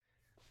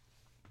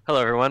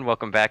Hello, everyone.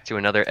 Welcome back to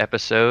another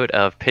episode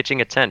of Pitching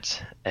a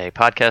Tent, a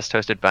podcast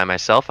hosted by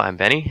myself. I'm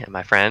Benny, and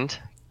my friend.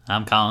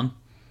 I'm Colin.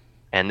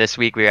 And this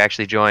week we are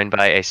actually joined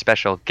by a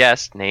special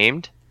guest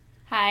named...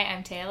 Hi,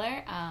 I'm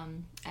Taylor.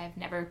 I've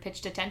never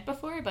pitched a tent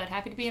before, but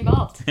happy to be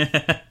involved.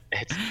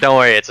 Don't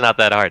worry, it's not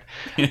that hard.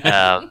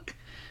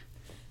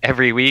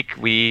 Every week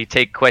we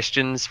take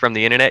questions from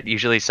the internet,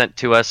 usually sent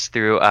to us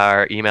through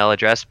our email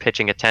address,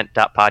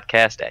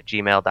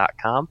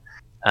 pitchingatent.podcast@gmail.com.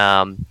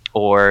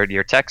 Or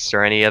your texts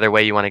or any other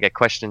way you want to get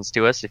questions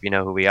to us if you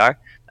know who we are.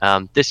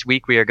 This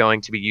week we are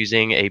going to be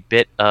using a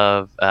bit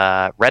of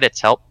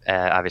Reddit's help.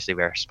 Obviously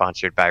we are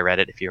sponsored by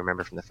Reddit, if you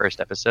remember from the first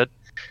episode.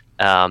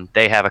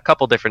 They have a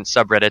couple different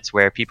subreddits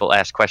where people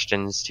ask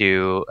questions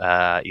to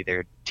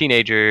either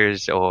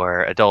teenagers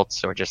or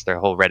adults or just their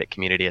whole Reddit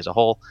community as a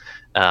whole.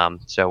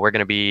 So we're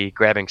going to be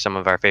grabbing some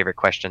of our favorite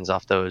questions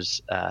off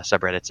those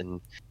subreddits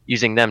and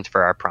using them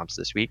for our prompts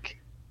this week.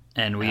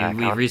 And we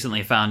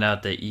recently found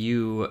out that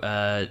you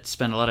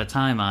spend a lot of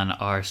time on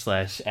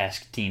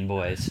r/Ask Teen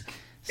Boys.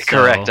 So...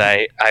 Correct.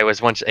 I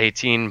was once a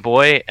teen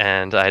boy,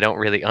 and I don't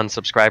really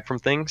unsubscribe from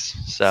things,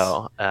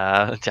 so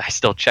I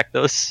still check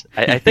those.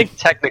 I think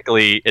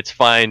technically it's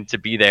fine to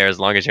be there as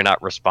long as you're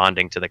not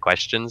responding to the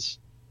questions,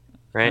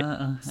 right?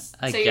 I so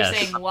guess. You're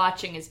saying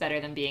watching is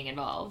better than being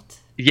involved?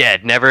 Yeah,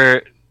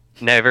 never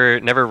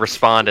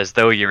respond as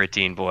though you're a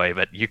teen boy,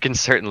 but you can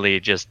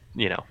certainly just,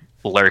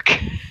 lurk.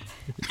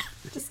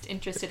 Just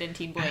interested in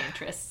teen boy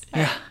interests.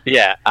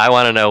 Yeah, I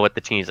want to know what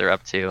the teens are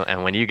up to,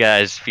 and when you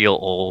guys feel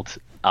old,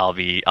 I'll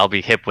be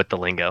hip with the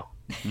lingo.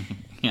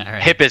 All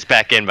right. Hip is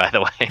back in, by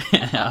the way.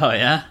 Oh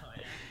yeah.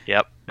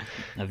 Yep.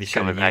 I'll be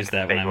sure to use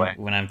that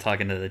when I'm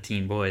talking to the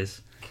teen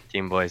boys.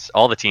 Teen boys,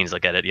 all the teens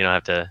look at it. You don't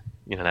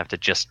have to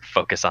just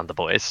focus on the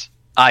boys.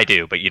 I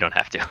do, but you don't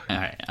have to. All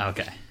right.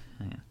 Okay.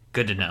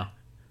 Good to know.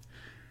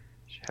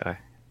 Sure.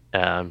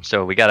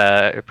 So we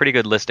got a pretty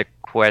good list of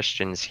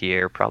questions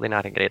here. Probably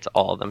not going to get to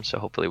all of them, so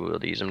hopefully we'll be able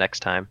to use them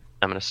next time.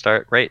 I'm going to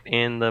start right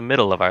in the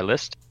middle of our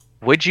list.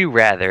 Would you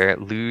rather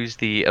lose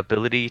the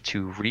ability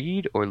to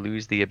read or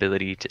lose the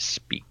ability to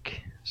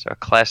speak? So a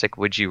classic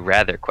would you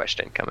rather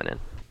question coming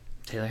in.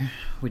 Taylor,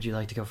 would you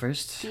like to go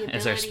first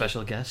as our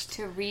special guest?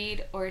 To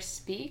read or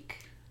speak?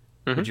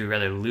 Mm-hmm. Would you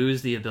rather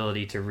lose the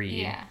ability to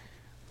read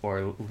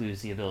or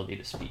lose the ability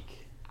to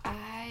speak?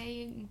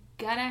 I'm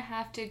gonna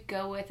have to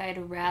go with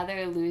I'd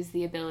rather lose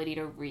the ability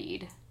to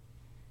read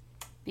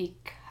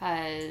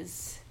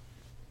because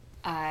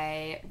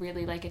I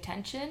really like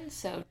attention,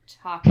 so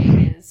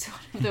talking is one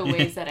of the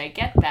ways that I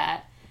get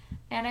that.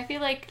 And I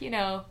feel like,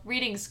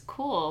 reading's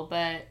cool,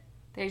 but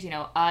there's,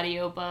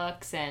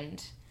 audiobooks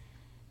and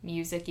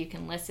music you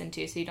can listen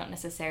to, so you don't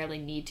necessarily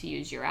need to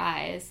use your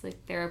eyes.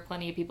 Like, there are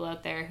plenty of people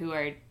out there who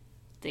are,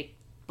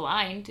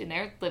 blind, and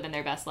they're living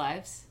their best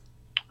lives.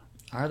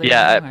 Are they?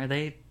 Yeah, are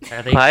they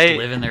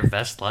living their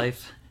best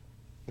life?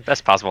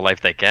 Best possible life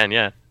they can,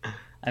 yeah.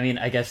 I mean,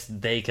 I guess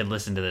they could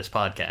listen to this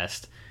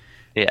podcast.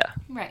 Yeah.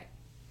 Right.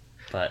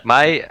 But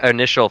my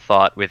initial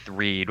thought with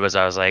read was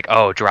I was like,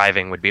 oh,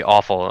 driving would be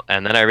awful.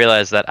 And then I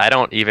realized that I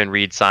don't even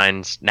read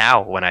signs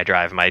now when I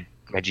drive. My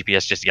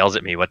GPS just yells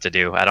at me what to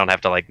do. I don't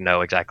have to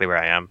know exactly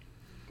where I am.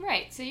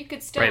 Right, so you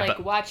could still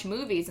watch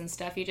movies and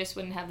stuff, you just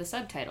wouldn't have the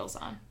subtitles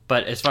on.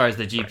 But as far as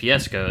the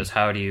GPS goes,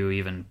 how do you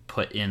even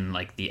put in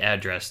the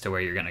address to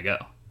where you're going to go?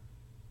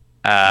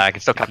 I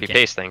can still copy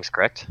paste things,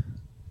 correct?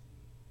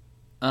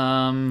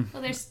 Well,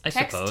 there's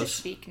text suppose. to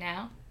speak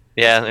now.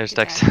 Yeah, there's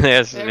text.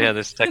 There's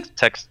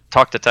text,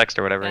 talk to text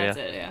or whatever. That's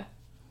it, yeah.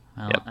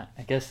 Well, Yep.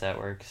 I guess that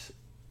works.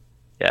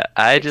 Yeah,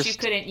 Which you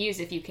couldn't use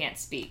if you can't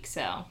speak,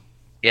 so.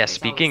 Yeah,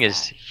 speaking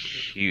is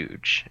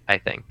huge, I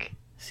think.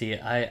 See,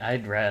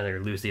 I'd rather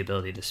lose the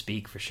ability to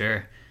speak for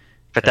sure.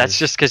 But that's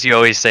just because you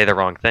always say the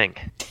wrong thing.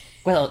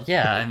 Well,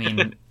 yeah, I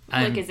mean...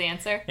 Like his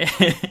answer?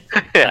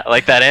 Yeah,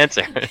 like that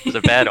answer. It's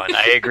a bad one.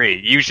 I agree.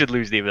 You should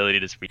lose the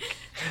ability to speak.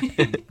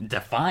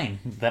 Fine.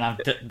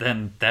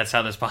 Then that's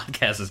how this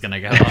podcast is going to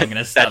go. I'm going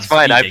to stop That's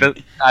fine.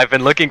 speaking. I've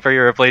been looking for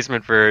your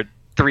replacement for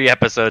 3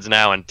 episodes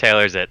now, and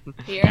Taylor's it.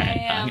 Here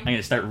I am. I'm going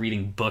to start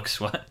reading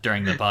books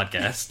during the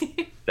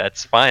podcast.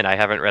 That's fine. I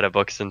haven't read a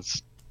book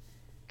since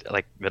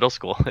middle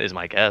school is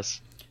my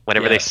guess.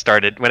 Whenever they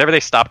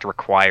stopped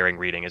requiring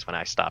reading is when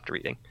I stopped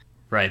reading.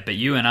 Right, but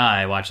you and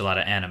I watch a lot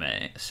of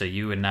anime, so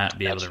you would not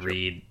be able to true.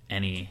 read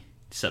any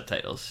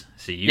subtitles.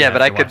 So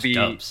but I could watch be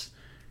dubs.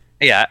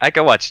 Yeah, I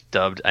could watch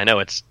dubbed. I know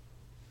it's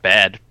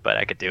bad, but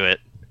I could do it.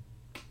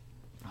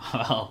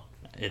 Well,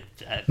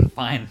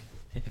 fine.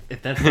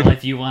 If that's the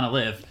life you want to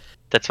live.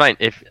 That's fine.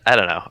 I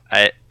don't know.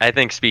 I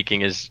think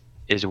speaking is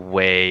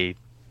way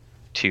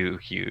too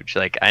huge.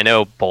 I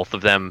know both of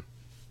them.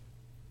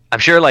 I'm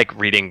sure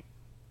reading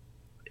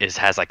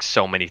has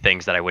so many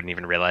things that I wouldn't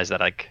even realize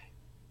that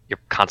you're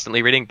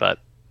constantly reading, but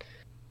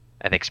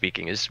I think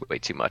speaking is way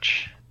too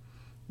much.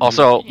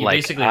 Also,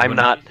 I'm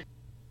not.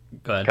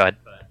 Go ahead. Go ahead.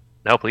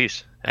 No,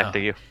 please. After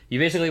you. You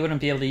basically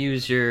wouldn't be able to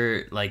use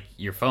your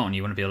phone.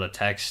 You wouldn't be able to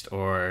text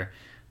or,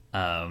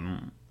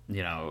 function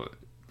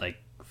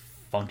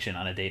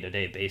on a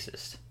day-to-day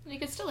basis. You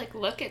could still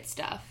look at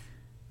stuff.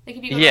 Like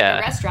if you go to like, a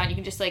restaurant, you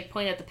can just like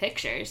point at the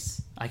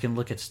pictures. I can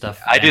look at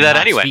stuff. I do that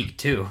not anyway. Speak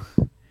too.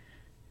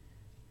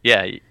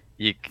 Yeah,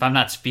 if I'm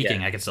not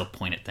speaking, I can still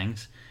point at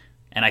things,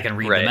 and I can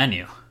read the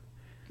menu.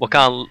 Well,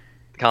 Colin,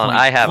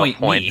 I have a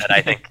point that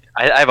I think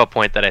I have a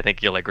point that I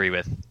think you'll agree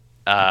with.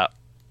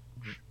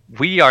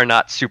 We are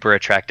not super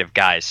attractive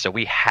guys, so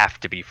we have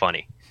to be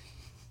funny.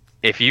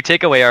 If you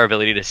take away our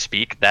ability to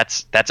speak,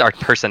 that's our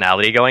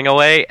personality going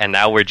away, and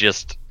now we're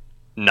just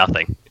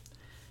nothing.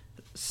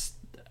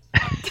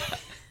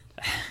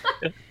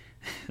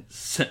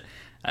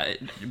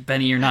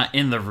 Benny, you're not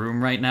in the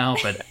room right now,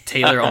 but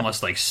Taylor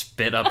almost like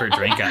spit up her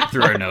drink out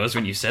through her nose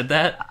when you said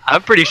that.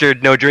 I'm pretty sure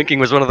no drinking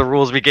was one of the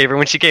rules we gave her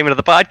when she came into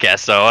the podcast,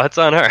 so that's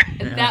on her.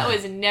 That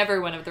was never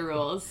one of the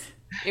rules.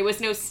 It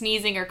was no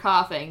sneezing or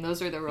coughing.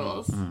 Those were the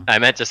rules. I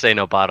meant to say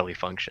no bodily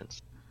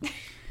functions.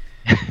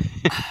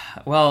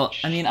 Well,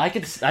 I mean, I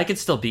could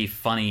still be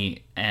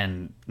funny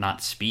and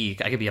not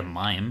speak. I could be a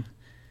mime.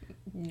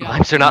 No.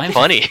 Mimes are not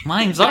funny.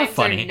 Mimes are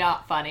funny. Are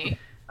not funny.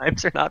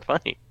 Mimes are not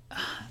funny.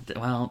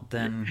 Well,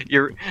 then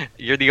you're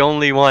the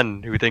only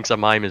one who thinks a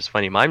mime is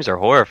funny. Mimes are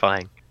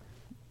horrifying.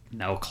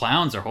 No,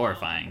 clowns are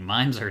horrifying.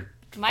 Mimes are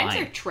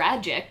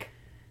tragic.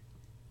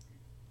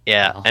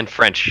 Yeah, and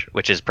French,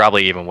 which is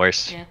probably even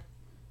worse.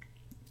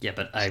 Yeah,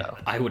 but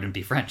I wouldn't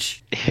be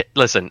French.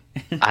 Listen,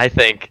 I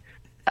think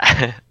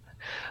that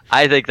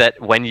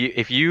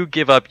if you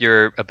give up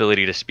your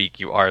ability to speak,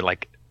 you are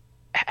like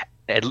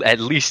at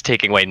least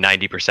taking away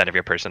 90% of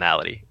your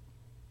personality.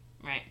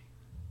 Right.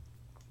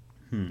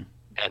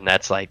 And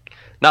that's like,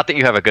 not that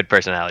you have a good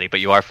personality,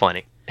 but you are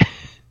funny.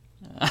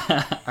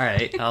 All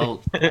right,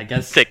 I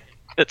guess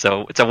it's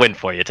a win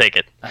for you. Take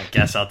it. I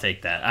guess I'll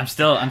take that. I'm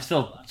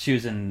still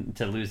choosing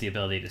to lose the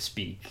ability to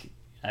speak.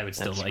 I would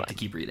still to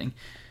keep reading.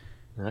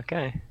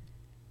 Okay.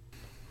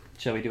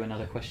 Shall we do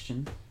another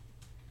question?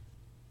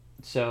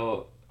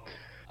 So,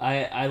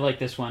 I like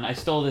this one. I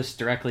stole this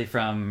directly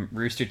from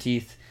Rooster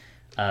Teeth,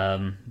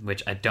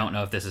 which I don't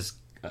know if this is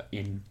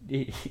in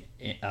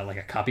like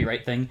a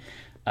copyright thing.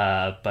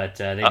 But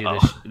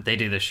they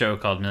do this show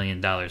called $1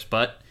 Million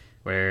But,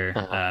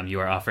 where you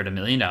are offered $1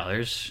 million,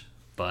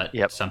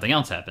 but something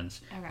else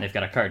happens. Right. They've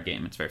got a card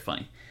game. It's very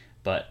funny.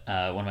 But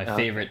one of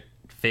my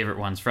favorite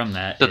ones from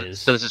that is.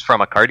 So this is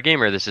from a card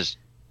game, or this is?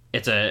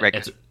 It's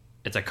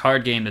a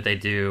card game that they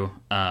do,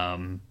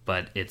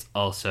 but it's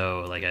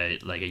also like a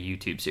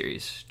YouTube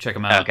series. Check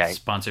them out. Okay.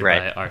 Sponsored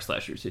by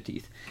r/Rooster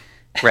Teeth.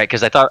 Right,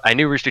 because I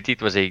knew Rooster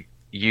Teeth was a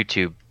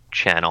YouTube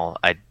channel.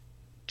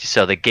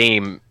 So the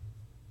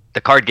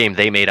card game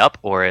they made up,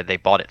 or they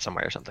bought it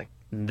somewhere or something?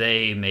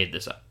 They made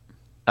this up.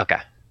 Okay.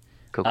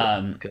 Cool.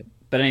 Good.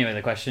 But anyway,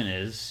 the question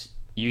is,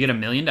 you get $1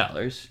 million,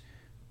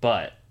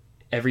 but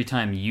every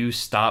time you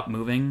stop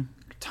moving,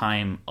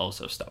 time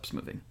also stops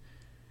moving.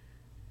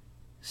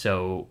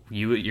 So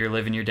you're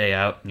living your day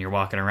out and you're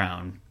walking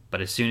around, but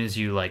as soon as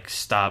you like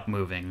stop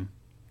moving,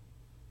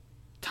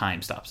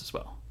 time stops as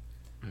well.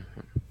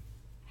 Mm-hmm.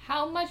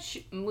 How much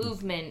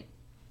movement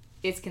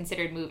is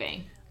considered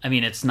moving? I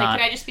mean, it's not.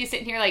 Could I just be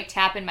sitting here like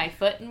tapping my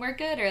foot and we're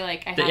good, or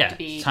like I have to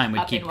be time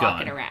would up keep and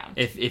walking going. around?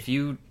 If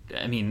you,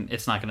 I mean,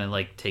 it's not going to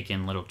like take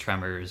in little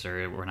tremors,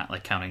 or we're not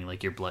like counting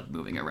like your blood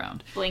moving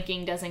around.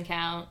 Blinking doesn't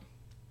count.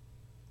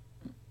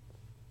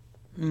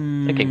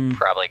 Blinking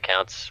probably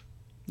counts.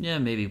 Yeah,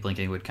 maybe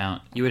blinking would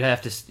count. You would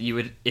have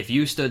to. If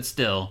you stood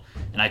still,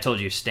 and I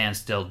told you stand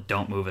still,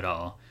 don't move at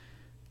all,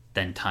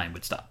 then time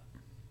would stop.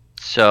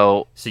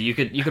 So you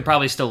could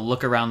probably still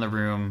look around the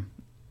room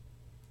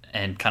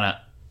and kind of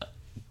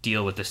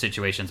deal with the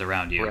situations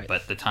around you,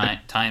 but the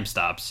time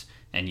stops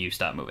and you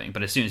stop moving.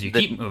 But as soon as you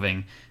keep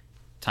moving,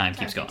 time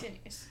keeps going.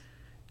 Continues.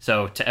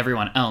 So to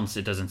everyone else,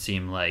 it doesn't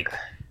seem like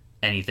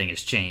anything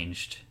has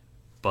changed,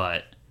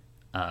 but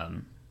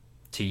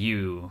to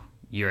you,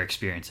 you're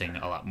experiencing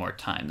a lot more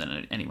time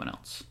than anyone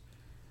else.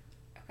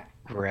 Okay.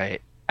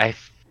 Right. I'd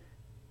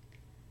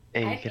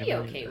be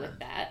okay with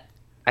that.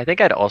 I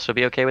think I'd also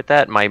be okay with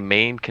that. My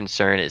main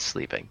concern is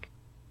sleeping.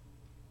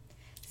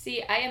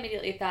 See, I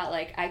immediately thought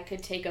like I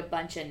could take a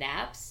bunch of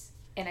naps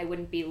and I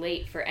wouldn't be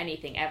late for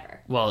anything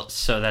ever. Well,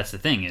 so that's the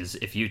thing is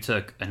if you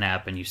took a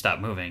nap and you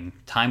stopped moving,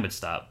 time would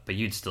stop, but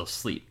you'd still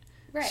sleep.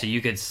 Right. So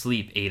you could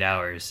sleep 8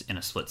 hours in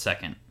a split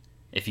second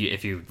if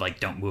you like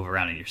don't move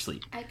around in your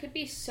sleep. I could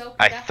be so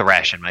I productive.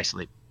 thrash in my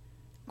sleep.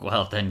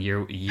 Well, then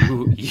you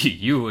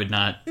would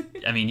not.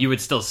 I mean, you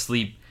would still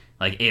sleep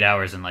like 8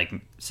 hours in like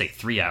say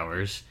 3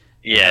 hours.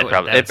 Yeah,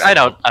 probably. I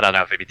don't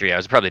know if it'd be 3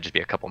 hours. It'd probably just be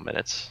a couple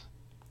minutes.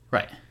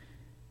 Right.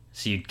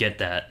 So you'd get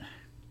that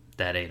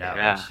 8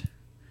 hours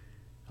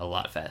a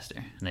lot faster,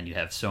 and then you'd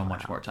have so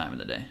much more time in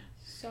the day.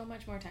 So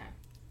much more time.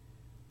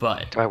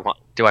 But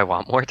do I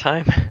want more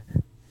time?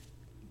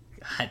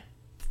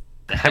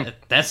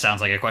 That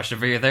sounds like a question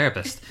for your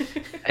therapist.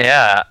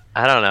 Yeah,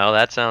 I don't know.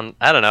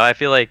 I don't know. I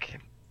feel like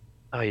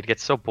you'd get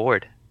so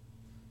bored.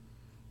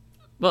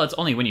 Well, it's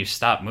only when you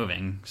stop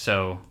moving.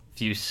 So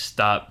if you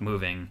stop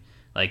moving,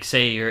 like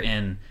say you're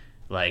in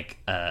like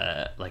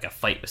a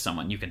fight with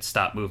someone, you can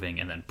stop moving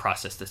and then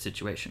process the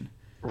situation.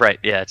 Right.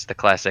 Yeah, it's the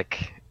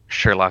classic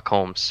Sherlock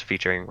Holmes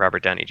featuring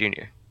Robert Downey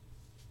Jr.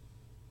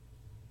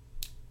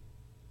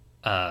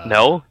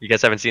 No, you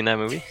guys haven't seen that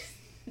movie?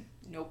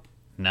 Nope.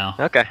 No.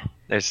 Okay,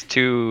 there's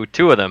two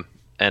of them,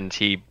 and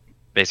he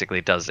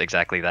basically does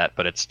exactly that,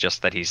 but it's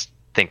just that he's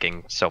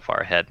thinking so far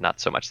ahead, not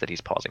so much that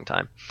he's pausing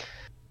time.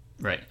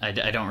 Right. I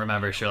don't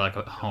remember Sherlock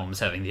Holmes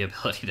having the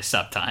ability to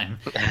stop time.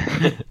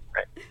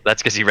 Right.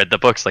 That's because he read the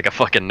books like a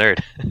fucking nerd.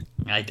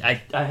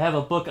 I have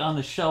a book on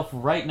the shelf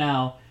right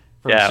now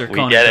from Yeah, Sir we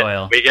Conan get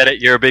Doyle. it. We get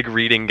it. You're a big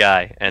reading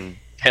guy, and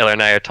Taylor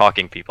and I are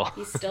talking people.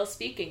 He's still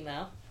speaking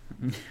though.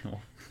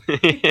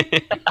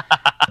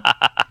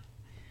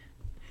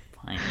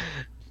 Fine.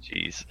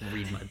 Jeez.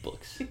 Read my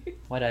books.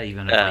 Why'd I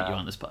even invite you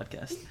on this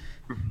podcast?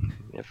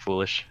 Yeah,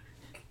 foolish.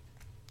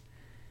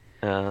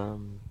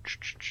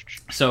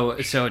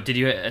 So did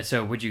you?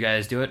 So would you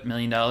guys do it? $1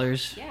 million?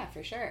 Yeah,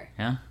 for sure.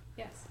 Yeah.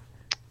 Yes.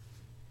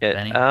 Yeah,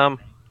 Benny?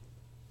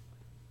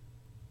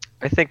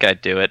 I think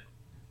I'd do it,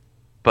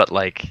 but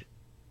like,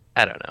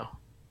 I don't know.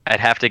 I'd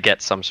have to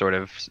get some sort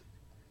of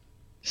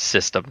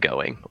system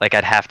going. Like,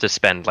 I'd have to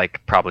spend like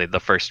probably the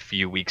first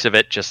few weeks of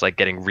it just like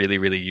getting really,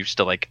 really used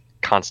to like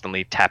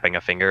constantly tapping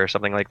a finger or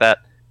something like that.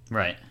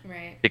 Right.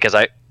 Right. Because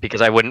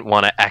I wouldn't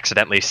want to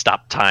accidentally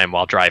stop time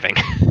while driving.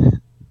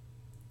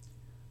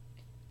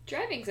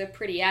 Driving's a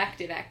pretty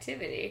active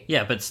activity.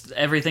 Yeah, but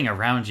everything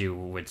around you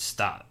would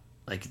stop.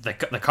 Like the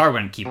car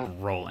wouldn't keep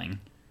rolling,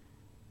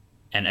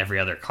 and every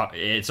other car.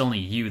 It's only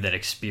you that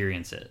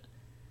experience it.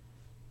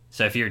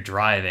 So if you're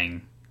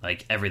driving,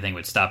 like everything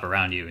would stop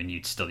around you, and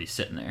you'd still be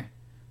sitting there.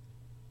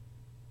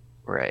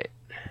 Right.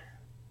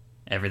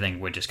 Everything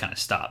would just kind of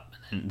stop,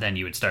 and then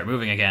you would start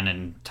moving again,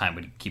 and time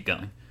would keep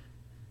going.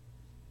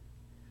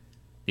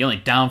 The only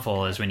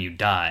downfall is when you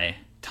die,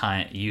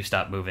 you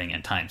stop moving,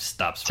 and time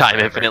stops. Time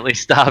forever. infinitely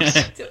stops.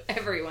 So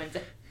everyone's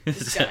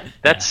just done.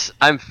 That's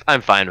I'm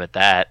fine with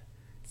that.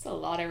 It's a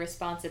lot of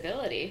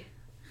responsibility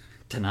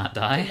To not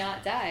to die.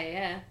 not die.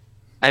 Yeah.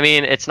 I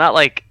mean, it's not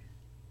like,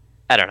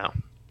 I don't know.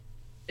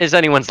 Is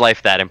anyone's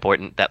life that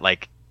important that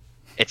like,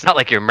 it's not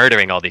like you're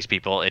murdering all these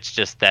people. It's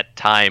just that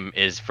time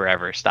is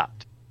forever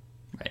stopped.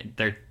 Right.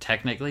 They're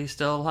technically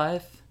still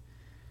alive.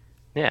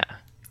 Yeah.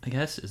 I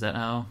guess is that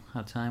how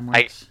time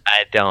works?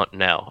 I don't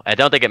know. I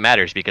don't think it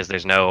matters because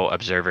there's no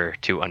observer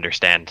to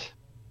understand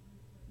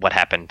what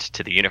happened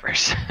to the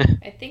universe.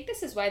 I think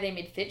this is why they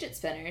made fidget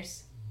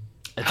spinners.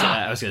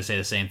 I was going to say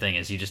the same thing.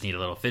 Is you just need a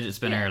little fidget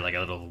spinner, Yeah. like a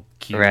little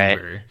cube, Right.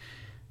 or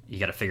you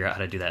got to figure out how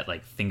to do that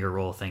like finger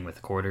roll thing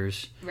with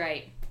quarters.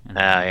 Right. And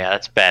Oh yeah,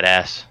 that's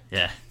badass.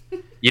 yeah.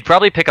 You'd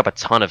probably pick up a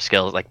ton of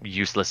skills, like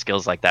useless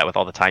skills like that with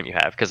all the time you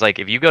have. Because like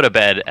if you go to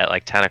bed at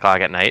like 10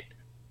 o'clock at night,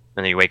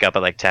 and then you wake up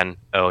at like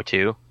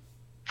 10:02,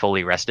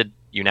 fully rested,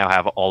 you now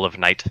have all of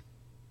night.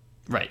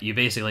 Right. You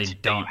basically So you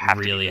don't have to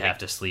really be have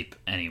to sleep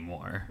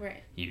anymore.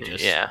 Right. You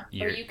just Yeah. Or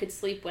you're- you could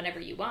sleep whenever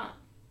you want.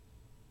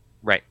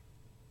 Right.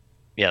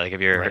 Yeah, like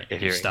if you're Right,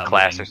 if you you're in stop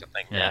class moving. or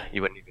something, Yeah. yeah,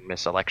 you wouldn't even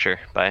miss a lecture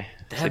by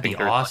that'd sleeping be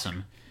through it.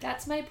 awesome.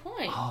 That's my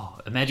point. Oh,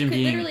 You imagine could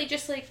being literally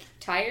just like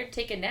tired,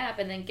 take a nap,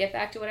 and then get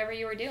back to whatever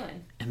you were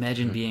doing.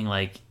 being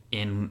like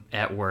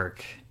at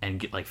work and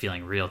get like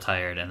feeling real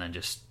tired, and then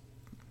just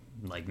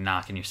like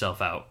knocking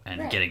yourself out and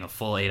Right. getting a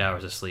full 8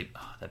 hours of sleep.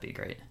 Oh, that'd be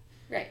great.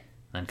 Right.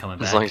 Then coming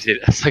As back. long as you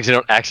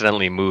don't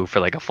accidentally move for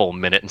like a full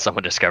minute and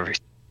someone discovers.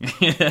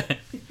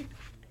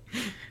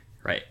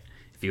 Right.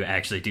 If you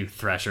actually do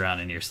thrash around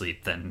in your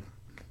sleep, then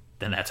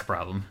that's a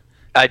problem.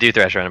 I do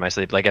thrash around in my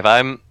sleep. Like if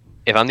I'm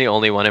the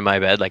only one in my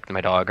bed, like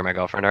my dog or my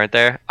girlfriend aren't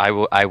there, I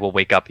will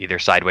wake up either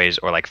sideways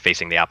or like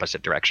facing the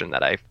opposite direction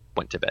that I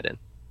went to bed in,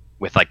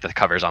 with like the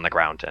covers on the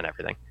ground and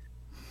everything.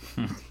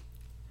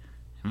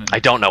 I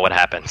don't know what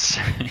happens.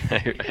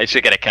 I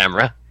should get a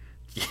camera.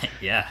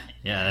 Yeah,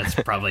 that's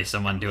probably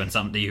someone doing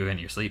something to you in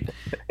your sleep.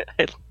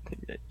 It's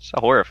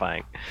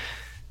horrifying.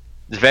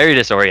 It's very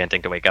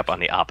disorienting to wake up on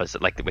the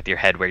opposite, like with your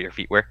head where your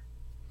feet were.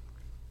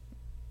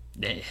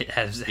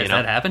 Has You know?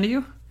 that happened to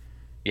you?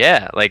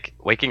 Yeah, like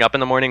waking up in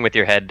the morning with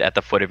your head at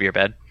the foot of your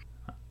bed.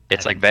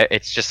 It's like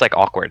it's just like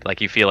awkward.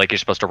 Like you feel like you're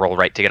supposed to roll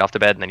right to get off the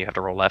bed, and then you have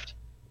to roll left.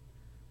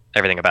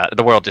 Everything about it,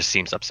 the world just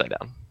seems upside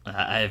down.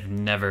 I've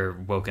never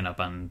woken up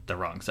on the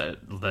wrong side,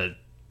 the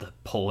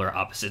polar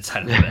opposite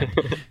side of the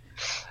bed.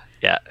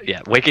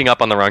 Yeah. Waking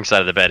up on the wrong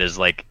side of the bed is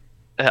like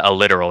a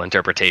literal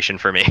interpretation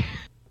for me.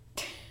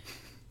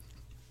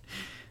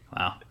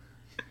 Wow.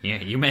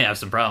 You may have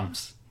some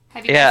problems.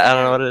 Have you Yeah, guys I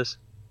don't know ever what it is.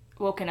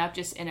 woken up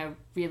just in a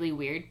really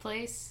weird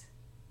place?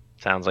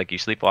 Sounds like you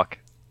sleepwalk,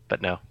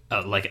 but no.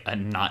 Oh, like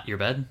not your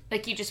bed?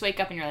 Like you just wake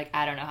up and you're like,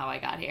 I don't know how I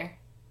got here.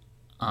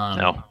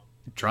 No.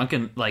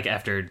 Drunken, like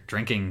after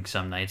drinking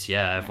some nights,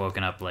 yeah, I've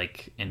woken up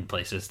like in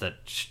places that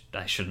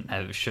I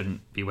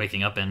shouldn't be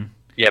waking up in.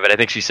 Yeah, but I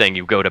think she's saying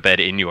you go to bed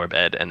in your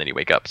bed and then you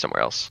wake up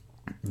somewhere else.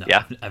 No,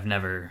 Yeah? I've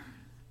never.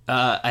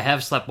 I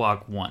have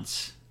sleptwalked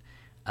once.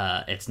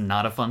 It's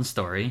not a fun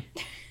story.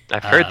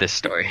 I've heard this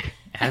story.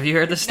 Have you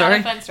heard this Not story?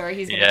 a fun story.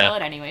 He's gonna Yeah. tell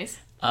it anyways.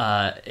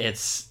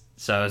 It's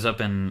so I was up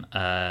in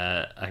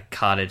a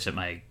cottage that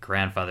my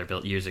grandfather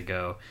built years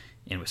ago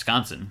in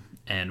Wisconsin,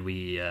 and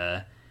we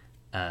I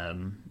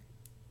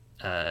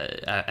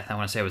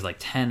want to say I was like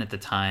 10 at the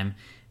time,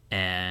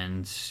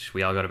 and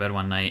we all go to bed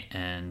one night,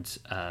 and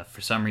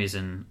for some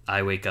reason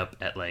I wake up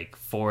at like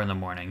 4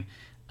 a.m.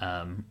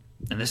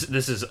 And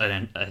this is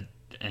an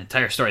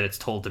entire story that's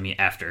told to me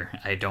after.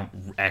 I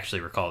don't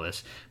actually recall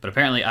this, but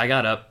apparently I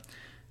got up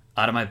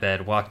out of my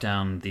bed, walked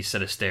down these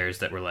set of stairs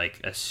that were like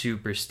a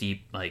super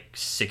steep, like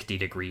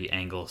 60-degree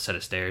angle set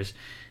of stairs.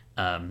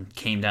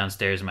 Came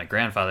downstairs, and my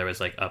grandfather was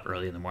like up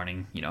early in the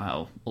morning. You know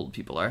how old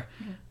people are.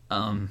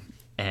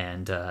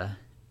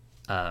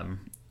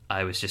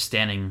 I was just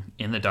standing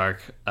in the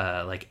dark,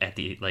 like at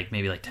the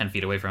maybe 10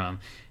 feet away from him,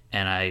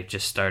 and I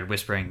just started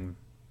whispering,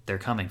 "They're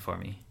coming for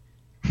me.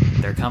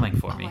 They're coming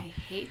for me." I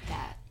hate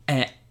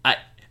that.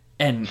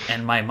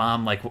 And my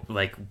mom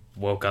like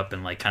woke up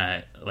and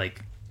kind of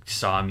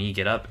saw me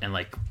get up and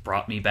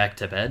brought me back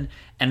to bed.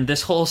 And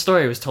this whole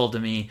story was told to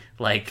me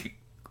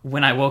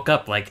when I woke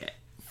up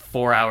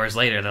 4 hours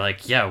later. They're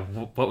like, "Yeah,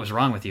 what was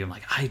wrong with you?" I'm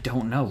like, "I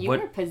don't know." You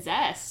were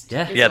possessed.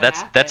 Yeah.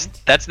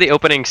 That's the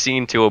opening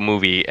scene to a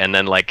movie, and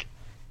then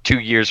 2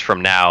 years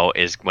from now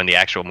is when the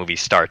actual movie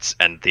starts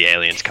and the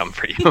aliens come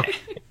for you.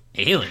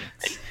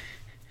 Aliens.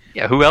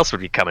 Yeah, who else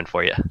would be coming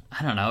for you?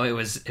 I don't know. It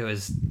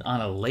was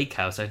on a lake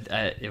house.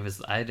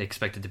 I'd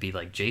expected to be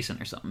like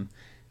Jason or something.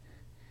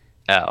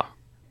 Oh,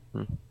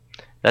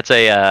 that's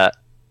a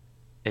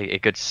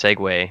good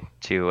segue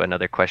to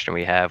another question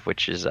we have,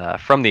 which is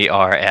from the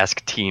r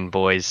Ask Teen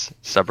Boys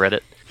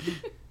subreddit,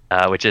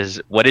 which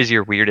is, what is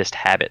your weirdest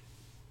habit?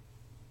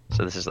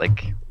 So this is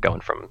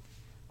going from,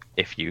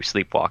 if you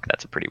sleepwalk,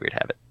 that's a pretty weird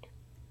habit.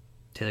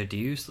 Taylor, do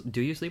you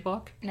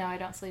sleepwalk? No, I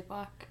don't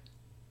sleepwalk.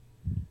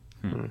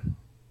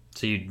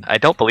 So I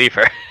don't believe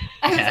her.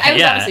 I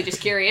was honestly just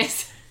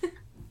curious.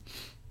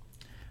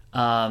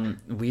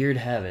 Weird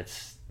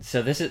habits.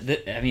 So this is,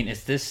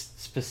 is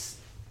this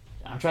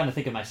I'm trying to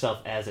think of myself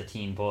as a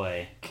teen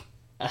boy.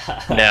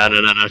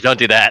 No, don't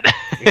do that.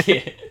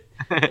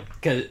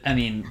 Because,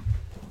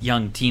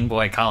 young teen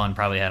boy Colin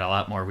probably had a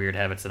lot more weird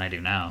habits than I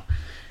do now.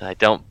 I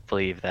don't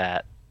believe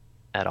that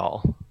at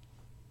all.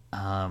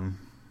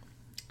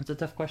 That's a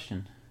tough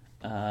question.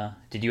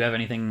 Did you have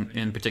anything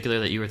in particular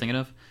that you were thinking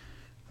of?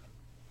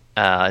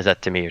 Is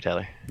that to me or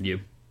Taylor?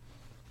 You.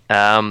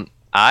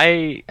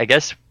 I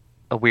guess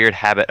a weird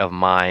habit of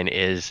mine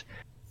is,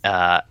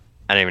 I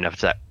don't even know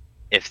if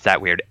it's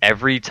that weird.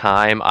 Every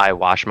time I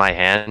wash my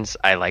hands,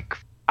 I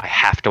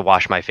have to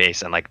wash my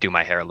face and do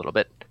my hair a little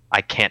bit.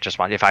 I can't just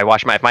wash.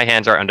 If my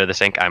hands are under the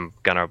sink, I'm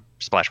gonna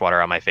splash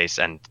water on my face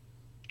and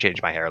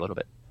change my hair a little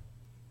bit.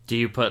 Do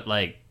you put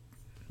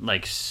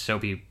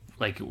soapy,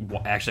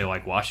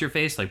 actually wash your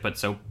face, put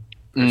soap?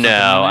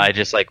 No, I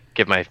just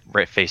give my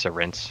face a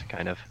rinse,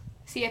 kind of.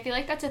 See, I feel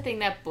like that's a thing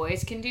that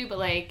boys can do, but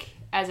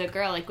as a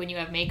girl, when you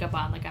have makeup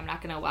on, I'm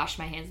not gonna wash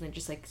my hands and then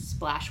just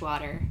splash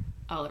water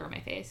all over my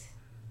face.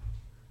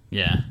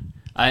 Yeah,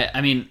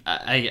 I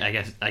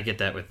guess I get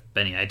that with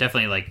Benny. I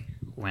definitely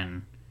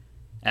when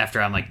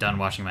after I'm done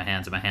washing my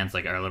hands and my hands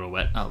are a little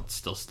wet, I'll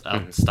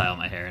style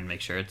my hair and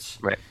make sure it's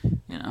right.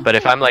 But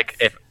if I'm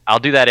if I'll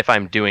do that if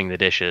I'm doing the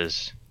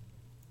dishes,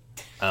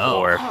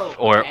 or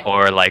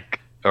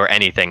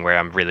anything where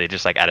I'm really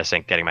just at a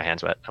sink getting my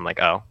hands wet, I'm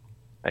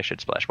I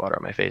should splash water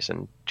on my face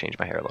and change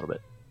my hair a little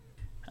bit.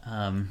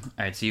 All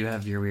right, so you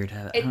have your weird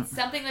habit. It's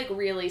something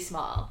really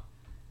small.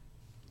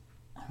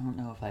 I don't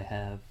know if I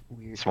have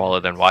weird. Smaller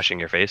than washing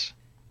your face?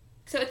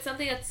 So it's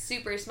something that's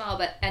super small,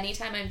 but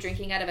anytime I'm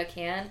drinking out of a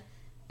can,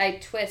 I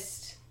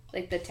twist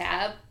the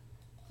tab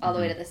all the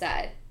way to the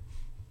side.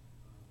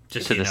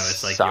 Just to the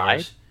side?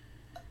 Yours.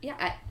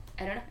 Yeah,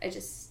 I don't know. I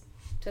just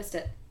twist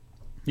it.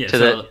 Yeah,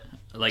 so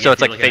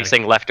it's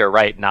facing left or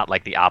right, not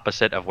the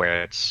opposite of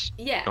where it's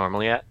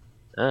normally at?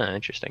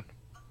 Interesting.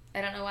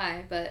 I don't know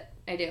why, but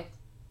I do.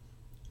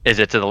 Is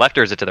it to the left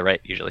or is it to the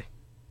right usually?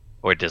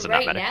 Or does it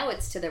not matter? Right now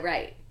it's to the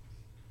right.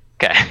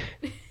 Okay.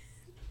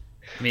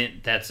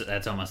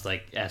 That's almost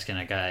like asking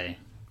a guy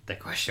the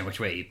question which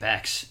way he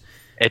packs.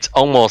 It's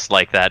almost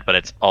like that, but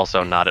it's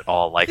also not at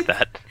all like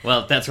that.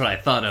 Well, that's what I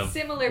thought of.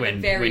 Similar, when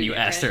but very you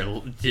different. asked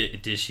her,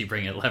 did she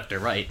bring it left or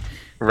right?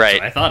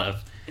 Right. That's what I thought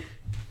of.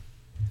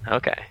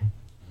 Okay.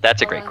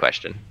 That's a great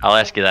question. I'll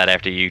ask you that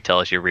after you tell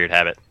us your weird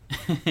habit.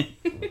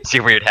 It's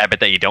your weird habit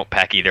that you don't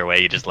pack either way.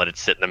 You just let it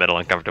sit in the middle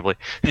uncomfortably.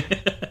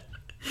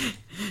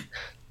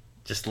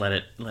 Just let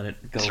it go.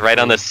 It's right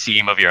on the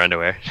seam of your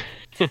underwear.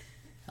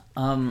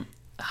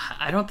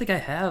 I don't think I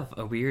have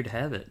a weird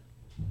habit.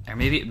 Or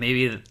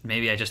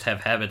maybe I just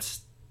have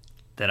habits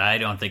that I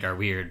don't think are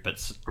weird,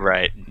 but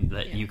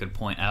that you could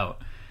point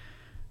out.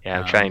 Yeah,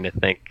 I'm trying to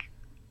think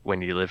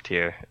when you lived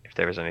here if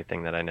there was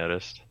anything that I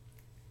noticed.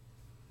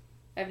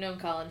 I've known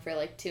Colin for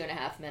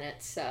 2.5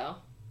 minutes, so.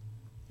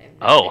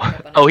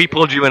 He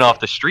pulled you in off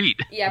the street.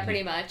 Yeah,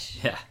 pretty much.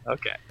 Yeah.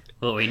 Okay.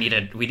 Well, we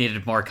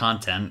needed more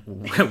content.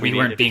 We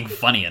weren't being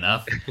funny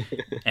enough,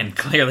 and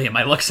clearly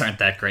my looks aren't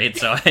that great.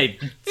 So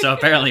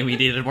apparently we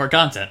needed more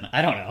content.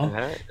 I don't know. All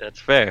right, that's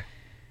fair.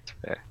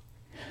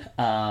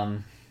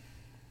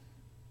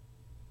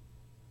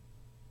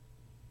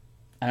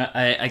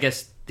 I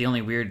guess the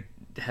only weird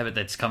habit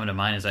that's coming to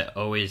mind is I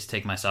always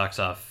take my socks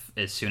off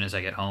as soon as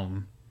I get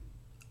home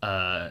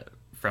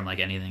from like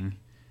anything.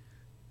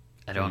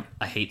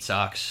 I hate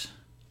socks.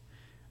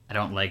 I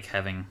don't like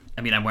having.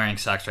 I mean, I'm wearing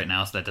socks right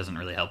now, so that doesn't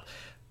really help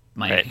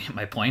my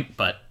point.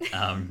 But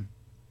I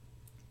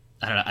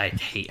don't know. I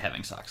hate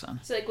having socks on.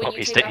 So like when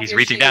you take off he's your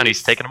reaching shoes, down.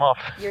 He's taking them off.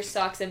 Your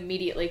socks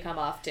immediately come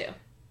off too.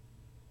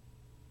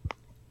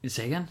 You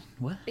say again?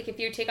 What? Like if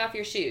you take off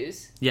your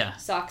shoes, Yeah.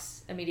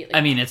 socks immediately.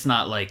 I mean, it's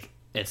not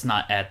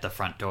at the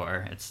front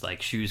door. It's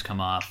like shoes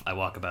come off. I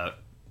walk about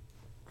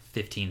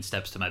 15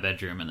 steps to my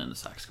bedroom, and then the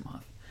socks come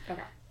off.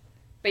 Okay,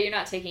 but you're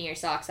not taking your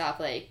socks off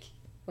like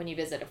when you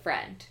visit a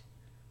friend.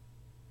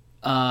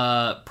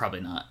 Probably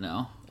not.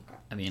 No. Okay.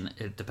 I mean,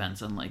 it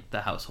depends on like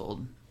the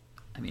household.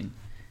 I mean,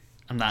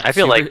 I'm not. I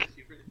feel like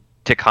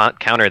to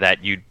counter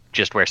that, you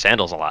just wear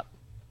sandals a lot.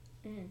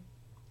 Mm.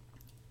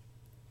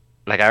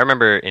 Like I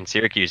remember in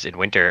Syracuse in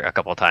winter a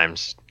couple of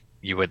times,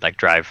 you would like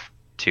drive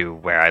to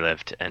where I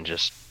lived and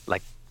just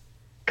like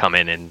come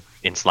in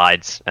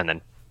slides and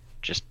then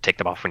just take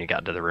them off when you got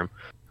into the room.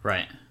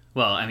 Right.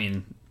 Well, I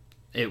mean,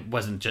 it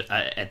wasn't just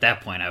at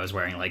that point. I was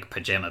wearing like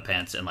pajama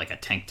pants and like a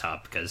tank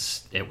top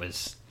because it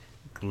was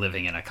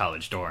living in a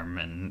college dorm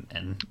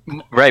and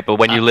Right, but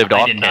when you lived I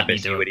off did not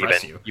campus, need to you would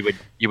impress even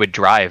you would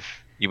drive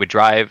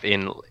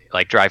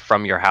drive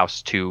from your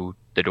house to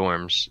the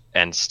dorms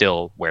and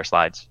still wear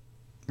slides.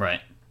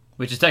 right,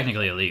 which is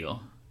technically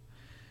illegal.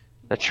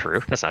 That's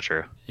true. That's not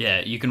true.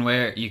 Yeah, you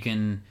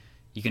can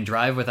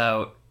drive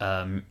without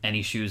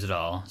any shoes at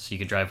all. So you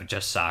can drive with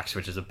just socks,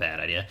 which is a bad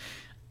idea.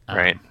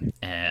 Right.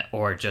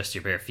 Or just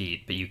your bare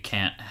feet, but you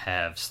can't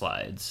have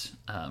slides.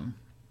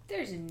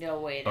 There's no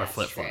way Or that's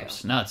flip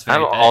flops. true. No, it's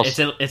very.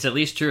 It's at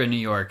least true in New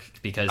York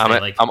because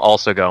I'm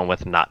also going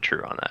with not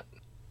true on that.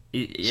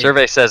 it-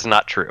 Survey says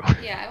not true.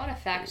 Yeah, I want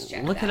to fact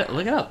check. Look that.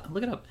 it up.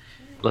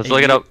 Let's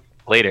look it up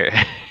later.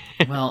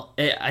 Well,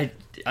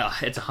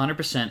 it's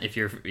 100% if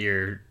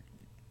you're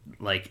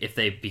like if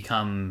they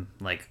come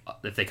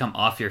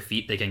off your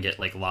feet, they can get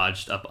like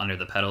lodged up under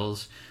the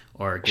pedals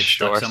or get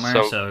Sure, stuck somewhere.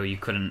 so- So you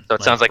couldn't. So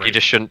it sounds like you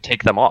just shouldn't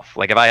take them off.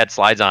 Like if I had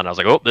slides on, I was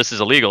like, oh, this is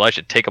illegal. I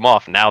should take them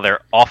off. Now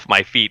they're off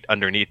my feet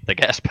underneath the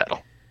gas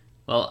pedal.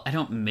 Well, I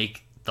don't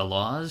make the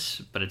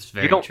laws, but it's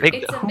very You don't true. make-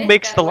 It's a Who myth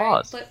makes that the wearing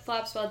laws?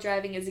 flip-flops while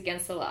driving is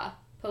against the law.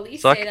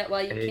 Police Suck say that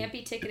while you a- can't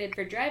be ticketed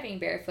for driving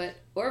barefoot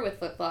or with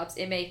flip-flops,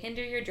 it may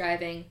hinder your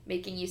driving,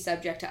 making you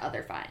subject to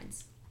other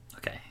fines.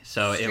 Okay,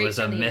 so it Straight was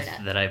a from the myth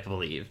internet. that I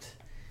believed.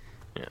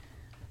 Yeah.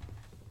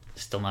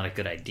 Still not a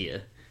good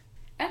idea.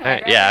 I don't All know,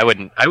 right, I'd yeah, I rather-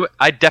 wouldn't.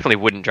 I definitely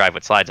wouldn't drive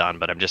with slides on,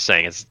 but I'm just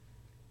saying it's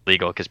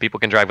legal because people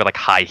can drive with like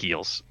high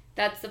heels.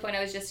 That's the point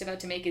I was just about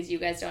to make. Is you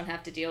guys don't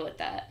have to deal with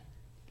that.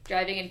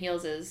 Driving in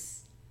heels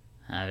is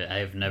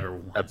I've never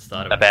once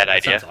thought a about bad that.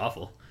 idea. That sounds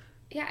awful.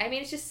 yeah. I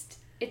mean,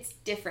 it's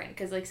different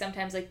because like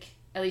sometimes like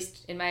at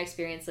least in my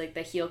experience like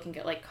the heel can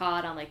get like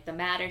caught on like the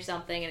mat or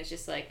something, and it's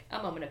just like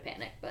a moment of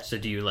panic. But So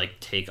do you like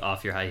take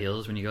off your high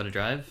heels when you go to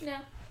drive? no.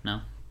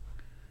 No.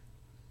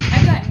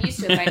 I've gotten used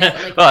to it by now,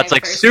 but like Oh, when it's I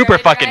like first super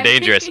started fucking driving-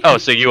 dangerous. Oh,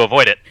 so you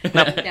avoid it?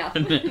 No, No,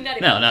 not even.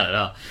 No, not at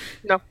all.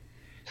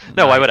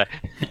 no. Why would I?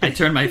 I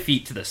turn my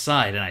feet to the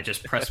side and I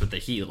just press with the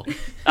heel.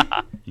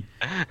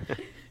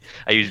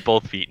 I use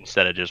both feet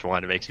instead of just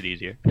one. It makes it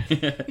easier.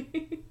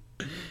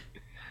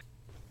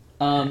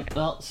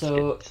 Well,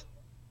 so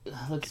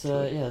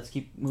let's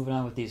keep moving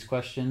on with these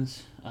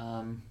questions.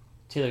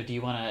 Taylor, do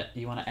you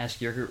wanna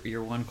ask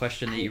your one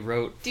question that you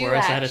wrote Do for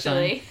us ahead of time?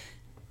 actually.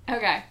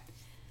 Okay.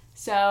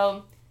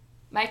 So,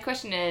 my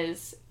question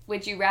is,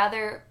 would you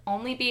rather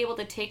only be able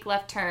to take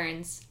left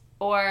turns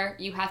or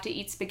you have to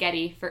eat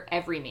spaghetti for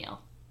every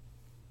meal?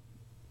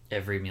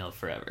 Every meal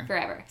forever.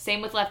 Forever.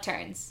 Same with left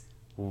turns.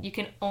 Ooh. You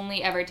can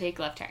only ever take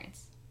left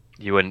turns.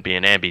 You wouldn't be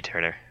an ambi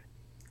turner.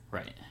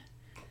 Right.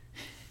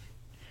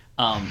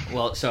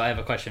 Well, so I have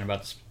a question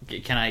about this.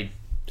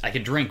 I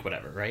can drink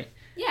whatever, right?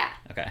 Yeah.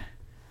 Okay.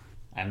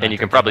 I'm not And you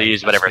can drinking, probably like,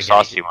 use a whatever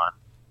spaghetti. sauce you want.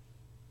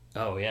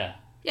 Oh yeah.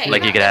 Yeah,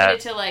 Like you're you could not have-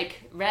 limited to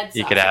like red sauce.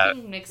 you could have-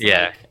 can mix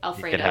yeah, like you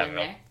Alfredo could have- in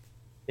there.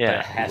 Yeah, But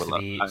it has I to would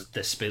be love-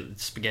 the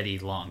spaghetti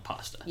long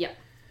pasta. Yep.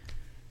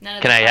 None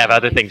of Can the I have fun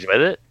other ones. things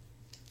with it?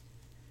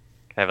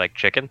 Can I have like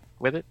chicken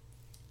with it?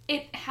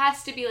 It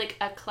has to be like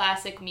a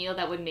classic meal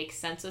that would make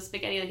sense with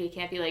spaghetti. Like it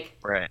can't be like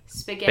Right.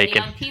 spaghetti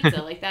Bacon. on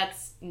pizza. Like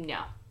that's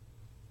no.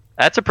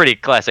 That's a pretty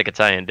classic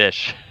Italian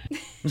dish.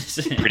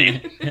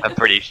 I'm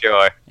pretty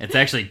sure. It's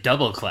actually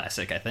double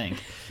classic, I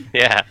think.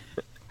 Yeah.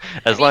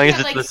 As I mean, long you as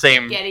have, it's like, the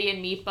same. spaghetti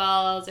and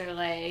meatballs, or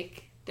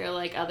like there are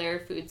like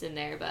other foods in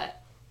there,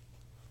 but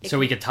So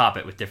we could top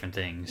it with different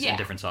things Yeah. and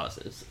different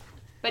sauces.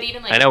 but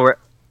even like I know we're.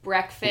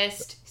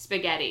 breakfast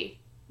spaghetti,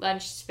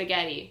 lunch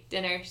spaghetti,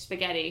 dinner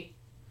spaghetti.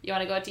 You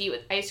want to go out to eat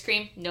with ice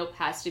cream? Nope,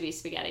 has to be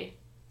spaghetti.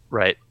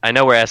 Right. I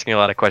know we're asking a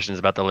lot of questions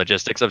about the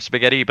logistics of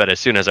spaghetti, but as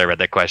soon as I read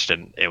that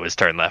question, it was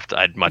turn left.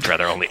 I'd much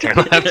rather only turn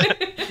left.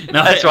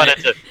 No, I just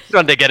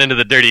wanted to get into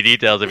the dirty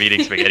details of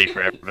eating spaghetti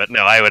forever, but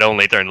no, I would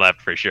only turn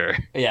left for sure.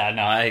 Yeah,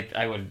 no,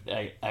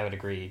 I would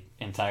agree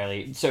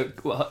entirely. So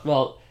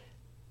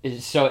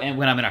and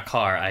when I'm in a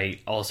car, I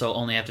also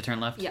only have to turn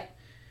left. Yeah.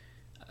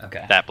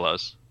 Okay. That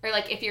blows. Or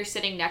like if you're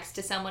sitting next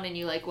to someone and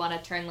you like want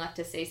to turn left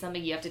to say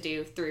something, you have to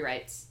do 3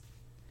 rights.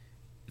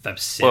 If I'm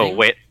sitting...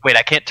 Whoa, wait,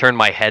 I can't turn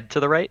my head to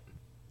the right?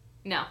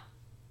 No.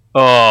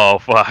 Oh,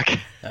 fuck.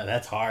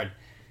 That's hard.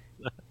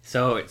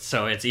 So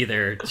it's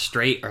either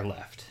straight or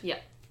left. Yeah.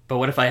 But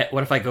what if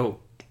I go...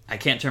 I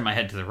can't turn my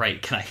head to the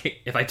right. Can I?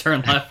 If I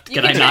turn left, You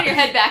can can I turn not? your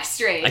head back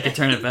straight. I can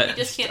turn it back. You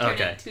just can't turn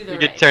Okay. it to the You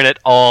right. can turn it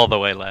all the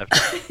way left.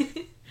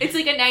 It's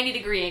like a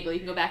 90-degree angle. You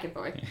can go back and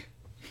forth.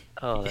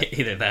 Oh, that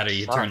Either that or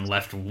you sucks. turn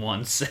left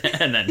once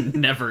and then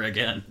never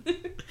again.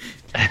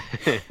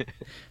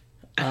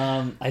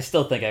 I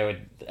still think I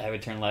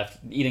would turn left.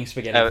 Eating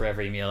spaghetti for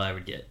every meal, I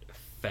would get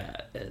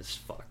fat as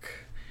fuck.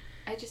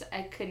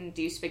 I couldn't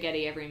do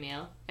spaghetti every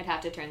meal. I'd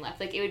have to turn left.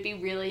 Like, it would be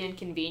really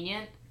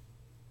inconvenient,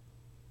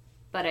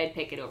 but I'd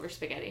pick it over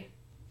spaghetti.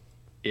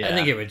 I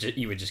think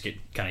you would just get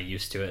kind of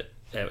used to it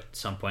at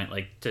some point.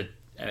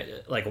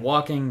 Like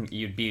walking,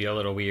 you'd be a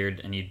little weird,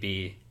 and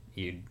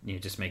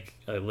you'd just make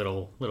a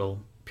little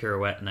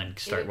pirouette and then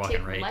start walking It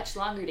would take right. much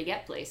longer to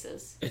get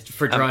places.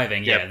 For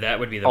driving, yeah. that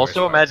would be the worst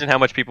Also, part. imagine how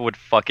much people would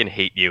fucking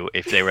hate you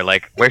if they were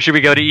like, "Where should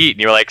we go to eat?"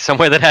 And you're like,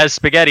 "Somewhere that has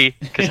spaghetti,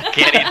 because you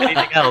can't eat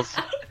anything else."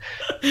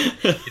 You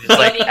just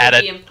like It add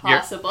would be a,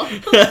 impossible.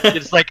 you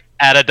just like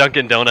add a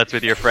Dunkin' Donuts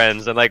with your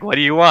friends, and like, what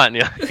do you want? And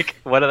you're like,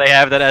 what do they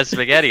have that has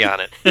spaghetti on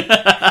it?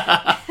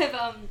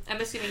 I'm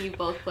assuming you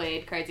both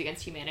played Cards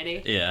Against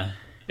Humanity. Yeah.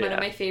 One of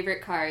my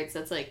favorite cards,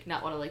 that's like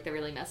not one of like the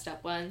really messed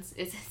up ones,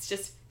 is it's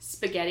just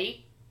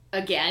spaghetti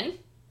again.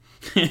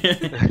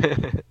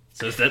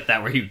 So is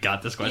that where you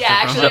got this question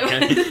Yeah, from?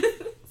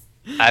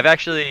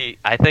 actually. Okay.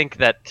 I think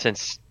that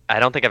since I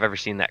don't think I've ever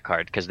seen that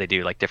card because they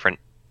do like different,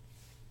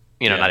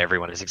 Yeah. not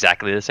everyone is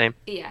exactly the same.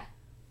 Yeah.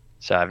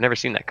 So I've never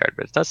seen that card,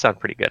 but it does sound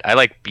pretty good. I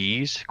like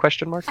bees,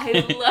 question mark? I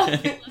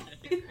love it.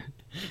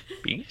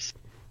 Bees?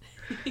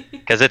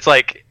 Because it's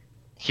like,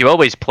 you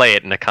always play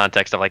it in the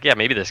context of like, yeah,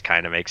 maybe this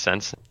kind of makes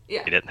sense.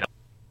 Yeah. You didn't know.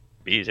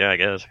 Bees, yeah, I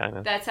guess, kind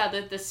of. That's how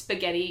the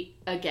spaghetti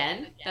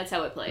again, that's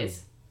how it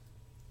plays.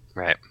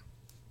 Right.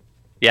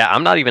 Yeah,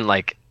 I'm not even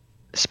like,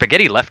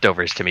 spaghetti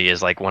leftovers to me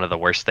is like one of the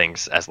worst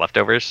things as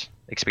leftovers.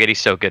 Like spaghetti's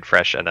so good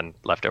fresh, and then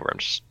leftover, I'm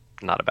just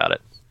not about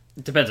it.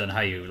 It depends on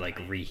how you like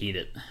reheat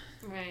it.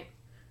 Right.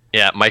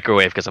 Yeah,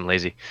 microwave because I'm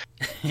lazy.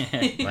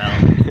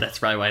 Well, that's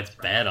probably why it's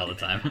bad all the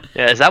time.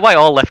 Yeah, is that why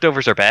all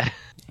leftovers are bad?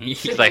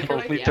 Because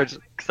Microwave, yeah.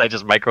 I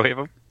just microwave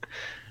them?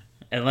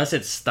 Unless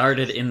it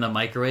started in the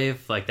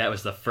microwave, like that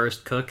was the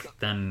first cook,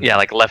 then Yeah,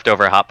 like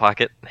leftover Hot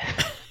Pocket.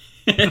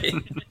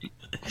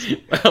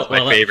 well,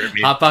 My favorite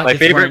meal. Hot Pockets My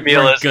favorite weren't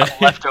meal is good.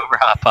 a leftover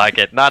Hot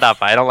Pocket. Not Hot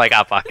Pocket. I don't like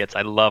Hot Pockets.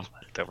 I love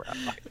leftover Hot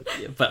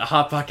Pockets. But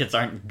Hot Pockets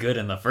aren't good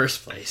in the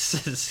first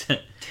place.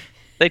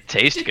 They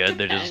taste good.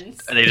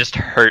 Depends. They just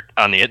hurt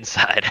on the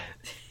inside.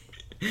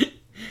 If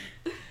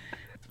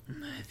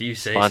you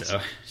say so.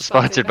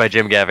 Sponsored by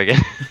Jim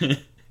Gaffigan.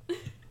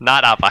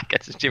 Not Hot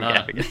Pockets. It's Jim No.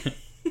 Gaffigan.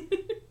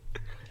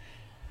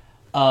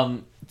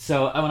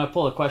 So I want to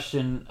pull a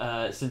question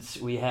since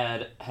we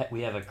have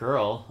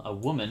a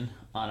woman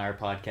on our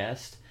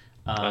podcast.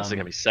 Oh, this is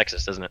gonna be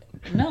sexist, isn't it?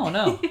 No.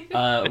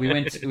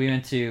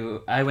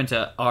 I went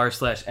to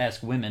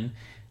r/ask women.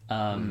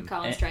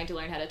 Colin's trying to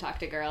learn how to talk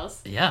to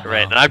girls. Yeah,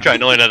 Right, well. and I'm trying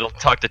to learn how to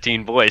talk to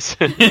teen boys.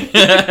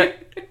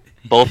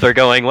 Both are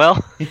going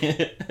well.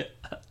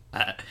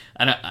 I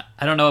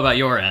don't know about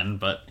your end,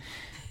 but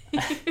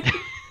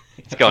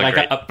It's going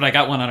great. but I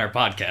got one on our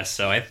podcast,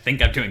 so I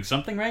think I'm doing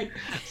something right.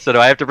 So do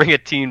I have to bring a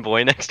teen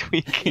boy next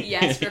week?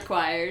 Yes,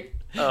 required.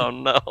 Oh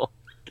no.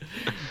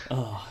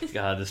 Oh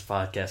God, this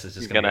podcast is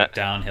just Gonna- gonna go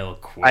downhill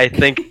quick.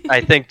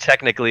 I think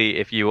technically,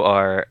 if you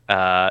are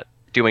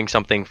doing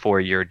something for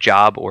your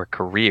job or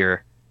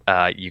career,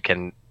 you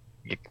can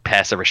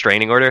pass a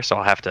restraining order. So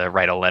I'll have to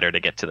write a letter to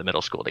get to the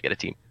middle school to get a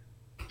team.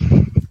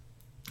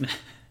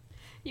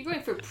 You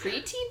going for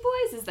preteen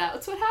boys? Is that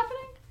what's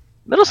happening?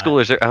 Middle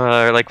schoolers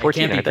are like It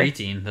 14, can't aren't be they?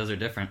 preteen; those are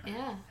different.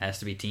 Yeah. Has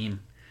to be teen.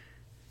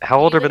 How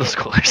old are You middle live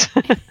in-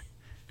 schoolers?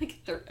 Like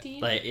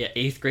 13? Like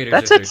 8th graders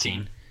That's are it.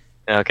 13.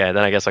 Okay, then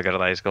I guess I'll go to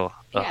high school.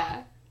 Ugh.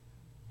 Yeah.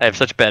 I have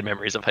such bad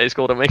memories of high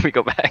school to make me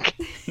go back.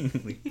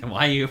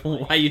 Why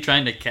are you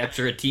trying to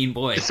capture a teen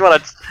boy? I just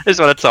want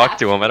to talk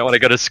to him. I don't want to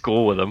go to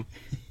school with him.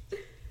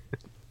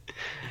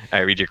 All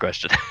right, read your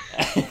question.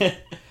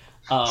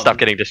 Stop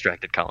getting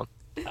distracted, Colin.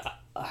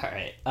 All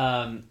right.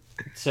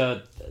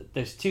 So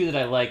there's two that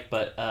I like,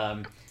 but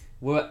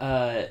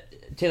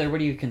Taylor, what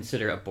do you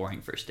consider a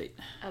boring first date?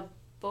 A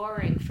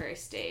boring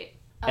first date.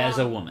 As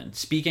a woman,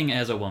 speaking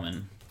as a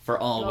woman, for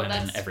all Well,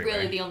 women that's everywhere.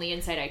 really the only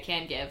insight I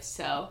can give,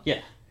 so. Yeah.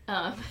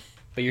 Um,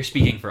 But you're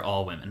speaking for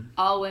all women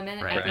all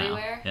women right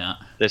everywhere. now.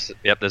 This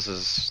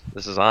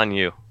is on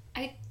you.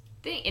 I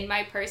think, in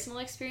my personal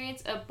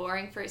experience, a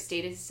boring first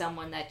date is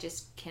someone that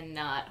just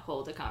cannot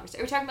hold a conversation.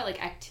 Are we talking about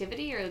like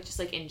activity or just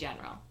like in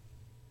general?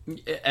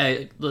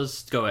 Yeah.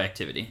 Let's go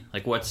activity.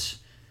 Like, what's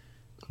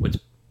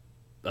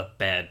a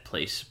bad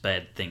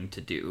thing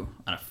to do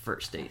on a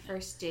first date?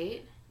 First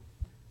date?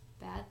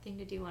 Bad thing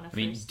to do on a I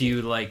mean, first do date.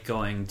 you like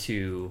going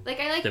to Like,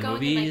 I like the going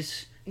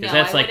movies? No, Because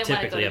that's I like wouldn't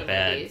wanna go typically to a the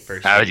bad movies.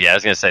 first I was, date. yeah, I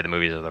was gonna say the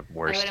movies are the I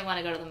worst. wouldn't want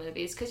to go to the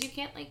movies because you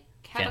can't like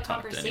have Can't a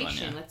talk to anyone,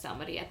 conversation yeah. with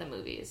somebody at the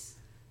movies.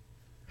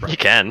 You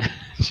can.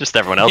 It's just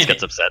everyone else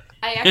gets upset.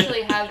 I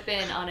actually have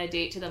been on a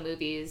date to the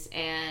movies,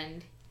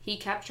 and he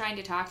kept trying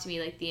to talk to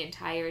me like the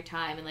entire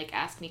time and like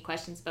ask me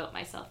questions about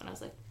myself, and I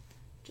was like,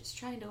 just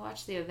trying to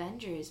watch the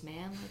Avengers,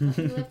 man. Like,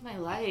 let me live my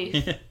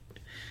life.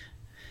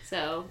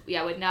 So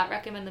yeah, would not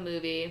recommend the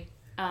movie.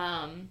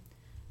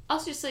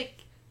 Also, just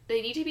like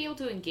they need to be able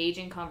to engage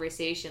in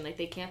conversation. Like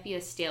they can't be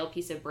a stale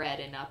piece of bread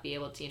and not be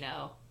able to,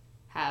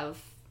 have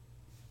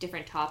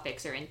different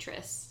topics or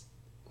interests.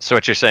 So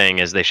what you're saying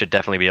is they should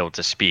definitely be able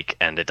to speak,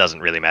 and it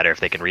doesn't really matter if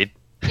they can read.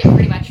 Yeah,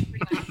 pretty much.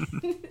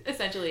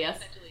 Essentially, yes.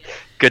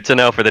 Good to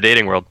know for the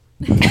dating world.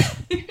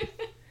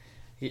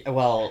 Yeah,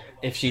 well,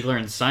 if she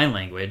learns sign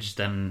language,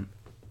 then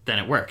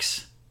it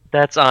works.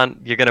 That's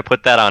on. You're gonna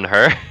put that on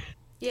her.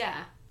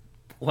 Yeah.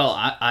 Well,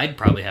 I'd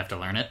probably have to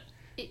learn it.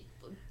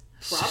 Probably.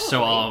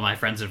 So all of my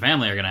friends and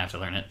family are going to have to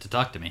learn it to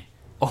talk to me.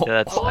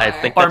 That's, Or- I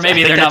think Or that's- I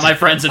maybe think they're not my that's-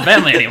 friends and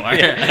family anymore.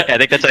 Yeah, I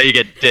think that's how you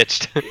get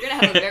ditched. You're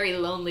gonna have a very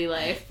lonely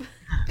life.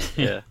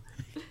 Yeah.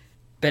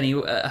 Benny,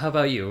 how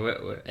about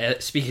you?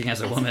 Speaking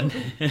as a woman,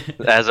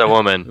 As a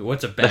woman,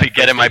 what's a bad let me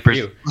get in my first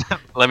date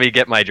let me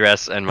get my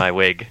dress and my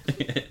wig. for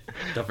you?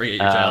 Don't forget your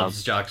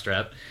child's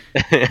jockstrap.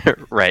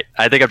 Right.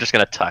 I think I'm just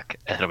gonna tuck,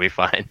 and it'll be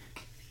fine.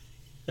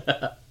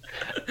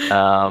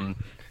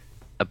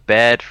 A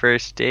bad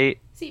first date.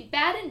 See,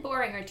 bad and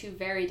boring are two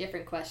very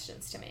different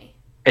questions to me.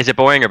 Is it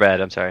boring or bad?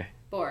 I'm sorry.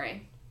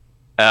 Boring.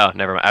 Oh,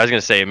 never mind. I was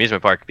gonna say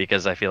amusement park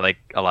because I feel like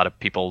a lot of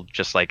people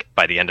just like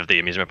by the end of the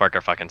amusement park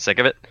are fucking sick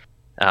of it.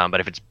 But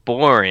if it's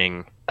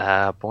boring,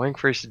 boring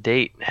first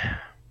date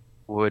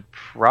would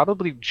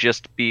probably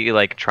just be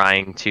like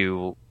trying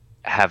to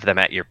have them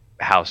at your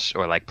house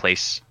or like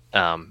place,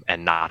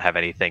 and not have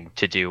anything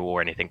to do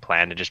or anything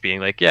planned, and just being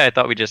like, yeah, I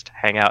thought we'd just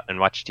hang out and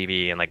watch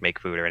TV and like make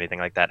food or anything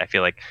like that. I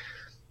feel like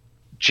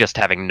just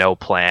having no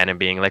plan and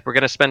being like, we're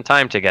gonna spend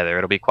time together,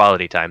 it'll be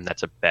quality time.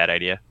 That's a bad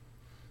idea.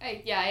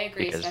 I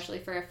agree, Because- especially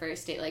for a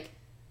first date. Like,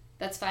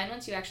 that's fine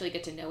once you actually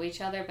get to know each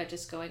other, but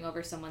just going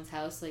over someone's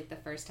house, like, the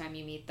first time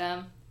you meet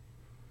them,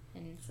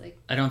 and it's like,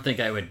 I don't think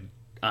I would,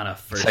 on a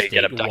first how you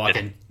get date, abducted. walk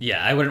in.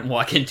 Yeah, I wouldn't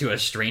walk into a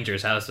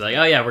stranger's house and be like,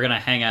 oh yeah, we're going to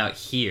hang out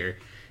here.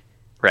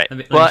 Right. Let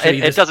me Well, show you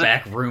it this doesn't.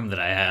 back room that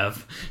I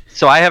have.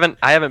 So I haven't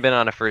been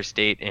on a first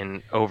date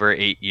in over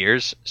 8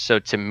 years. So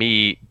to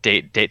me,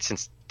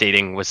 since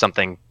dating was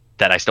something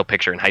that I still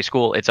picture in high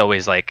school, it's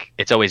always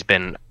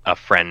been a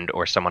friend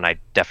or someone I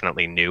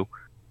definitely knew.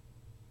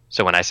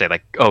 So when I say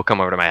like, oh,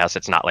 come over to my house,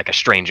 it's not like a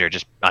stranger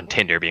just on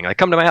Tinder being like,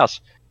 come to my house.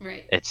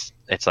 right. It's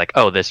like,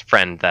 oh, this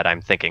friend that I'm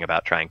thinking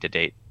about trying to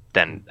date.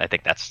 Then I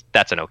think that's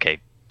an okay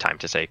time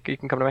to say you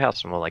can come to my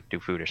house and we'll like do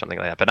food or something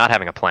like that. But not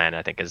having a plan,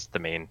 I think, is the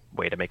main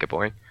way to make it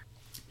boring.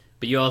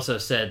 But you also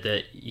said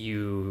that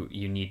you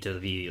need to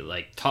be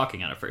like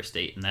talking on a first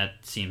date, and that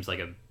seems like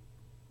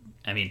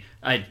I mean,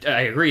 I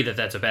agree that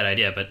that's a bad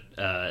idea,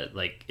 but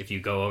like if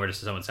you go over to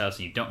someone's house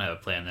and you don't have a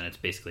plan, then it's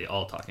basically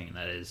all talking, and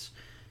that is,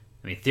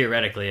 I mean,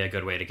 theoretically a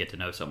good way to get to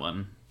know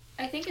someone.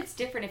 I think it's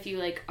different if you,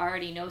 like,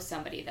 already know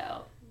somebody,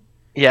 though.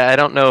 Yeah, I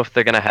don't know if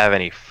they're gonna have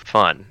any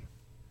fun.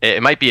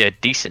 It might be a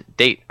decent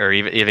date, or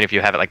even if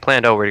you have it like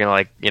planned. Oh, we're gonna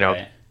like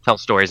Right. tell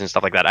stories and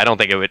stuff like that. I don't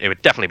think it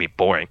would definitely be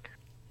boring,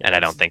 and I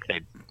don't think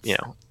they'd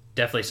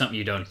Definitely something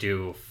you don't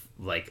do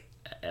like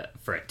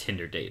for a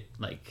Tinder date.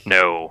 Like,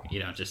 no. you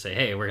don't just say,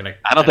 hey, we're gonna.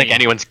 I don't think mean,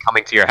 anyone's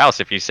coming to your house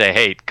if you say,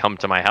 hey, come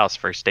to my house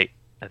first date.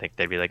 I think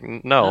they'd be like,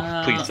 no,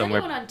 please Does don't.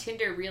 anyone on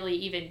Tinder really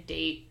even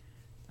date?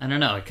 I don't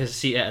know, because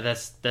see,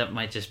 that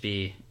might just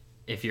be,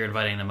 if you're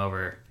inviting them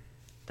over,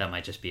 that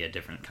might just be a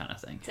different kind of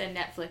thing. It's a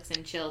Netflix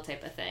and chill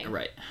type of thing.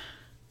 Right.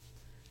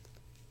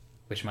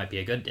 Which might be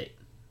a good date.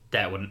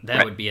 That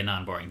Right. would be a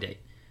non-boring date.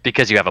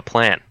 Because you have a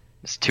plan.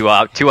 It's two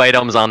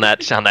items on that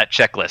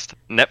checklist.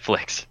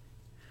 Netflix,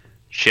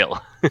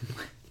 chill.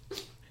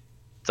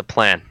 It's a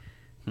plan.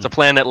 It's a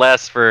plan that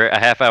lasts for a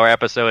half-hour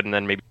episode and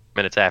then maybe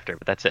minutes after,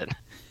 but that's it.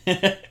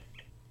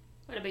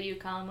 What about you,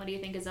 Colin? What do you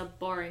think is a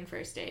boring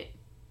first date?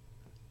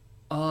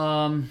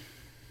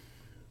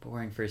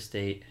 Boring first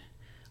date.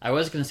 I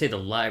was gonna say the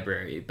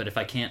library, but if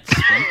I can't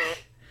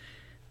speak,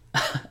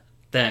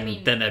 then I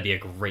mean, that'd be a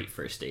great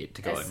first date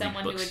to go As and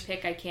someone read who books. would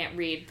pick I can't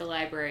read, the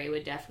library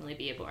would definitely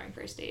be a boring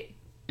first date.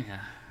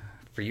 Yeah,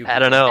 for you. I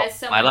don't know. As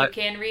someone who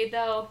can read,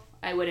 though,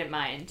 I wouldn't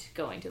mind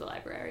going to the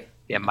library.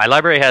 Yeah, my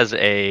library has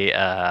a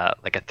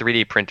like a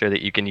 3D printer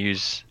that you can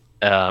use.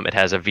 It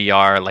has a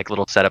VR like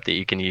little setup that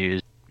you can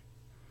use.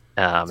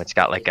 It's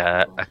got like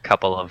a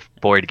couple of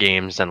board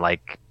games and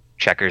like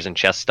checkers and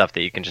chess stuff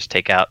that you can just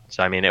take out.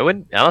 So I mean, it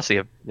would honestly,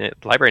 a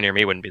library near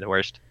me wouldn't be the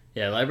worst.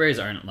 Yeah, libraries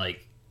aren't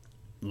like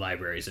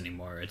libraries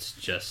anymore.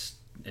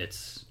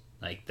 It's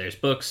like there's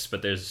books,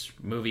 but there's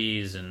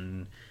movies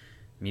and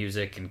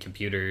music and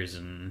computers,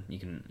 and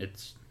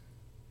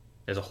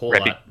there's a whole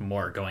Right. lot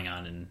more going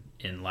on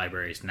in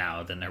libraries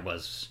now than there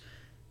was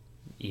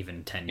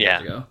even 10 years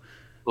Yeah. ago.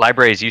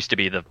 Libraries used to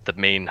be the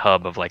main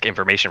hub of like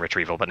information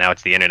retrieval, but now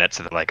it's the internet.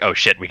 So they're like, oh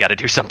shit, we got to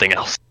do something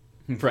else.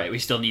 Right, we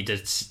still need to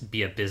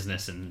be a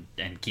business and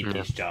keep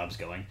these jobs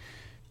going.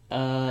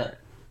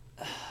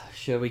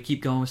 Shall we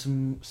keep going with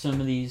some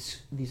of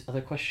these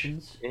other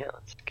questions? Yeah,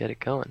 let's get it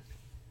going.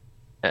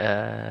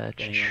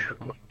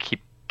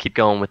 Keep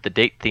going with the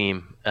date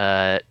theme.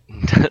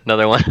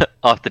 Another one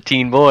off the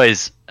Teen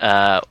Boys.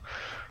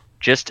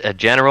 Just a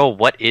general,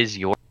 what is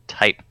your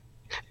type?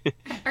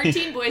 Are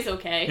teen boys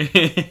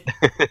okay?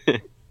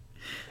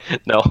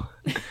 No.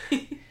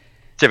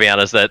 To be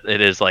honest, that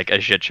it is like a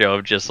shit show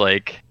of just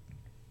like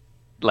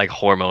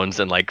hormones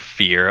and like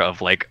fear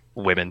of like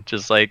women.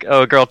 Just like,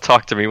 oh girl,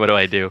 talk to me, what do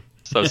I do?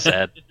 So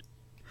sad.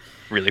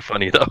 Really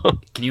funny though.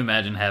 Can you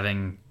imagine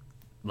having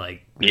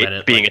like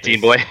Reddit being like a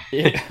teen boy?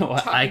 Yeah,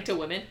 talking to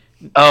women?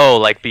 Oh,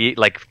 like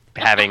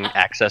having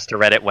access to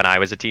Reddit when I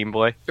was a teen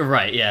boy?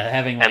 Right, yeah,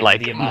 having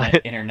like the amount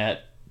of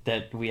internet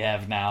that we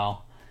have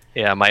now.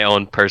 Yeah, my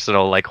own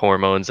personal like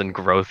hormones and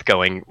growth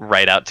going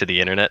right out to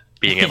the internet,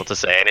 being able to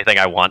say anything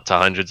I want to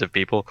hundreds of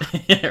people.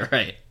 Yeah,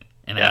 right.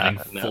 And having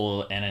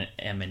full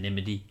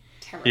anonymity.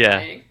 Terrifying.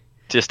 Yeah,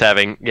 just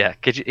having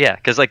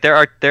because like there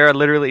are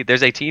literally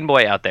there's a teen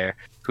boy out there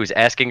who's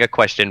asking a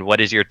question, what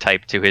is your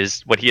type, to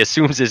his what he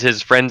assumes is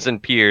his friends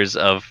and peers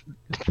of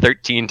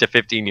 13 to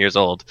 15 years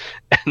old,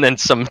 and then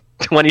some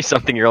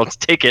 20-something-year-olds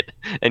take it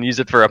and use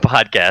it for a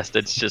podcast.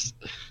 It's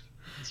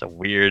a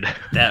weird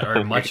that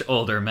are much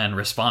older men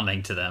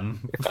responding to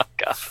them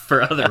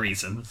for other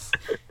reasons.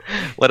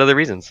 What other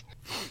reasons?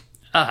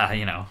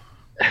 To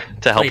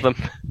help them.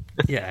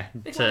 Yeah,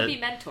 they want to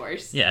be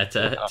mentors. Yeah,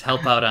 to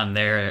help out on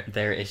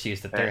their issues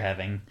that they're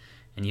having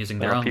and using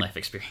their own life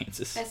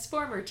experiences. As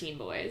former teen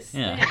boys,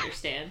 yeah. I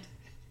understand.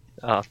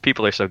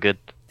 People are so good.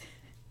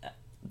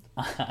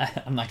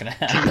 I'm not gonna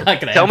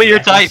tell me your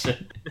type.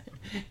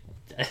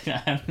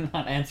 I'm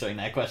not answering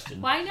that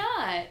question. Why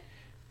not?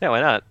 Yeah,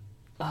 why not?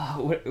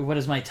 What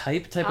is my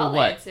type? I'll of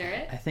what? Answer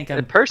it. I think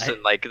I'm person.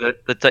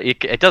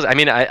 It does. I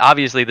mean,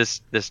 obviously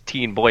this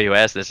teen boy who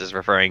asked this is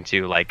referring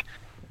to like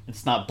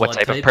it's not what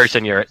type of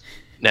person you're.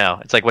 No,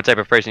 it's like what type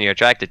of person you're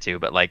attracted to.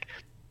 But like,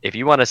 if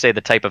you want to say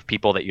the type of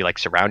people that you like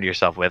surround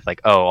yourself with,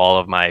 like, oh, all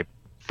of my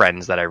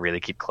friends that I really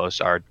keep close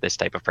are this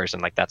type of person.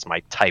 Like, that's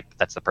my type.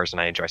 That's the person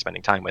I enjoy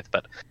spending time with.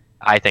 But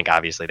I think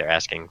obviously they're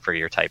asking for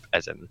your type,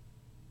 as in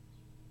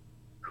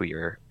who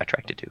you're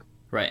attracted to.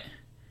 Right.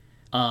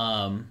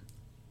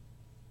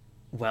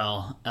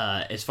 Well,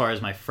 as far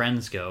as my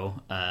friends go,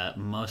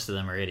 most of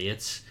them are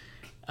idiots.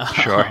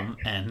 Sure.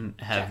 And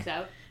have checks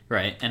out.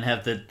 Right, and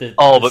have the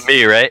all but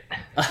me, right?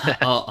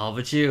 all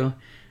but you.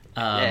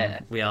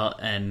 Yeah. We all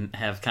and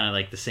have kind of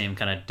like the same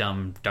kind of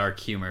dumb, dark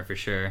humor for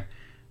sure.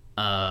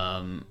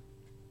 As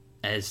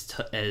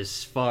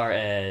far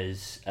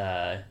as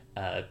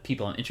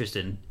people I'm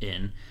interested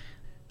in,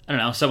 I don't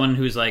know, someone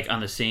who's like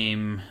on the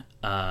same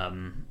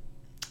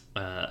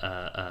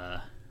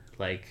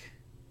like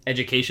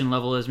education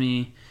level as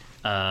me,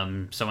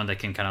 someone that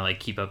can kind of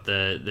like keep up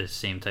the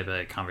same type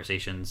of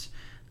conversations,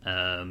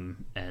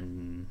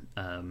 and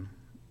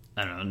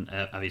I don't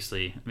know,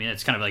 obviously, I mean,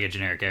 it's kind of like a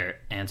generic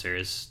answer,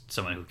 is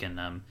someone who can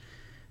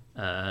I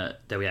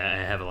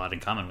have a lot in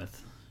common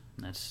with.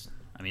 That's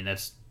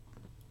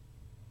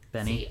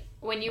Benny. See,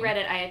 when you read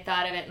it, I had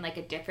thought of it in like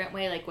a different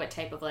way, like what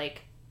type of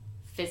like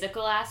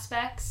physical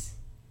aspects.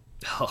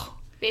 Oh,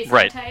 based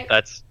right. on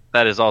type.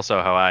 That is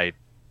also how I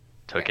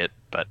took it,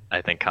 but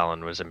I think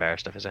Colin was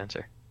embarrassed of his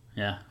answer.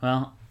 Yeah,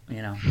 well,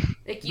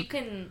 like you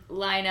can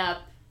line up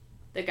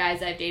the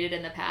guys I've dated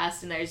in the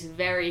past, and there's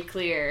very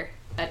clear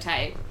a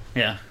type.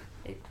 Yeah.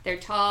 They're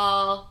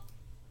tall,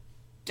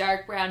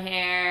 dark brown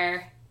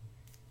hair,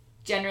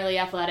 generally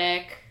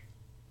athletic.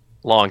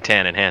 Long,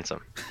 tan, and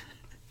handsome.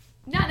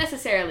 Not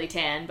necessarily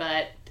tan,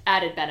 but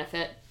added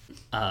benefit.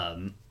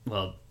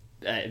 Well,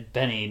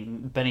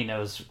 Benny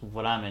knows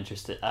what I'm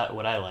interested,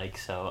 what I like.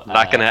 So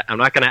I'm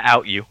not gonna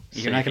out you.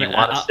 You're so not gonna.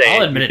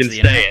 I'll admit it to the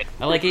internet.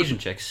 I like Asian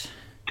chicks.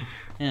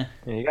 Yeah.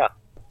 There you go.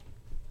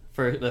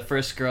 For the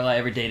first girl I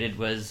ever dated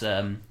was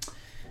Asian,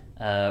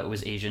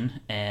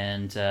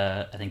 and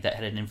I think that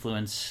had an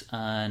influence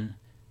on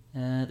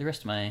the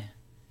rest of my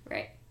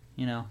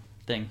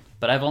thing.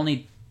 But I've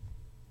only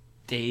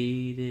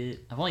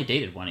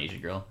dated one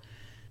Asian girl.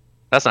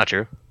 That's not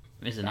true.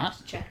 Is it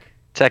not? Check.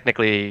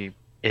 Technically,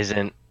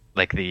 isn't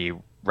like the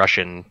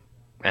Russian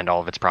and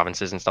all of its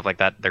provinces and stuff like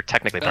that. They're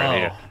technically part of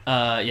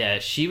Asia. Yeah,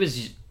 she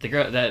was the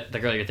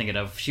girl you're thinking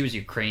of. She was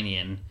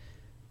Ukrainian.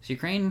 Is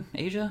Ukraine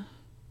Asia?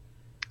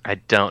 I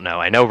don't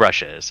know. I know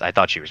Russia is. I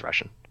thought she was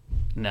Russian.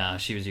 No,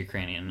 she was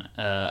Ukrainian.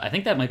 I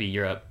think that might be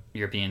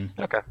European.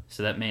 Okay.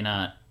 So that may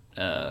not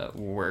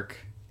work.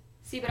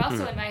 See, but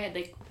also in my head,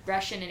 like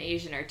Russian and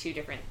Asian are two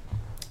different.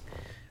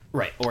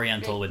 Right,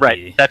 Oriental would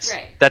be. That's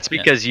right.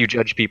 because you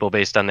judge people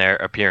based on their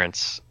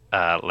appearance,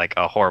 like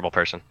a horrible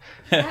person.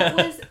 That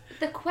was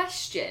the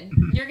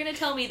question. You're gonna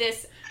tell me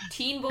this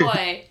teen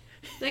boy,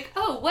 like,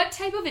 oh, what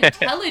type of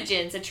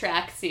intelligence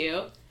attracts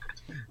you?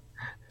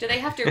 Do they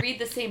have to read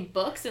the same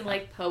books and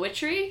like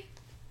poetry?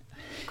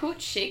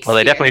 Quote Shakespeare. Well,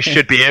 they definitely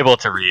should be able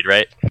to read,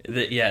 right?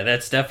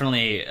 That's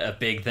definitely a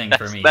big thing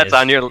for me. That's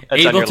on your list.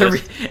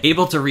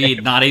 Able to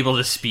read, not able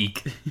to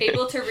speak.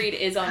 Able to read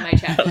is on my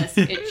checklist.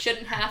 It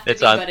shouldn't have to be,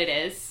 but it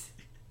is.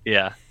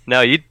 Yeah.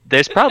 No,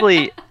 there's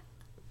probably,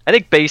 I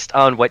think based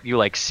on what you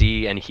like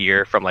see and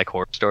hear from like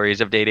horror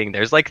stories of dating,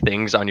 there's like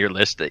things on your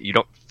list that you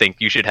don't think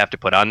you should have to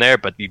put on there,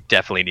 but you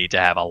definitely need to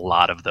have a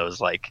lot of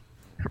those like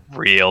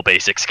real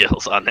basic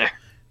skills on there.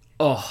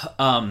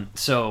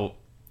 So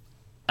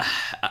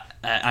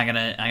I'm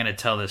gonna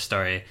tell this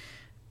story.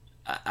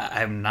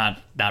 I'm not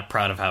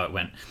proud of how it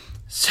went.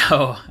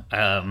 So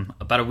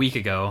about a week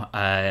ago,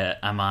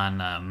 I'm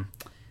on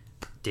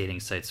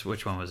dating sites.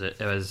 Which one was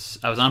it? I was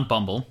on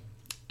Bumble,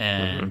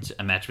 and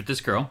I matched with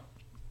this girl.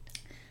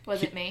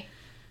 Was it me?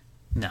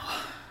 No.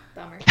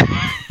 Bummer.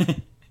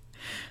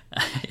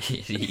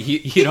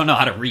 you don't know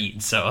how to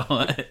read, so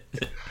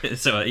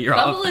you're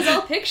off. Bumble is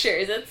all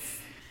pictures.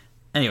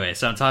 Anyway,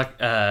 so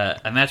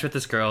I matched with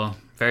this girl,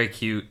 very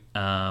cute,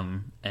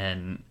 and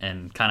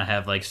kind of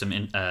have like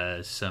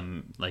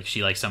some like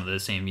she likes some of the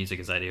same music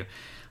as I do,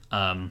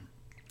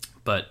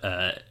 but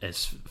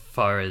as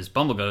far as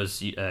Bumble goes,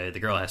 the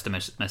girl has to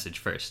message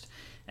first,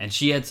 and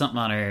she had something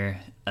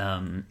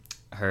on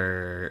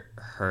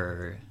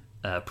her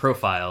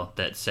profile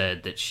that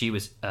said that she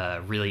was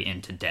really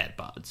into dad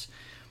bods,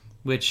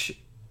 which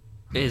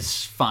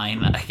is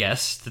fine, I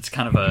guess. That's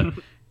kind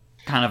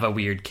of a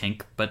weird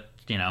kink, but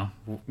you know,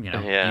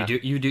 yeah.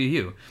 you do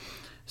you.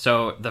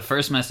 So the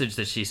first message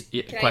that she's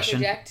question,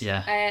 I interject?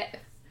 Yeah.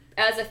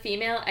 As a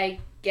female, I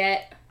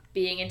get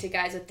being into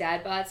guys with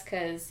dad bods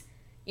because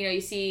you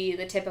see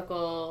the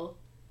typical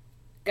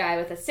guy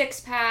with a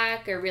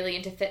 6-pack or really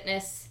into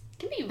fitness.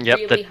 It can be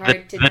really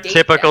hard to date. The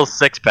typical them.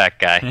 2-pack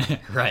guy.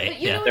 Right.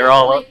 Yeah. They're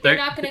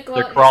not going to go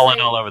they're out crawling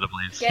and all over the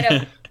place.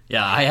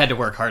 Yeah, I had to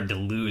work hard to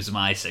lose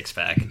my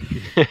 6-pack.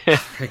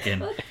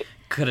 Freaking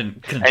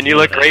couldn't. And you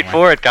look great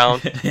for it,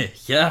 Colin.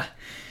 Yeah.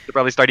 You'll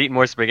probably start eating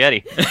more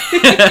spaghetti.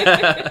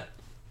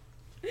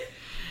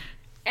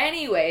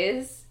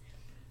 Anyways,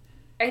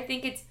 I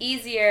think it's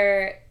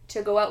easier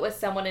to go out with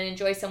someone and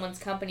enjoy someone's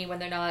company when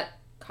they're not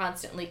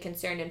constantly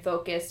concerned and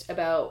focused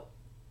about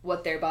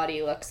what their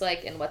body looks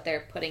like and what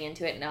they're putting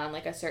into it and on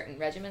like a certain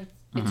regimen.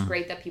 It's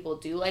great that people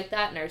do like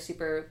that and are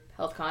super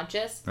health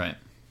conscious. Right.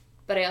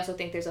 But I also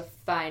think there's a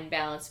fine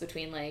balance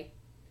between like,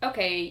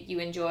 okay, you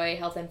enjoy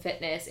health and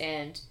fitness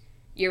and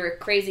you're a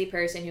crazy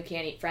person who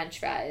can't eat French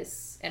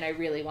fries and I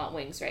really want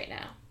wings right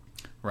now.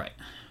 Right.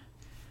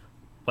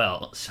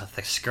 Well, so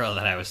this girl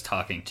that I was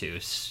talking to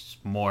is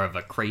more of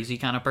a crazy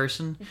kind of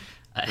person,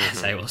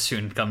 as I will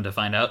soon come to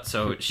find out.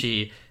 So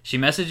she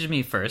messaged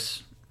me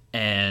first,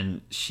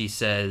 and she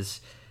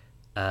says,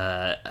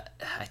 I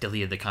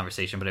deleted the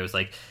conversation, but it was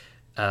like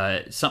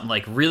something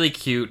like really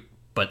cute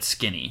but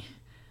skinny,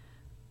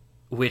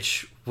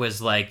 which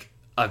was like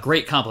a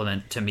great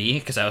compliment to me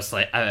because I was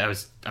like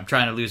I'm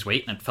trying to lose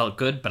weight and it felt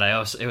good, but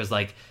it was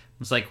like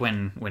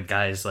when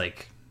guys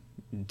like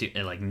do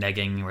like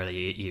negging where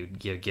you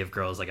give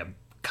girls like a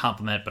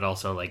compliment but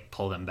also like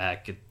pull them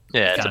back.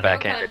 It's a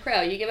backhand. Kind of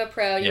pro. You give a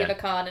pro, you give a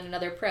con, and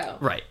another pro.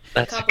 Right.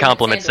 That's a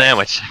compliment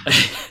sandwich.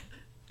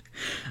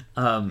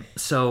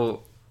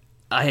 So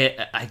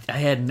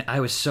I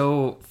was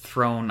so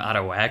thrown out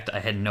of whack. I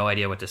had no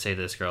idea what to say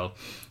to this girl,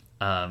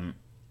 and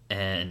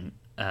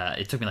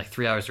it took me like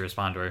 3 hours to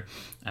respond to her.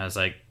 I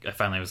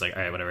finally was like,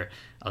 all right, whatever.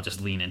 I'll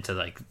just lean into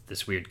like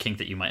this weird kink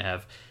that you might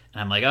have.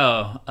 And I'm like,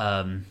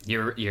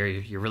 you're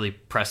really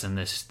pressing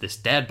this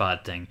dad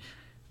bod thing.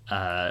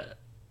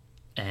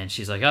 And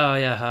she's like, oh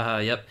yeah, haha,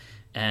 yep.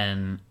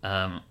 And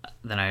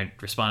then I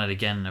responded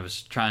again. I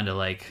was trying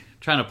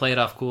to play it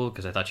off cool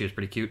because I thought she was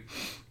pretty cute.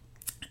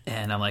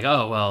 And I'm like,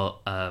 oh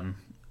well,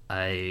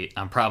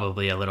 I'm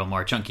probably a little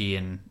more chunky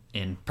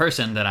in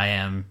person than I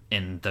am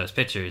in those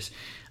pictures.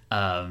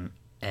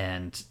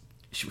 And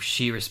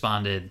she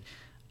responded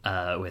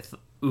with,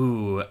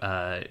 ooh,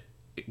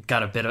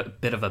 got a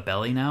bit of a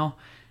belly now,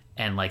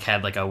 and like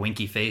had like a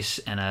winky face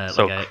and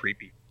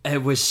creepy.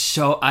 It was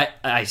so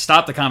I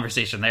stopped the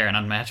conversation there and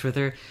unmatched with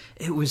her.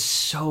 It was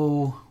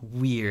so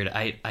weird.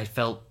 I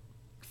felt.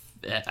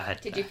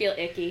 Did you feel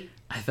icky?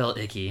 I felt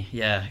icky,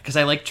 yeah, because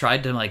I like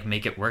tried to like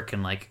make it work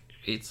and like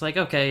it's like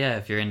okay, yeah,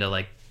 if you're into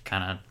like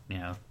kind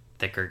of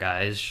thicker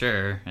guys,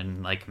 sure,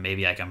 and like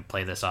maybe I can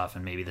play this off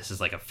and maybe this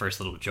is like a first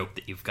little joke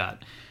that you've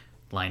got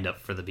lined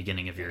up for the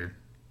beginning of your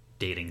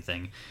dating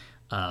thing.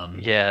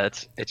 Yeah,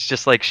 it's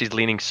just like she's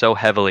leaning so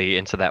heavily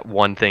into that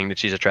one thing that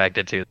she's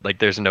attracted to. Like,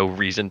 there's no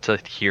reason to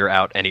hear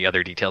out any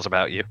other details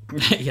about you.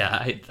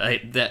 Yeah,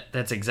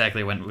 that's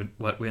exactly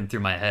what went through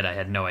my head. I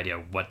had no idea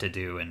what to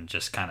do and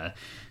just kind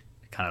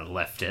of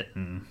left it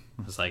and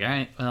was like, all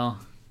right, well,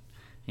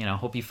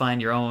 hope you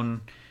find your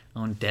own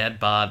dad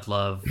bod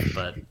love,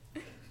 but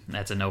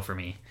that's a no for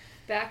me.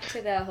 Back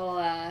to the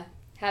whole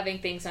having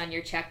things on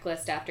your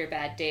checklist after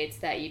bad dates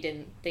that you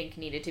didn't think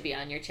needed to be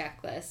on your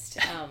checklist.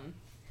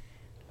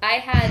 I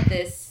had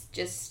this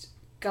just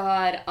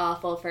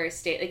god-awful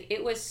first date. Like,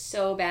 it was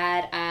so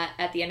bad.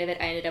 At the end of it,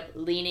 I ended up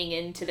leaning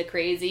into the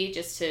crazy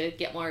just to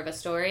get more of a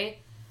story.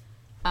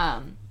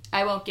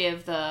 I won't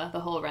give the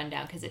whole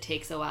rundown because it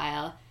takes a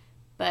while.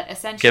 But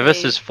essentially... Give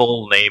us his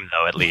full name,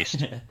 though, at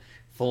least.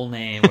 Full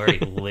name, where he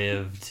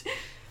lived.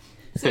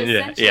 So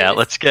yeah,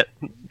 let's put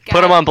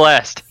him on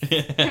blast.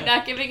 I'm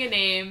not giving a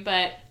name,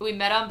 but we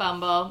met on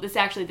Bumble. This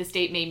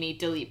date made me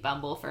delete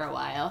Bumble for a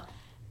while.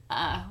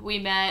 We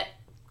met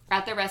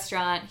at the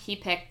restaurant. He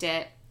picked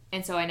it.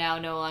 And so I now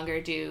no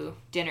longer do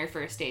dinner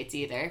first dates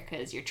either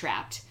because you're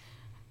trapped.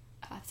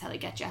 That's how they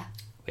get you.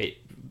 Wait,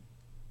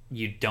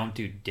 you don't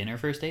do dinner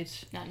first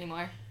dates? Not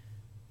anymore.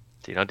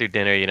 So you don't do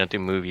dinner, you don't do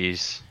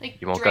movies,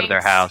 like you won't drinks, go to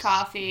their house.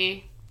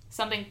 Coffee,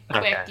 something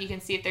quick. Okay. You can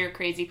see if they're a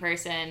crazy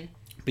person.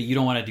 But you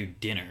don't want to do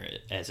dinner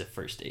as a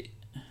first date.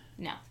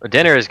 No. Well,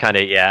 dinner is kind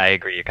of, I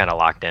agree, you're kind of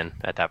locked in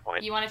at that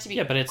point. You want it to be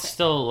but it's quick.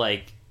 Still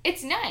like...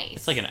 It's nice.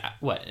 It's like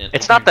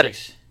It's not that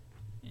takes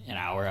an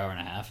hour and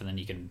a half, and then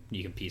you can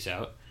peace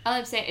out. All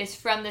I'm saying is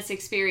from this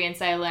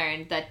experience I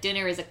learned that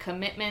dinner is a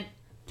commitment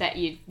that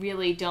you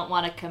really don't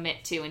want to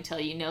commit to until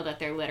you know that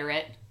they're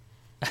literate.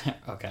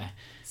 Okay.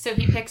 So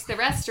he picks the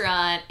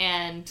restaurant,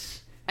 and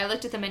I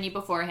looked at the menu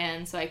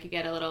beforehand so I could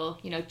get a little,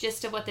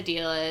 gist of what the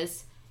deal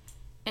is.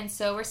 And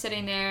so we're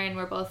sitting there, and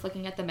we're both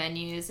looking at the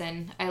menus,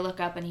 and I look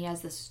up, and he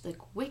has this,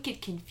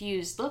 wicked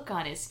confused look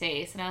on his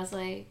face. And I was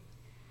like,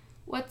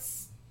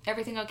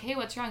 everything okay?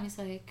 What's wrong? He's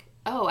like,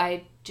 oh,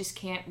 I just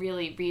can't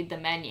really read the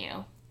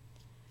menu.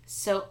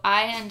 So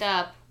I end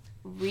up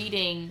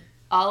reading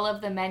all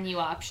of the menu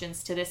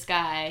options to this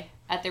guy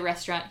at the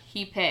restaurant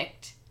he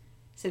picked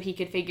so he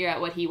could figure out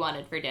what he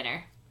wanted for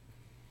dinner.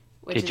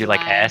 Did you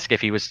ask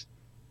if he was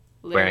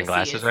wearing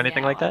glasses or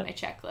anything like that? My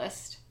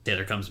checklist.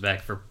 Taylor comes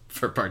back for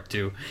part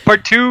 2.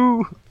 Part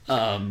 2!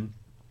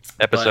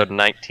 Episode but,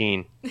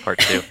 19, part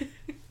 2.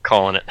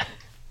 Calling it.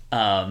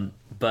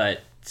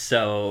 But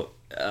so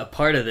a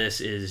part of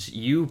this is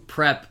you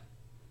prep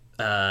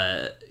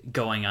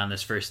going on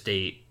this first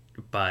date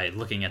by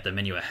looking at the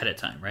menu ahead of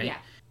time, right? Yeah.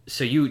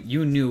 So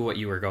you knew what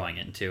you were going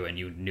into, and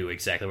you knew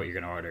exactly what you're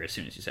going to order as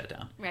soon as you sat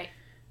down. Right.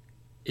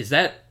 Is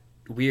that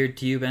weird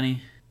to you,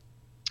 Benny?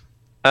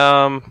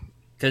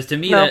 Because to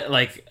me, no.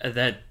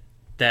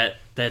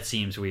 that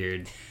seems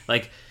weird.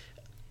 Like,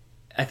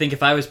 I think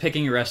if I was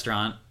picking a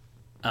restaurant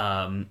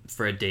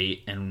for a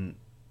date, and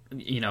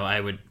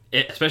I would,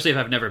 especially if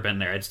I've never been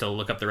there, I'd still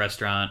look up the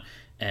restaurant,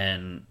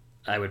 and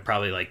I would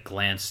probably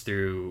glance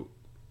through.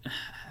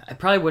 I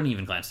probably wouldn't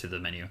even glance through the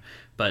menu,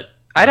 but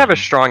I'd have a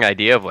strong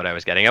idea of what I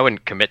was getting. I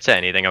wouldn't commit to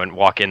anything. I wouldn't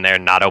walk in there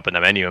and not open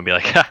the menu and be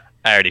like, ha,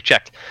 I already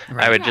checked.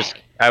 Right. I would just,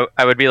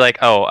 I would be like,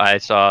 oh, I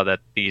saw that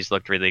these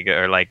looked really good,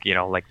 or like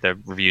the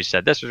reviews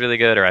said this was really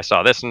good, or I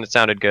saw this and it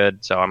sounded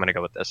good, so I'm going to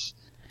go with this.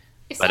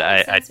 If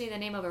someone sends me the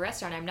name of a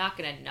restaurant, I'm not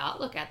going to not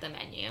look at the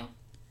menu.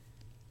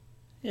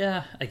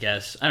 Yeah, I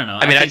guess. I don't know.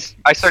 I mean,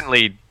 I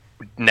certainly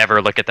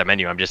never look at the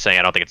menu. I'm just saying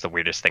I don't think it's the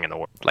weirdest thing in the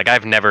world. Like,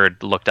 I've never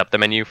looked up the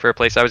menu for a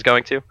place I was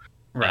going to.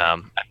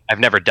 Right. I've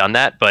never done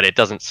that, but it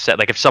doesn't set,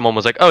 if someone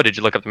was like, oh, did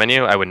you look up the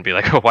menu? I wouldn't be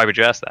like, oh, why would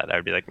you ask that? I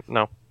would be like,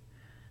 no.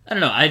 I don't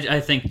know. I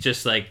think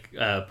just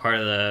part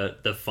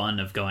of the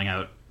fun of going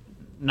out,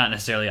 not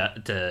necessarily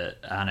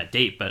on a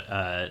date,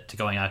 but to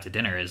going out to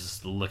dinner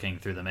is looking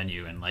through the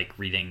menu and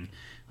reading,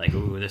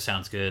 ooh, this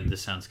sounds good.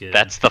 This sounds good.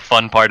 That's the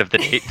fun part of the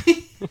date.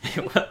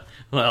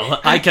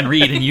 Well, I can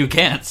read and you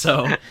can't,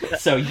 so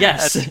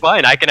yes. That's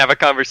fine. I can have a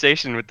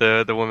conversation with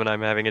the woman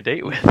I'm having a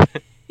date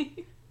with.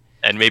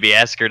 And maybe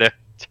ask her to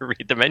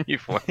read the menu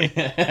for me.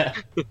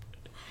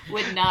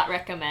 Would not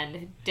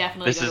recommend.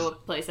 Definitely go to a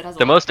place that has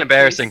the most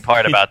embarrassing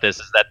part about this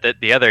is that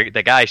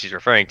the guy she's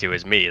referring to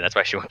is me. That's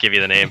why she won't give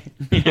you the name.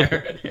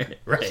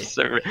 Right.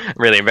 So I'm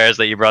really embarrassed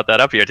that you brought that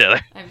up here,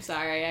 Taylor. I'm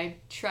sorry. I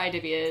tried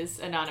to be as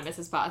anonymous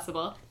as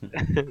possible.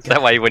 Is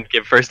that why you wouldn't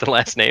give first and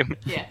last name?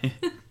 Yeah.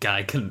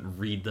 Guy couldn't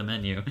read the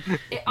menu.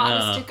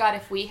 Honest to God,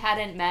 if we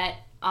hadn't met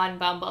on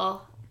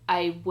Bumble,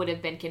 I would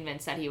have been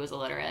convinced that he was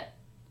illiterate.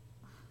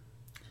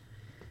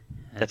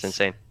 That's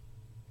insane.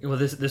 Well,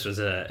 this was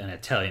an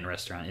Italian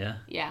restaurant, yeah?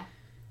 Yeah.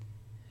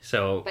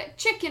 So, but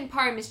chicken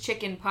parm is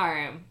chicken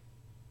parm.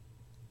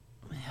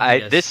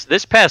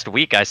 This past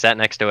week I sat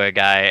next to a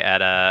guy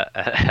at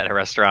a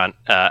restaurant,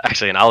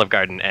 actually in Olive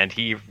Garden, and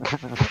he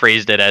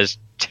phrased it as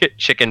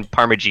chicken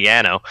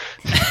parmigiano.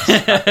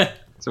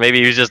 So maybe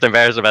he was just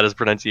embarrassed about his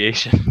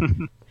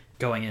pronunciation.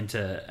 Going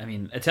into,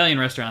 Italian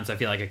restaurants, I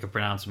feel like I could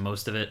pronounce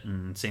most of it,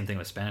 and same thing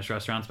with Spanish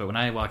restaurants. But when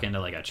I walk into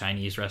a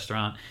Chinese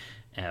restaurant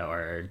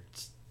or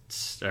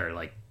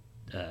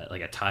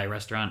a Thai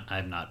restaurant,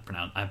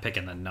 I'm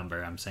picking the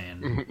number. I'm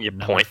saying you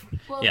point.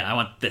 Well, yeah, I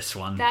want this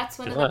one. That's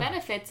one of the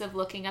benefits of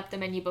looking up the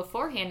menu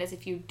beforehand. Is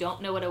if you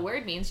don't know what a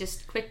word means,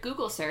 just quick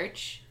Google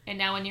search, and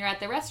now when you're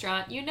at the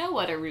restaurant, you know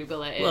what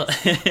arugula is.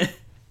 Well,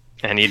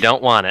 and you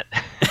don't want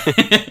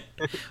it.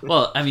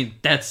 Well,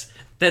 that's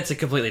a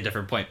completely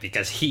different point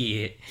because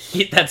he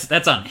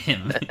that's on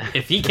him.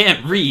 If he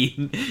can't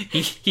read,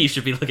 he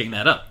should be looking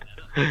that up.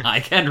 I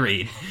can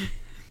read.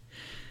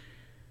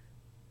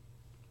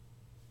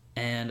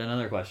 And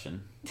another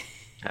question.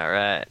 All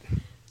right.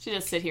 Should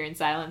just sit here in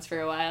silence for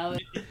a while.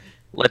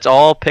 Let's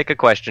all pick a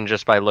question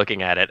just by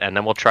looking at it, and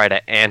then we'll try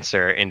to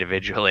answer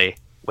individually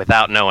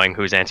without knowing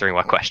who's answering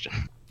what question.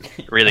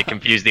 Really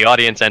confuse the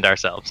audience and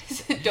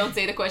ourselves. Don't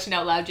say the question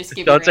out loud. Just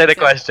give. Don't say your the answer.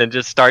 question.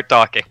 Just start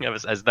talking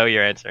as though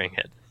you're answering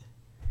it.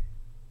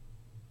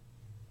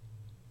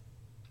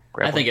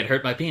 I think it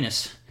hurt my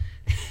penis.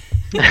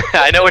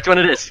 I know which one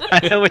it is.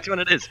 I know which one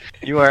it is.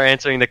 You are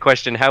answering the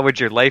question, how would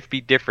your life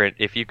be different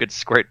if you could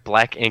squirt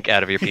black ink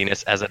out of your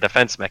penis as a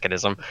defense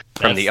mechanism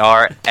from the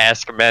r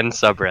Ask Men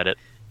subreddit.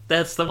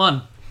 That's the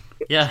one.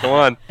 Yeah. That's the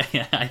one.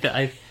 Yeah,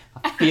 I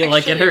feel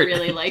like it hurt. I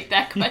really like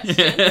that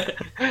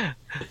question.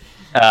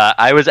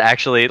 I was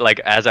actually, like,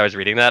 as I was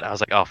reading that, I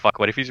was like, oh, fuck,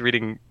 what if he's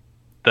reading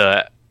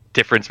the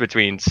difference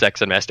between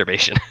sex and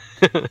masturbation?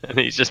 And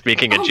he's just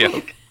making a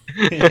joke.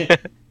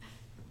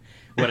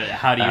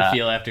 How do you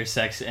feel after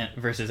sex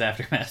versus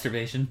after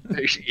masturbation?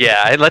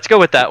 Yeah, let's go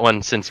with that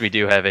one since we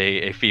do have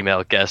a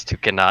female guest who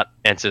cannot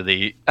answer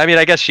the... I mean,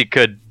 I guess she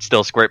could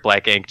still squirt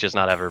black ink, just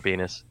not have her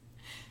penis.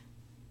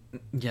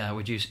 Yeah,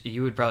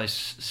 you would probably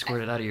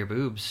squirt it out of your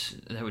boobs.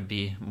 That would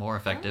be more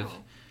effective.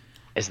 Oh.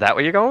 Is that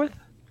what you're going with?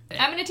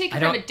 I'm going to take it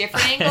from a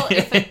different angle.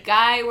 If a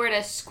guy were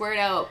to squirt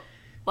out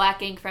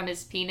black ink from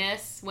his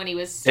penis when he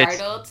was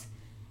startled,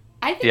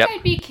 I think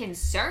I'd be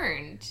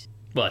concerned.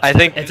 Well, I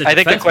think the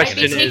question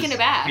I'd be taken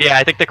aback. Yeah,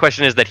 I think the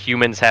question is that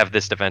humans have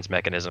this defense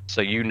mechanism, so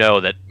you know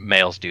that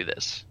males do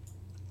this.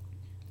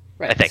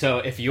 Right. I think. So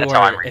if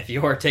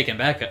you're taken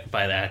back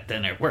by that,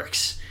 then it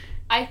works.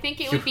 I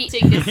think it would be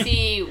interesting to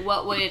see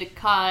what would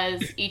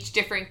cause each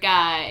different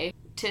guy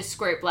to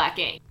squirt black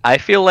ink. I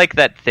feel like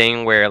that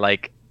thing where,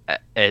 like,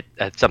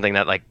 it's something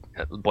that, like,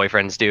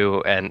 boyfriends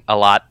do, and a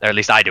lot, or at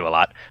least I do a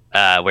lot,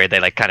 where they,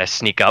 like, kind of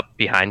sneak up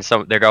behind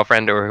their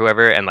girlfriend or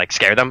whoever and, like,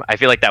 scare them. I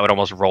feel like that would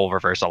almost role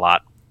reverse a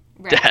lot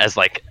as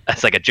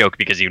a joke,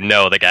 because you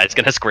know the guy's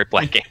gonna squirt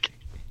black ink.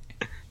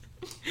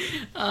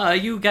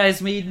 You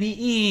guys made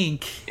me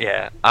ink.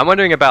 Yeah, I'm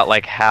wondering about,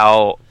 like,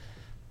 how,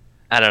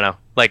 I don't know,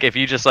 like, if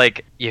you just,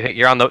 like,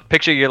 you're on the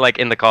picture, you're, like,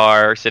 in the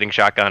car sitting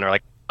shotgun or,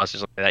 like,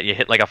 something like that, you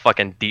hit, like, a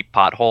fucking deep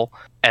pothole,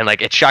 and,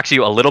 like, it shocks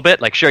you a little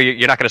bit. Like, sure,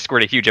 you're not gonna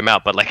squirt a huge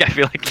amount, but, like, I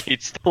feel like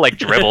you'd still, like,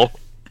 dribble.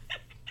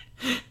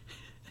 I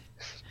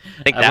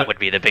think that would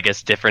be the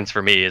biggest difference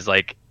for me, is,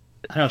 like,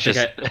 I don't think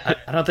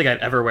I'd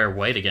ever wear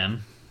white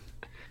again.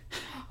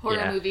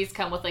 Horror movies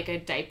come with, like, a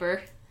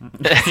diaper.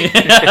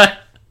 It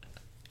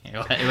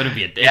wouldn't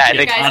be a diaper. Yeah,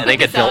 I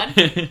think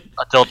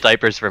adult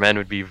diapers for men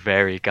would be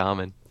very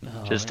common.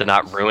 To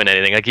not ruin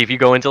anything. Like, if you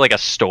go into, like, a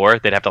store,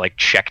 they'd have to, like,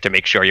 check to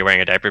make sure you're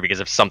wearing a diaper,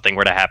 because if something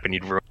were to happen,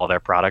 you'd ruin all their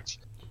products.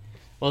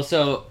 Well,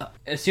 so,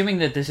 assuming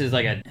that this is,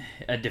 like,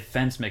 a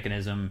defense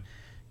mechanism,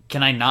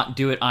 can I not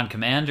do it on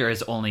command, or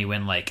is it only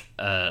when, like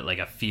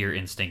a fear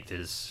instinct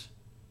is,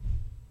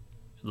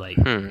 like...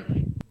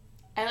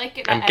 I like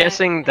it. I'm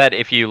guessing that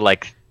if you,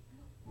 like,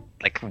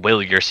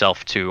 will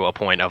yourself to a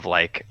point of,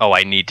 like, oh,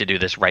 I need to do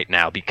this right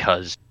now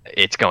because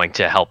it's going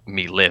to help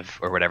me live,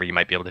 or whatever, you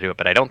might be able to do it.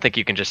 But I don't think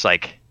you can just,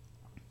 like,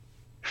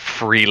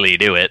 freely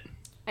do it.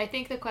 I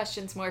think the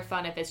question's more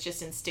fun if it's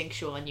just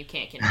instinctual and you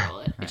can't control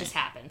it. It just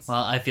happens.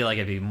 Well, I feel like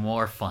it'd be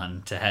more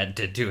fun to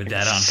do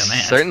that on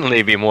command.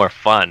 Certainly be more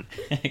fun.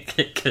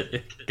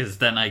 Because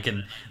then I get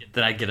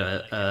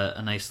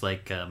a nice,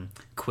 like,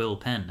 quill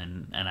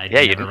pen, and I'd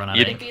never run out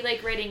of It'd ink. be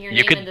like writing your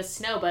name in the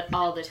snow, but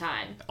all the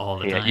time. All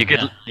the time.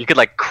 You could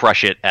like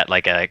crush it at,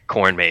 like, a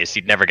corn maze.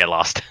 You'd never get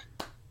lost.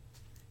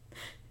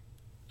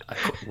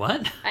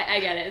 What?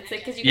 I get it. It's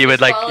like, because you would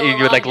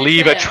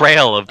leave a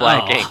trail of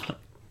black ink.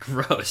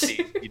 Gross.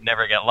 You'd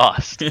never get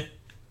lost. I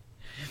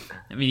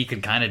mean, you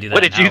could kind of do that.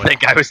 What did you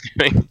think I was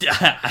doing?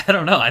 I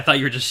don't know. I thought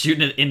you were just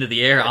shooting it into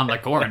the air on the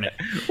corn.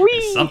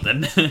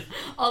 Something.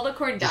 All the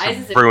corn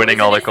dies. Is ruining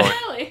all the corn.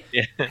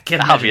 Yeah,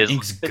 obviously.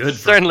 Ink's good. It's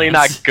certainly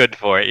not good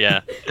for it.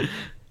 Yeah.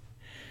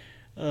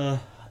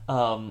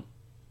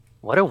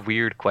 What a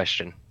weird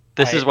question.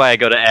 This is why I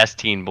go to Ask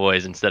Teen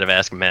Boys instead of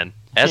Ask Men.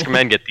 Ask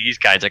Men get these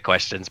kinds of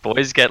questions.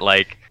 Boys get,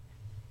 like,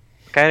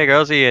 what kind of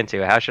girls are you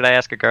into? How should I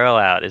ask a girl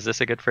out? Is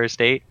this a good first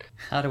date?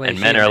 How do I? And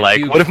men are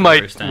like, what if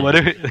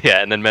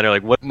and then men are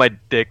like, what if my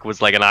dick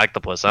was like an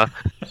octopus, huh?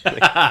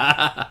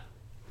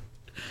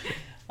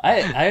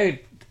 I'd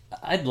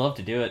love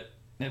to do it.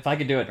 If I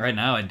could do it right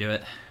now, I'd do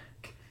it.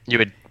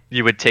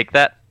 You would take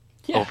that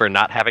over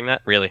not having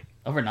that? Really?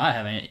 Over not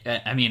having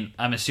it. I mean,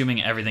 I'm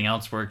assuming everything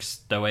else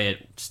works the way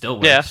it still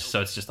works, so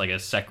it's just like a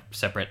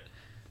separate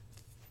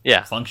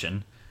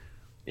function.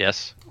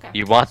 Yes. Okay.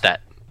 You want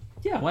that.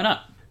 Yeah, why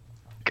not?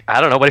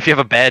 I don't know. What if you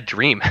have a bad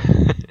dream?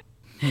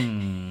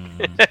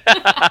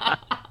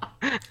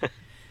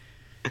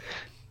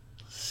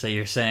 So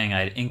you're saying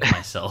I'd ink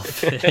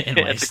myself in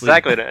my sleep?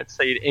 Exactly that.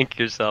 So you'd ink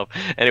yourself,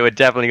 and it would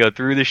definitely go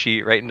through the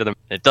sheet right into the...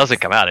 It doesn't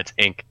come out. It's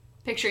ink.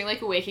 Picturing,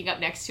 like, waking up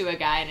next to a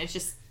guy, and it's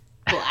just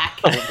black.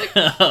 Like,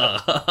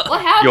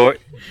 what happened?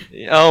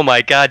 Oh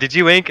my god, did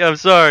you ink? I'm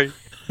sorry.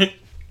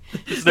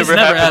 This never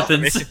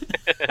happens.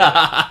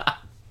 I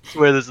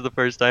swear this is the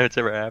first time it's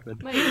ever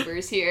happened. My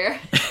neighbor's here.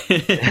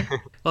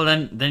 Well,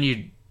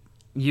 then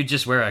you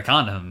just wear a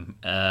condom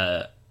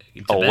to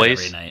always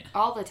bed every night.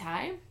 All the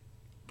time?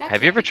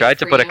 Have you ever tried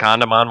to put a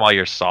condom on while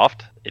you're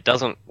soft? It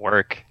doesn't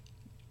work.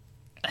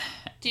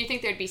 Do you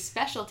think there'd be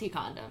specialty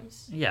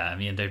condoms? Yeah, I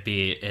mean, there'd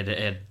be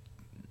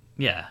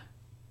yeah,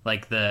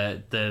 like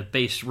the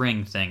base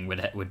ring thing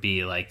would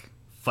be like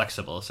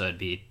flexible, so it'd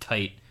be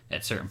tight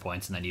at certain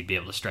points, and then you'd be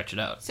able to stretch it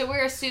out. So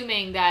we're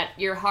assuming that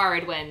you're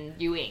hard when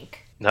you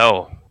ink.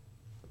 No.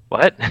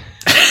 What?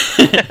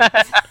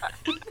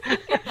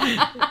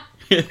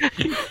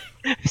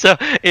 So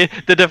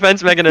the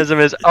defense mechanism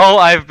is, oh,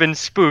 I've been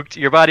spooked.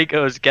 Your body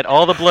goes, get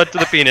all the blood to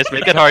the penis,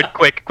 make it hard,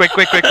 quick.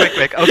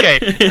 Okay,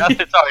 now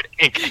it's hard,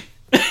 ink.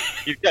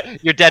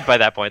 You're dead by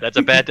that point. That's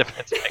a bad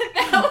defense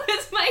mechanism. That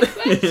was my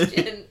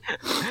question.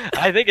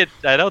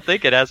 I don't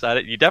think it has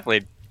that. You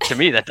definitely, to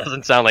me, that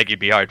doesn't sound like you'd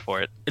be hard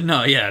for it.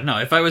 No.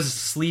 If I was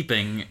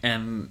sleeping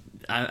and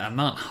I'm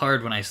not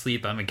hard when I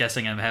sleep, I'm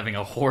guessing I'm having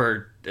a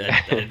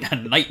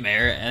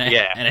nightmare,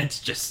 and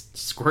it's just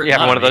squirting. You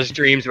have one of those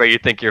dreams where you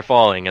think you're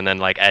falling, and then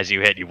like as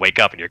you hit, you wake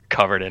up and you're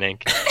covered in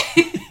ink.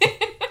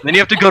 Then you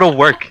have to go to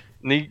work.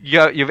 And you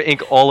have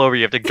ink all over.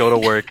 You have to go to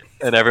work,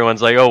 and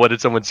everyone's like, "Oh, what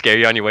did someone scare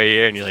you on your way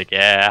here?" And you're like,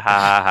 "Yeah, ha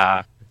ha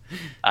ha,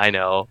 I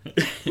know."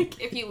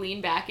 If you lean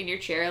back in your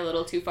chair a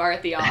little too far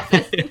at the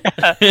office.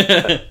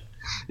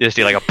 You just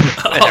do like a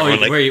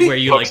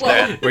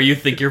where you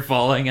think you're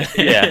falling, and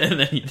yeah, and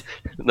then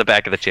the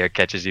back of the chair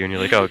catches you, and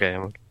you're like, oh, okay,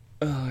 I'm okay.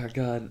 Oh my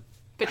god.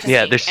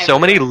 Yeah, there's so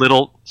many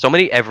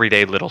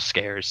everyday little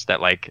scares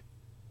that like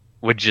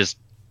would just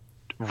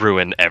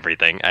ruin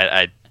everything.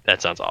 That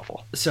sounds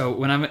awful. So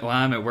when I'm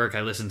at work,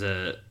 I listen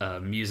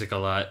to music a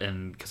lot,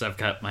 and because I've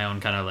got my own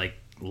kind of like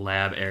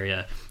lab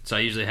area, so I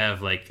usually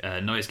have like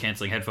noise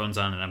canceling headphones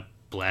on, and I'm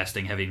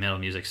blasting heavy metal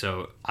music.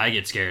 So I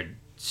get scared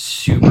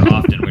super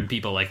often when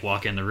people like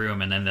walk in the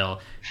room, and then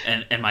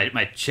and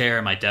my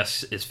chair, my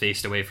desk is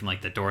faced away from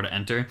like the door to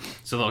enter,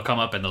 so they'll come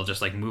up and they'll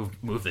just like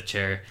move the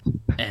chair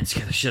and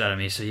scare the shit out of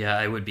me. So yeah,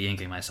 I would be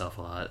inking myself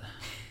a lot.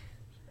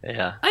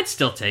 Yeah, I'd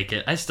still take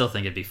it. I still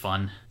think it'd be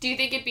fun. Do you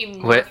think it'd be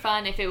more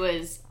fun if it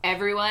was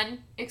everyone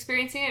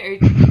experiencing it, or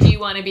do you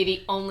want to be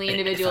the only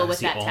individual with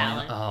that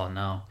talent? Oh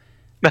no.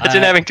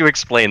 Imagine having to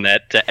explain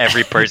that to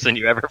every person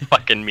you ever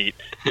fucking meet.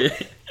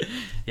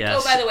 Yes.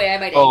 Oh, by the way, I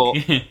might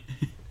ink.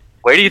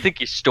 Where do you think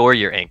you store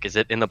your ink? Is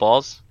it in the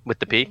balls with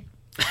the pee?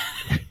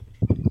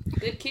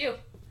 Good cue.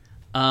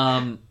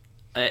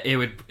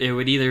 It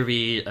would either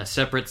be a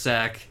separate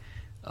sack.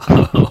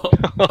 Oh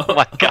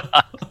my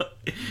god.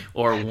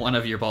 Or one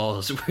of your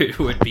balls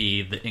would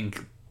be the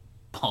ink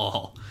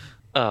ball.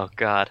 Oh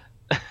god.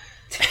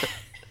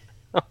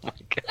 Oh my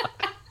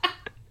god.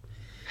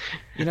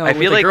 You know, with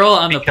the girl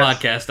on the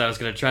podcast, I was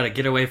going to try to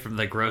get away from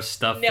the gross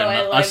stuff and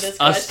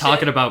us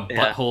talking about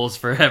buttholes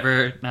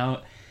forever.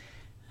 Now,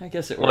 I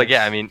guess it works. Well,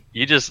 yeah, I mean,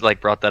 you just like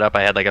brought that up.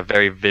 I had like a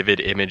very vivid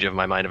image of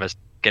my mind of a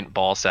second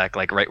ball sack,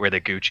 like right where the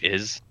gooch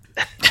is.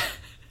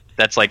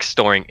 That's like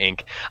storing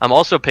ink. I'm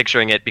also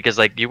picturing it because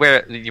like you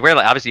wear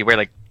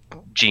like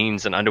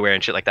jeans and underwear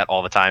and shit like that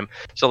all the time.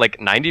 So like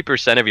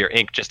 90% of your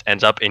ink just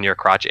ends up in your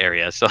crotch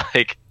area. So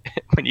like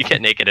when you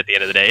get naked at the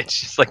end of the day, it's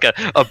just like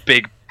a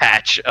big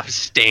patch of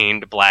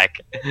stained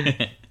black.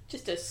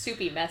 Just a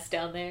soupy mess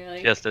down there.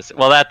 Like.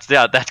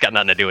 That's got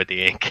nothing to do with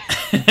the ink.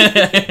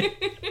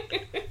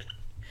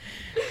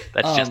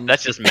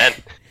 That's just men.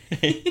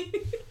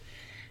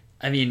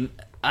 I mean,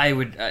 I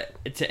would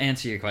to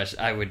answer your question,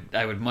 I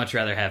would much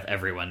rather have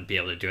everyone be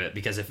able to do it,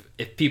 because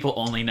if people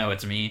only know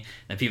it's me,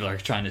 then people are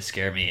trying to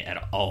scare me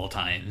at all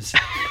times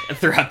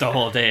throughout the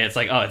whole day. It's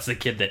like, oh, it's the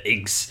kid that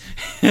inks.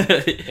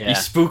 You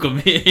spook him.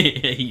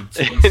 He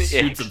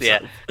shoots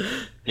himself.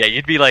 Yeah,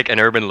 you'd be like an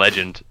urban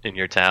legend in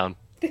your town.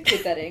 The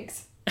kid that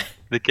inks.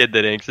 The kid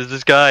that inks is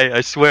this guy. I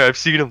swear, I've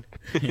seen him.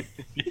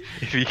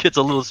 If he gets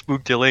a little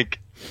spooked, he'll ink.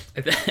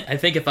 I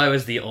think if I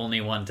was the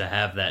only one to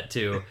have that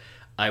too,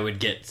 I would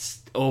get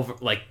over,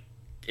 like,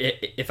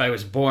 if I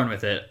was born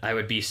with it, I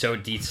would be so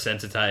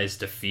desensitized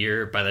to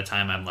fear by the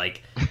time I'm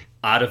like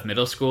out of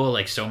middle school.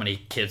 Like, so many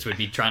kids would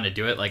be trying to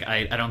do it. Like,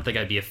 I don't think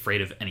I'd be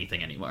afraid of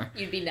anything anymore.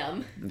 You'd be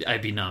numb.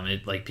 I'd be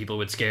numb. Like, people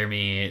would scare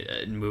me.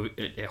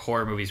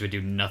 Horror movies would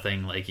do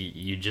nothing. Like,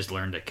 you just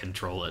learn to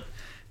control it.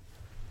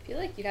 I feel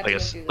like you'd have to go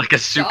through like a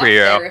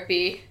superhero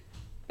therapy.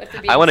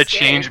 I want to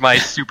change my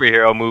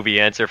superhero movie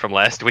answer from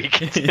last week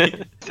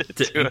to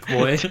Ink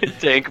Boy.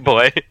 To Ink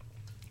Boy.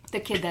 The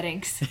kid that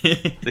inks.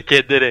 The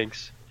kid that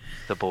inks.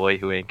 The boy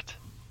who inked.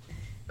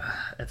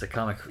 That's a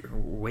comic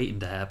waiting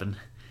to happen.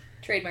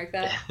 Trademark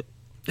that.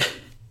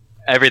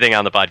 Everything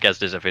on the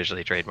podcast is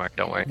officially trademarked,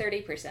 don't worry.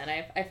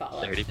 30%, I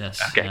follow. 30?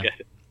 Yes, okay, yeah.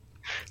 good.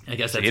 I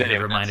guess that's a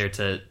good reminder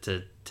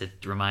to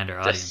remind our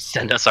audience. Just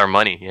send us our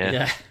money,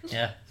 yeah.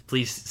 Yeah.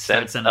 Please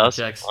send us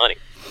checks. Money.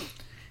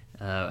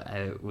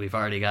 We've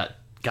already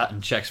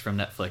gotten checks from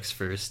Netflix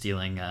for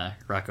stealing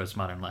Rocco's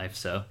Modern Life,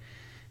 so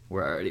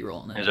we're already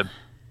rolling in. There's a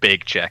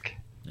big check.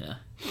 Yeah.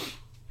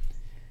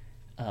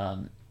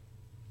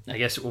 I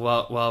guess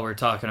while we're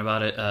talking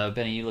about it,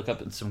 Benny, you look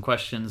up some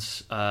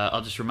questions.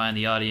 I'll just remind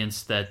the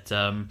audience that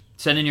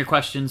send in your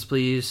questions,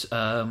 please.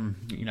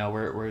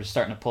 We're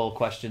starting to pull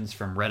questions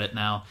from Reddit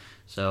now,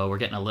 so we're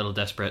getting a little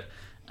desperate.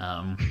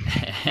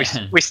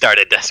 We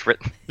started desperate.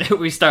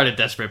 We started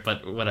desperate,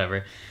 but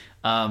whatever.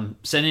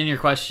 Send in your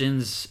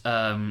questions.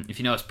 If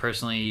you know us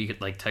personally, you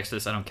could like text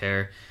us. I don't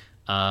care.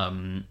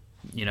 Send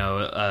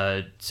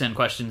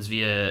questions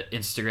via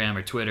Instagram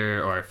or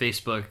Twitter or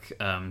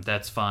Facebook.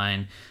 That's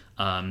fine.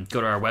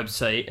 Go to our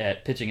website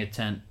at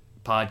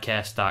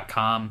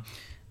pitchingatentpodcast.com.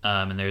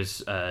 And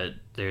there's a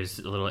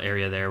little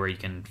area there where you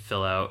can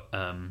fill out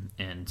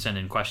and send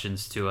in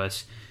questions to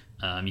us.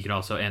 You can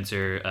also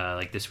answer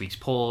like this week's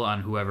poll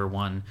on whoever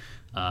won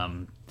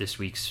this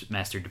week's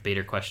Master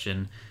Debater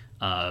question.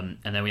 And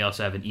then we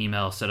also have an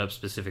email set up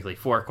specifically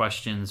for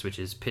questions, which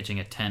is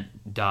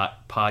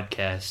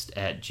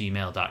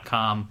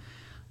pitchingatent.podcast@gmail.com.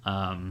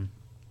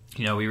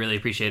 We really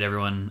appreciate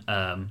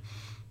everyone,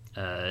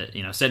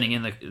 sending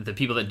in the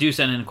people that do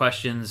send in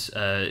questions.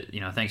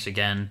 Thanks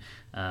again.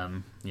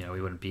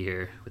 We wouldn't be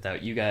here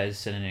without you guys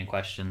sending in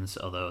questions,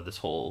 although this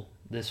whole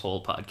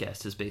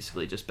podcast has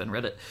basically just been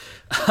Reddit.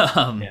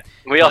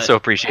 We also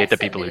appreciate the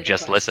people who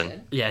just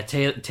listen. Yeah,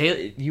 Taylor,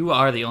 you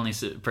are the only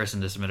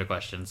person to submit a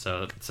question,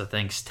 so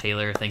thanks,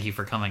 Taylor. Thank you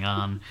for coming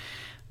on.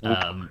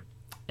 We've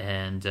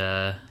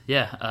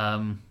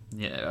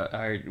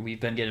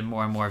been getting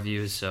more and more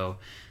views, so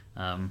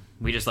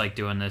we just like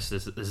doing this.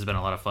 This has been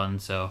a lot of fun,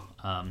 so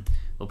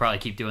we'll probably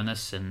keep doing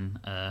this, and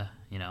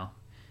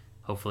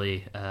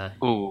hopefully.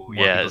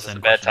 It's a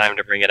bad time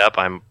to bring it up.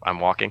 I'm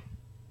walking.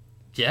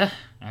 Yeah.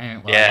 All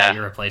right. Well, I got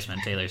your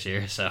replacement. Taylor's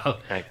here, so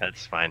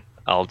that's fine.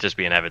 I'll just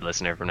be an avid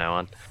listener from now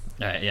on.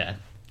 All right. Yeah.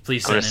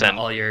 Please send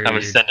all your. I'm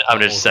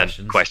gonna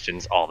send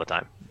questions all the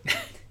time.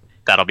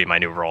 That'll be my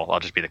new role.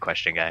 I'll just be the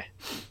question guy.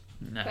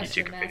 Nice.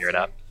 You two can figure it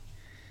out.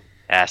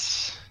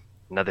 Yes.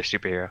 Another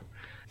superhero.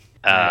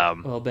 Right.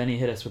 Well, Benny,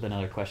 hit us with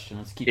another question.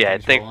 Let's keep. Yeah, I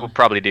think we'll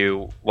probably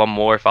do one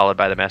more, followed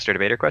by the Master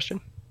Debater question.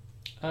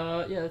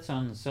 That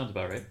sounds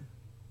about right.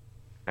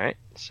 All right.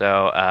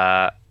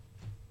 So,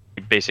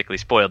 we basically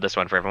spoiled this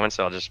one for everyone,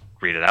 so I'll just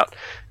read it out.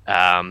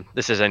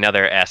 This is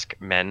another Ask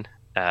Men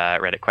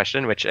Reddit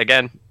question, which,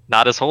 again,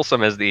 not as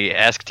wholesome as the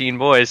Ask Teen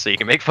Boys, so you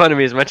can make fun of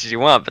me as much as you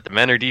want, but the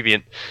men are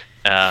deviant.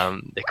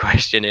 The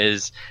question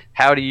is,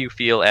 how do you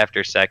feel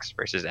after sex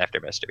versus after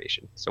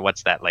masturbation? So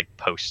what's that, like,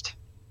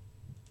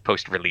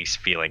 post-release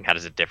feeling? How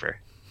does it differ?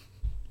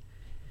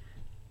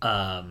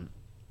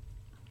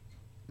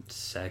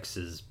 Sex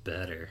is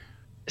better.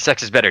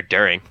 Sex is better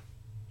during.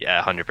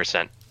 Yeah,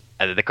 100%.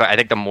 I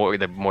think the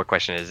more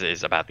question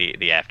is about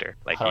the after.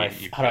 Like how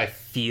do I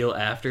feel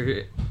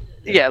after?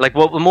 Yeah, like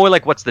more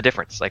like what's the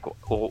difference? Like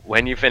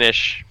when you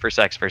finish for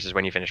sex versus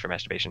when you finish for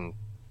masturbation,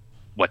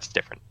 what's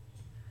different?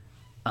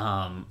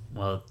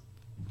 Well,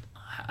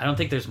 I don't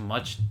think there's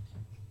much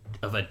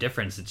of a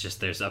difference. It's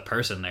just there's a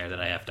person there that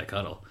I have to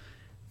cuddle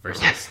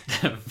versus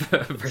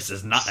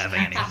not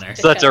having anyone there.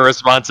 Such a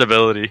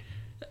responsibility.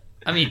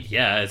 I mean,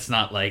 yeah, it's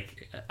not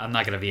like I'm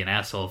not gonna be an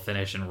asshole,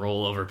 finish and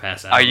roll over,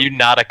 pass out. Are you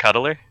not a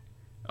cuddler?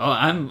 Oh,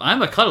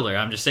 I'm a cuddler.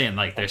 I'm just saying,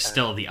 like, there's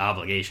still the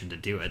obligation to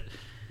do it.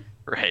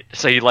 Right.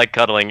 So you like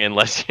cuddling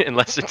unless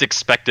it's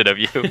expected of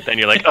you. Then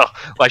you're like, oh,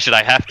 why should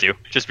I have to?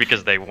 Just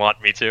because they want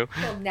me to.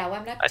 Well, now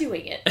I'm not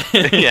doing it.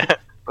 Yeah.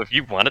 If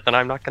you want it, then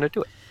I'm not going to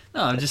do it.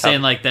 No, I'm just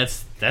saying, like,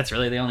 that's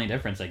really the only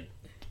difference. Like,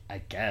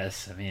 I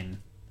guess. I mean,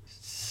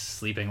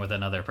 sleeping with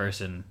another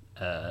person,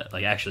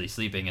 like actually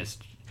sleeping, is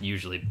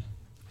usually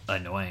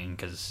annoying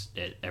because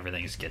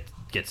everything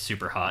gets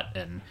super hot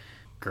and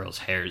girls'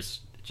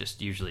 hair's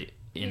just usually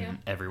in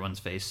everyone's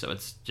face, so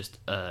it's just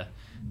a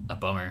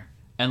bummer.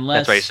 Unless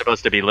that's why you're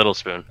supposed to be Little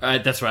Spoon.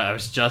 That's right. I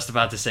was just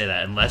about to say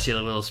that. Unless you're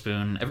the Little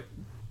Spoon,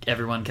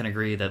 everyone can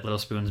agree that Little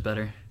Spoon's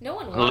better. No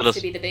one wants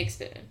to be the Big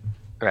Spoon.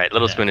 Right.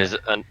 Little Spoon is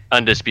an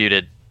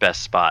undisputed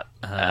best spot.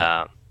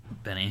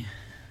 Benny.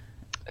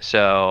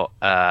 So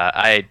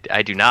I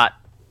do not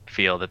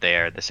feel that they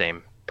are the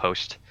same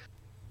post.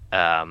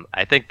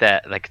 I think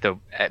that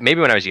maybe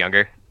when I was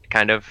younger,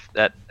 kind of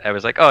that I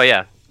was like, oh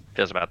yeah,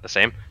 feels about the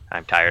same.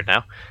 I'm tired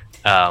now.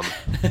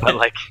 But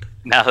like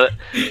now that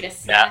need a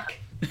snack.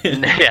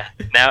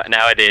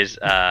 Nowadays,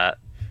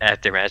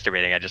 after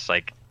masturbating, I just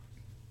like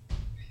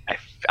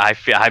I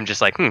feel I'm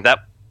just like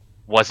that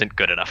wasn't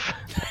good enough.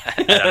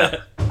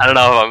 I don't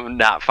know if I'm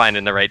not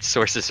finding the right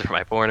sources for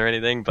my porn or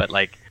anything, but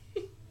like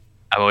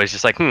I'm always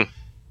just like I'm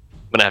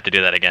gonna have to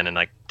do that again in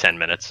like 10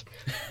 minutes.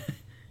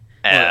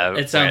 Well,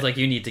 it sounds like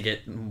you need to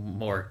get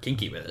more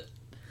kinky with it.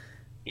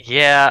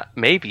 Yeah,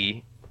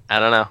 maybe. I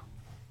don't know.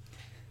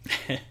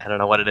 I don't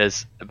know what it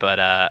is, but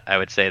I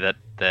would say that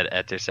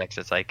after sex,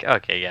 it's like,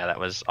 okay, yeah, that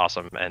was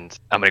awesome, and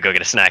I'm gonna go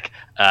get a snack.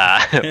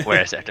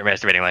 Whereas after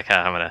masturbating, like,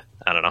 I'm gonna,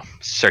 I don't know,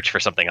 search for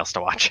something else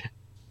to watch.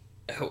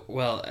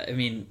 Well, I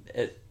mean,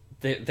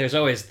 there's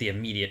always the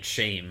immediate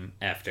shame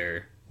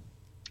after.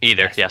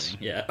 Either, masturbating. yes.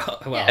 Yeah.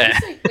 Well, yeah,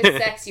 just like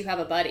with sex, you have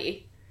a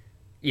buddy.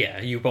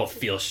 Yeah, you both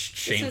feel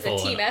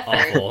shameful and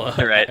effort. Awful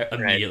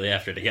immediately right.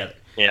 after together.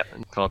 Yeah,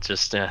 well,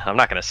 just I'm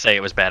not going to say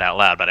it was bad out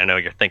loud, but I know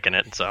you're thinking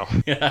it, so.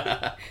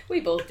 We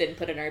both didn't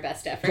put in our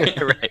best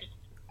effort. Right.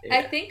 Yeah.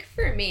 I think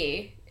for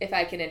me, if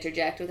I can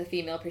interject with a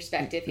female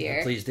perspective here.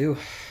 Please do.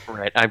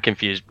 Right, I'm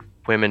confused.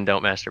 Women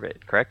don't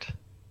masturbate, correct?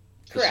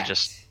 Correct. This is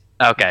just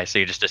Okay,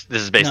 so this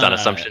is based on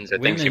assumptions or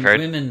things you've heard.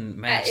 Women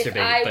If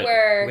masturbate, I but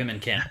were- women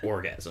can't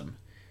orgasm,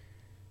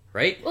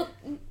 right? Well,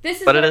 this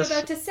is But what it I'm is-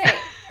 about to say.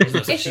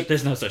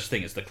 There's no such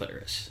thing as the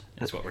clitoris.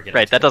 That's what we're getting.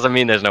 Right, that doesn't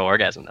mean there's no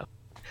orgasm though.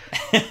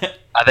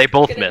 Are they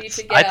both Gonna need myths?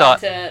 to I get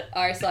thought onto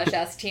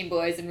r/ask Teen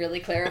Boys and really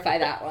clarify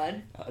that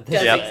one.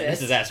 This, Does this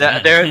is exist.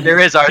 Ask Men. there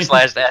is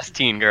r/s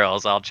teen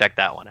girls. I'll check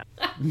that one out.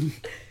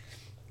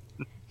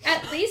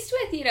 At least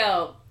with,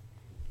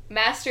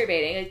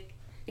 masturbating,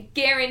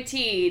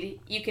 guaranteed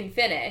you can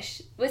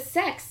finish. With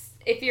sex,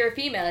 if you're a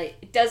female,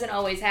 it doesn't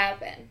always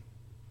happen.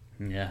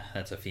 Yeah,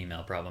 that's a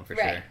female problem for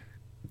Right. sure.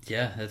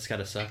 Yeah, that's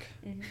gotta suck.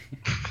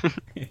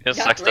 It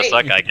sucks to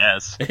suck, I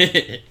guess.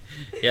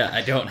 Yeah,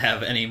 I don't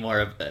have any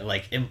more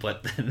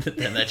input than that.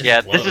 Just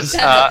Yeah, blows. this is.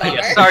 That's a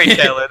bummer. Sorry,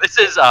 Taylor. This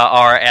is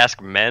our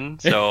Ask Men,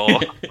 so we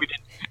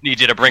didn't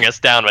need you to bring us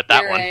down with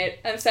that You're one. right.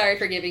 I'm sorry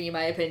for giving you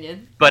my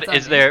opinion. But That's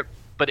is on me. there?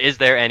 But is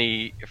there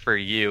any for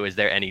you? Is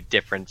there any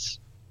difference?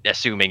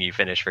 Assuming you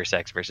finish for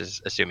sex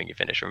versus assuming you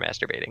finish for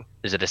masturbating,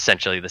 is it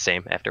essentially the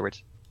same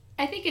afterwards?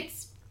 I think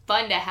it's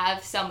fun to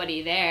have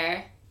somebody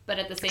there, but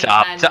at the same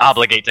time, To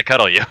obligate to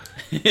cuddle you.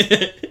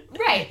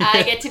 right?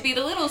 I get to be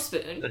the little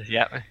spoon.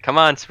 Yeah, come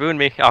on, spoon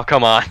me. Oh,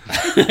 come on.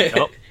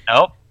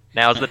 Nope.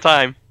 Now's the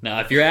time. Now,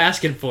 if you're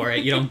asking for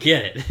it, you don't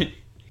get it.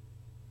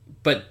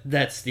 But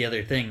that's the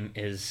other thing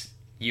is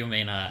you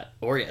may not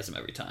orgasm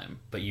every time,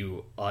 but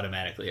you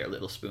automatically are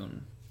little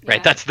spoon. Right,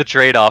 Yeah, that's the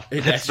trade-off.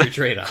 That's your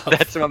trade-off.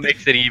 That's what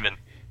makes it even.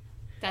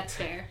 that's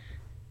fair.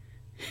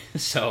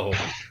 So,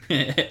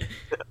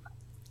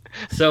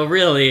 so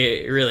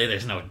really,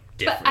 there's no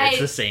difference. I- It's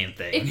the same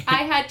thing. If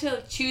I had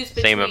to choose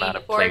Same between amount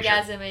of pleasure.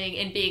 orgasming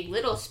and being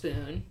little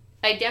spoon,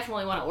 I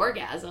definitely want to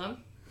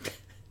orgasm.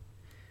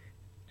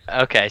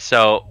 Okay,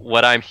 so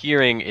what I'm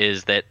hearing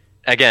is that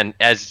again,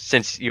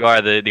 since you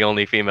are the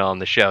only female on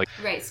the show,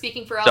 Right,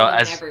 speaking for all So women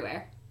as-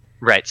 everywhere.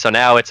 right? So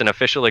now it's an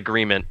official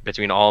agreement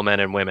between all men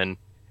and women.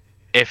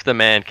 If the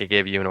man can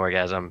give you an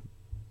orgasm,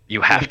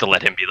 you have to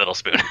let him be little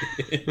spoon.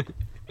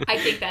 I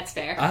think that's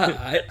fair.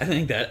 I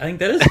think that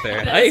is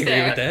fair. That's I agree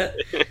fair. with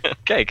that.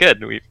 Okay,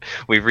 good.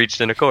 We've reached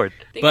an accord.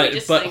 I think but- we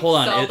just but hold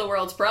on, solve it- the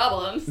world's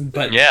problems.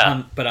 But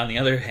Yeah. but on the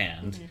other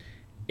hand,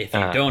 if you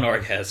Uh-huh. don't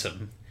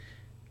orgasm,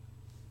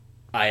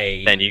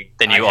 Then you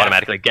I have-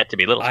 automatically get to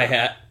be little spoon. I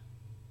have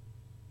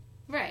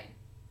Right.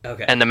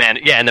 okay. And the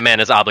man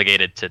is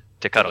obligated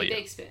to cuddle Be you.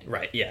 Big spoon.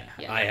 Right, yeah.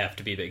 Yeah. I have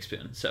to be big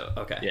spoon. So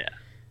okay. Yeah.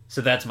 So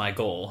that's my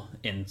goal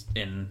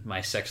in my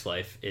sex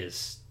life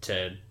is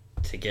to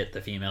get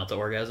the female to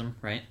orgasm,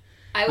 right?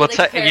 I would Well, like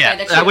to clarify yeah,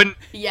 that I you- wouldn't-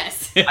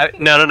 Yes.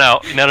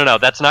 No.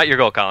 That's not your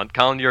goal, Colin.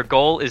 Colin, your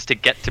goal is to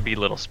get to be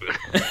little spoon.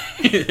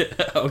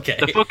 Okay.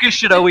 The focus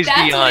should always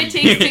That's be what on it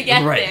takes to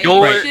get Right. there.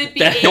 You're- You should be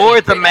that- aiming You're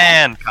for the that.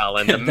 man,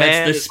 Colin. The man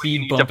That's the is what you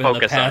speed need to bump in the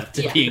focus path on.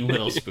 to Yeah. being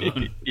little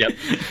spoon. Yep.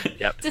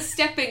 It's a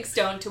stepping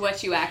stone to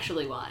what you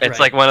actually want. It's Right.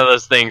 like one of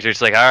those things you're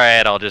just like, all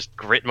right, I'll just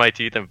grit my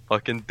teeth and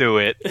fucking do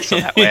it. So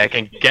that way I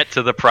can get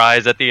to the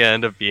prize at the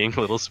end of being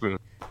little spoon.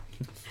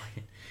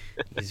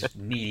 These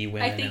needy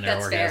women I and think their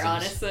that's orgasms. fair,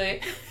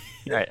 honestly.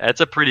 Right.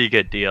 That's a pretty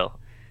good deal.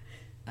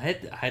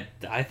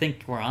 I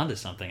think we're onto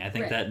something. I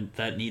think Right.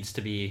 that needs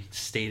to be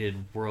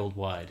stated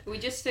worldwide. We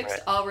just fixed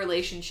Right. all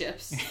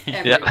relationships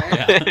Yeah.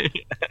 everywhere.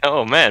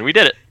 Oh man, we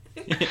did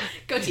it.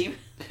 Go team.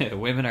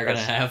 Women are going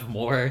to have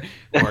more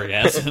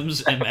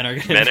orgasms, and men are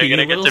going Men to are be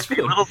gonna little get to be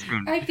spoon. little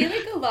spoon. I feel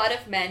like a lot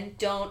of men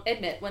don't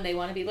admit when they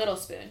want to be little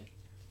spoon.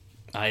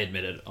 I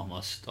admit it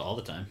almost all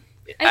the time.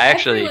 I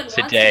actually everyone wants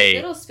to be today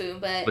little spoon,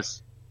 but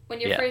was when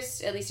you're yeah.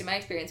 first, at least in my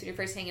experience, when you're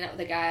first hanging out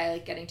with a guy,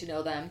 like getting to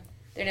know them,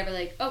 they're never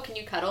like, "Oh, can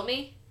you cuddle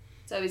me?"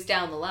 It's always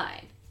down the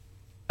line.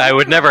 I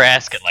would never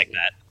ask it like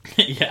that.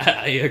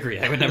 Yeah, I agree.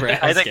 I would never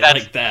ask I think it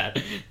that's- like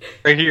that.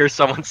 Or hear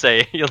someone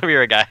say, you'll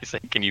hear a guy say,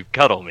 "Can you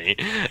cuddle me?"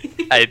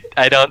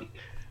 I don't.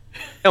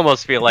 I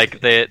almost feel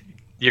like that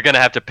you're gonna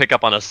have to pick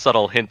up on a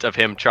subtle hint of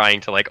him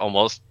trying to like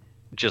almost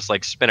just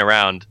like spin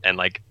around and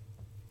like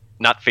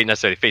not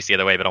necessarily face the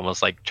other way, but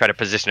almost like try to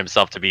position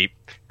himself to be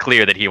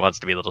clear that he wants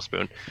to be Little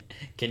Spoon.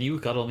 Can you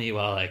cuddle me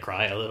while I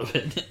cry a little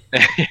bit?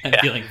 Yeah. I'm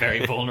feeling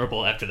very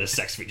vulnerable after the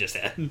sex we just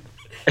had.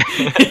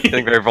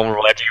 Feeling very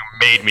vulnerable after you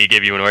made me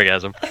give you an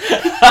orgasm.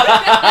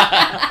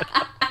 I'm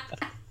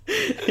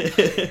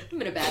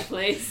in a bad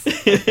place.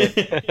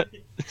 The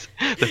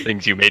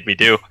things you made me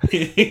do.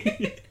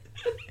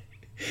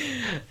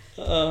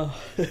 Oh.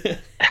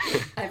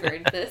 I've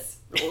earned this.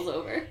 Rolls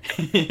over.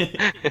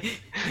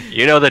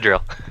 You know the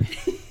drill.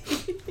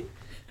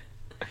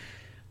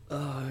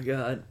 Oh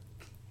god.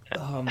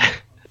 All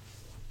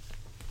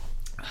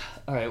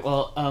right.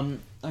 Well, I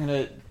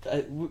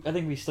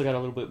think we still got a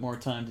little bit more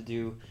time to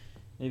do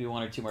maybe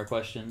one or two more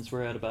questions.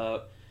 We're at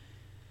about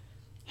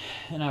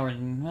an hour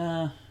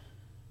and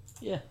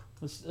yeah.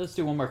 Let's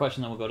do one more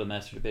question, then we'll go to the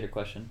master debater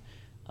question,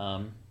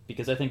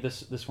 because I think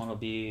this one will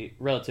be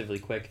relatively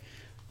quick.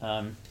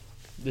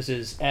 This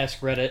is Ask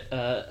Reddit.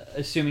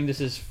 Assuming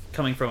this is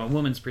coming from a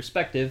woman's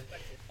perspective,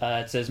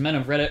 it says, "Men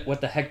of Reddit, what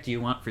the heck do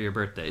you want for your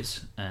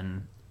birthdays?"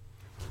 And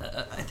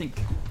I think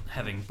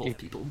having both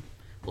people,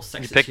 both You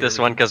sexes picked here this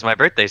would one be- because my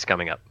birthday's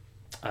coming up.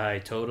 I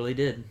totally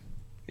did.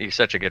 You're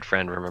such a good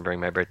friend, remembering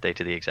my birthday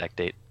to the exact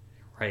date.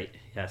 Right.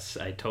 Yes,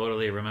 I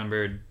totally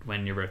remembered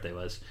when your birthday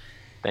was.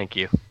 Thank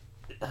you.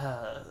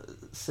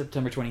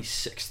 September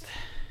 26th.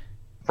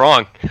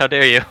 Wrong. How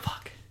dare you?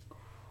 Fuck.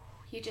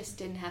 You just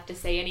didn't have to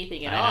say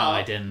anything at I all. know,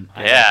 I didn't.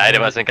 I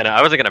wasn't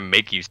gonna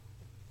make you.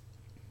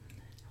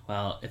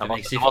 Well, if it I'm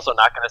makes you... also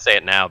not gonna say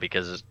it now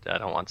because I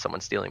don't want someone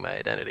stealing my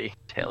identity,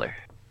 Taylor.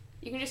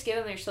 You can just give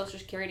them your social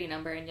security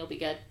number and you'll be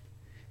good.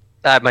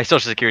 My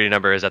social security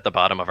number is at the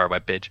bottom of our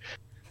webpage.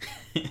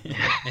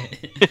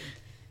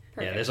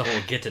 Yeah, there's a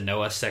whole get to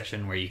know us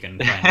section where you can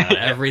find out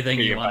everything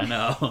you want to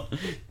know.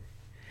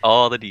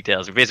 All the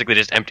details. We basically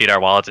just emptied our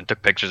wallets and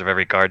took pictures of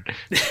every card.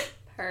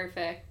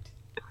 Perfect.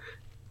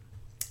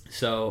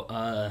 So,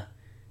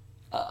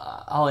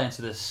 I'll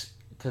answer this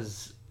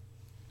because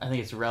I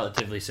think it's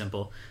relatively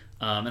simple.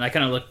 And I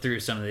kind of looked through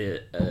some of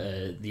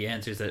the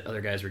answers that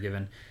other guys were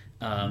given.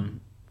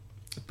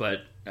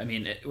 But, I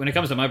mean, when it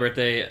comes to my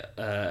birthday,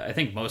 I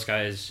think most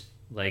guys,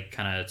 like,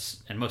 kind of...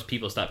 And most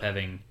people stop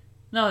having...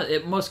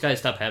 most guys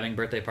stop having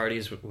birthday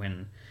parties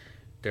when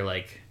they're,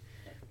 like,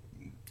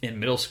 in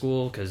middle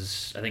school,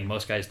 because I think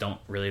most guys don't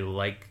really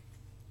like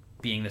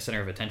being the center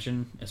of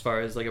attention as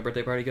far as, like, a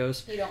birthday party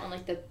goes. You don't want,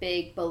 like, the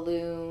big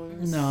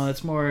balloons. No,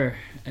 it's more...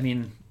 I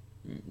mean...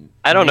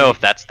 I don't know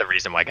if that's the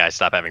reason why guys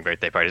stop having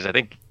birthday parties. I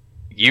think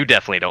you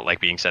definitely don't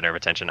like being center of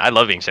attention. I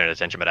love being center of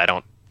attention, but I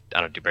don't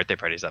do birthday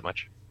parties that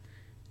much.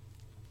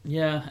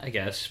 Yeah, I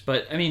guess.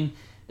 But, I mean,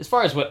 as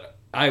far as what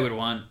I would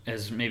want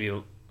as maybe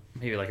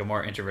like a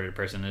more introverted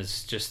person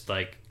is just,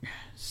 like,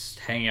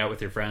 hanging out with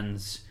your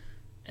friends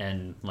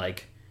and,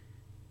 like,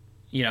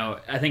 you know,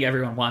 I think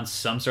everyone wants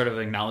some sort of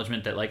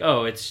acknowledgement that, like,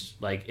 oh, it's,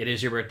 like, it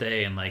is your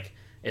birthday, and, like,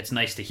 it's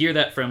nice to hear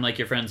that from, like,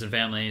 your friends and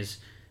family.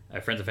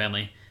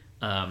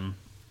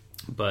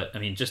 But, I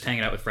mean, just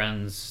hanging out with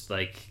friends,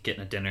 like,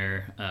 getting a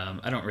dinner,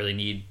 I don't really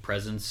need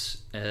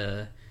presents.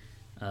 I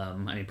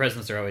mean,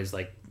 presents are always,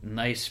 like,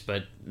 nice,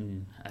 but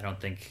I don't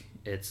think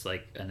it's,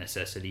 like, a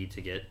necessity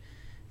to get,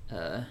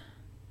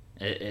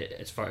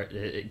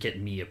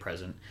 getting me a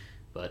present.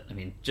 But, I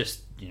mean,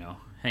 just, you know,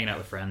 hanging out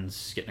with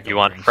friends, getting a couple You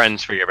want drinks.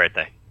 friends for your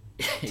birthday?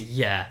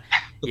 Yeah,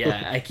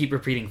 I keep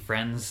repeating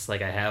friends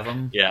like I have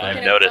them. Yeah, You I've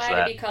can noticed apply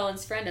that. to be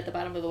Colin's friend at the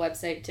bottom of the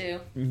website, too.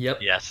 Yep.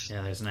 Yes.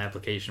 Yeah, there's an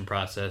application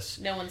process.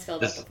 No one's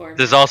filled out the form.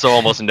 There's also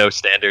almost no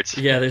standards.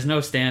 Yeah, there's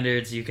no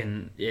standards. You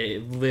can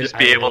Just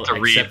be able to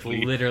read. accept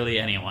literally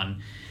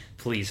anyone.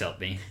 Please help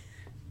me.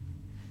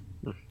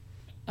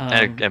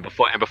 And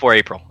before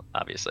April,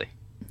 obviously.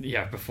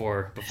 Yeah,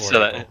 before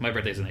So April. My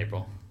birthday's in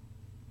April.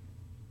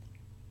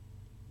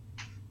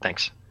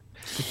 Thanks.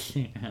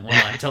 Well,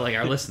 I'm telling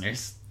our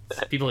listeners.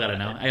 People gotta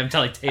know. I am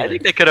telling Taylor. I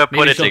think they could have put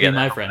Maybe it she'll be together.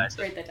 my friend.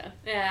 Write that down.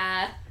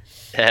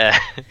 Yeah.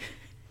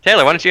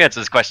 Taylor, why don't you answer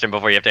this question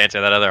before you have to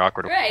answer that other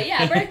awkward one? Right,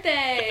 yeah,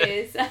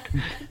 birthdays.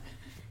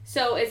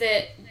 So is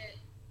it,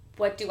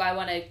 what do I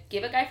want to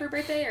give a guy for a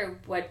birthday, or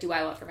what do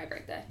I want for my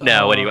birthday?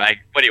 No, what do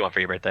you want for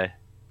your birthday?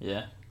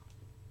 Yeah.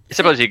 I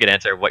suppose you could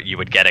answer what you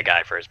would get a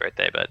guy for his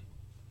birthday, but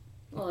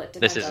Well, it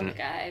This depends on the isn't-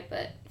 guy,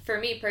 but for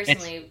me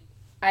personally,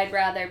 I'd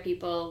rather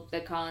people,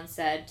 like Colin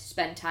said,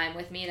 spend time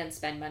with me than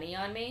spend money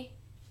on me.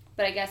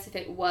 But I guess if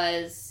it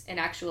was an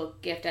actual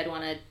gift, I'd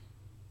want to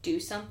do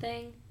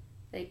something,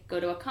 like go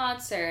to a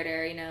concert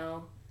or, you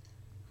know,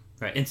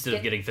 Right. Instead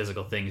of getting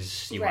physical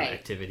things, you want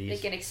activities.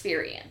 like an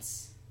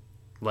experience.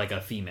 Like a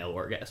female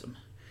orgasm.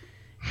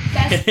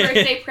 Best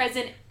birthday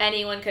present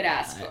anyone could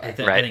ask for. I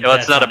Right. think Well,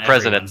 it's that's not a on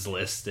present, everyone's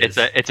list.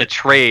 it's a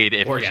trade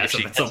if orgasm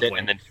she at some gets it point.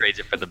 and then trades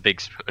it for the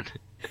big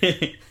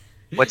spoon.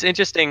 What's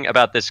interesting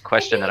about this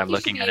question that I'm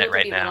looking at it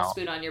right now? Little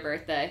spoon on your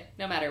birthday,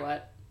 no matter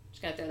what.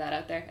 Just gonna throw that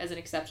out there as an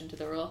exception to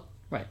the rule.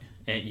 Right.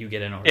 And you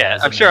get an orgasm.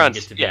 Yeah, I'm sure and on- you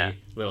get to yeah. be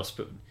little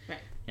spoon.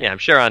 Yeah, I'm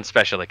sure on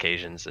special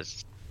occasions,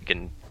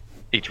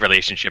 each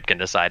relationship can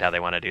decide how they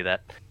want to do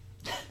that.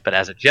 But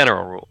as a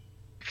general rule,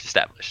 it's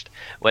established.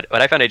 What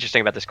I found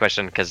interesting about this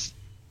question, because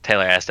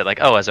Taylor asked it like,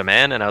 oh, as a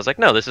man? And I was like,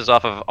 no, this is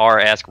off of r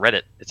Ask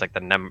Reddit. It's like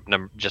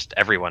just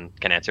everyone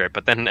can answer it.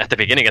 But then at the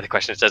beginning of the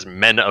question, it says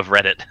men of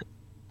Reddit.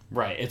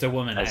 Right. It's a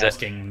woman Is it-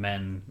 asking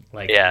men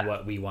like Yeah.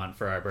 what we want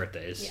for our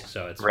birthdays. Yeah.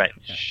 So it's Right.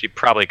 yeah. She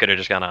probably could have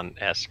just gone on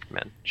Ask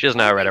Men. She doesn't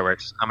know how Reddit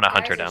works. I'm going to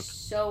hunt her Guys are down.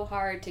 so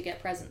hard to get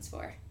presents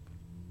for.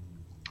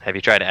 Have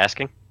you tried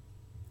asking?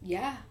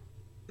 Yeah.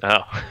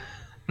 Oh.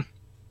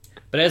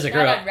 But as a Not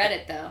girl, on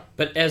Reddit though.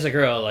 but as a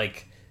girl,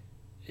 like,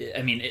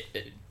 I mean,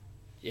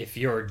 if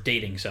you're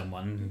dating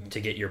someone to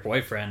get your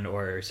boyfriend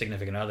or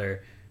significant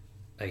other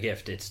a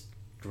gift, it's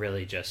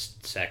really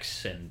just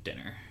sex and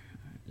dinner.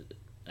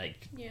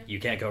 Like, Yeah. you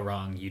can't go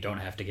wrong. You don't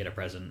have to get a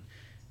present.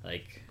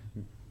 Like,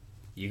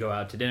 you go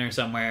out to dinner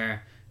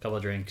somewhere, a couple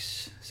of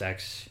drinks,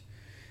 sex.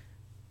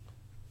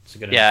 It's a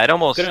good Yeah,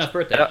 good enough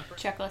birthday.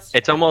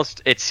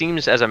 Checklist. It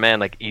seems as a man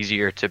like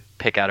easier to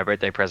pick out a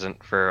birthday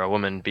present for a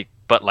woman,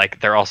 but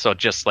like they're also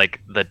just like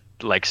the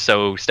like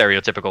so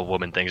stereotypical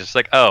woman things. It's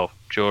like, oh,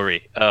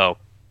 jewelry, oh,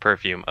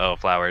 perfume, oh,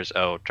 flowers,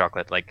 oh,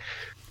 chocolate. Like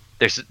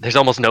there's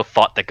almost no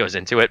thought that goes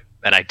into it,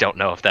 and I don't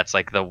know if that's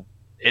like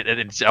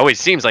it always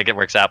seems like it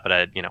works out,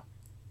 but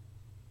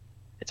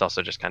it's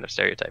also just kind of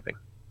stereotyping.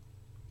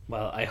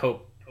 Well, I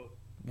hope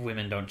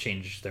women don't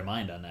change their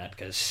mind on that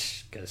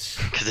because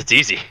it's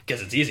easy.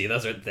 Because it's easy.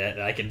 Those are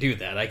that I can do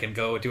that. I can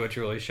go to a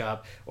jewelry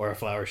shop or a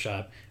flower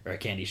shop or a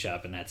candy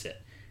shop, and that's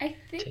it. I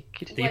think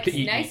what's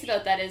nice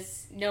about that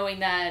is knowing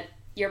that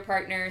your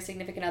partner,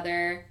 significant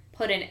other,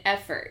 put in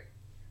effort.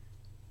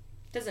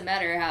 Doesn't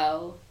matter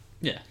how,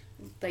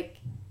 like,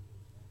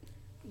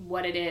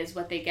 what it is,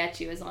 what they get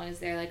you, as long as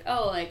they're like,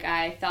 oh, like,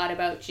 I thought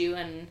about you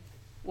and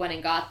went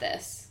and got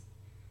this.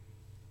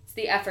 It's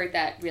the effort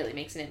that really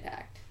makes an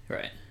impact.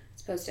 Right.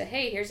 As opposed to,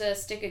 hey, here's a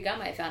stick of gum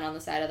I found on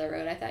the side of the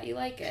road. I thought you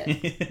like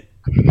it.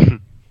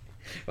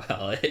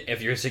 Well,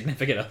 if your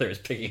significant other is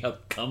picking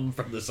up gum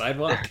from the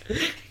sidewalk,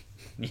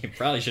 you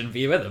probably shouldn't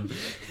be with them.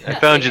 I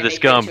found you this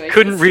gum.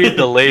 Couldn't read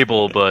the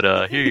label,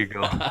 but here you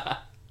go.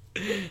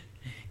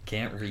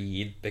 Can't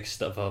read. Pick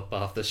stuff up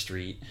off the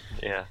street.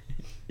 Yeah.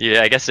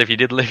 Yeah, I guess if you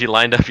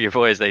lined up your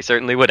boys, they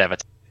certainly would have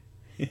it.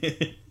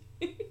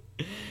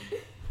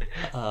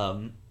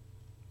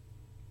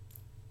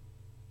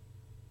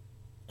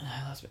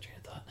 I lost my train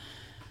of thought.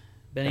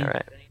 Benny? All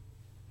right.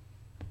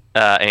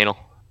 Anal.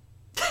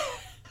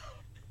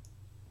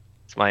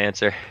 That's my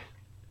answer.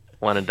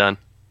 One and done.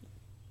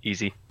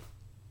 Easy.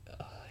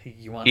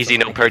 You want easy,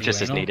 no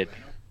purchase is needed.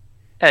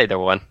 Either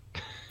one.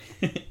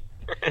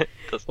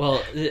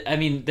 Well, I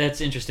mean,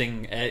 that's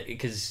interesting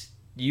because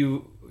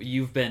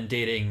you've been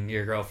dating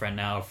your girlfriend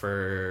now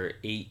for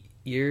 8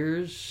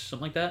 years,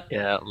 something like that?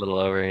 Yeah, a little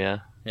over, yeah.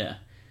 Yeah.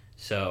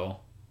 So,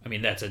 I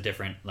mean, that's a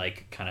different,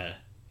 like, kind of...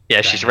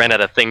 Yeah, she's ran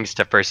out of things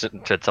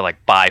to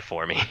like, buy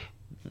for me.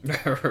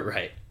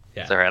 Right.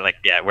 Yeah. So, like,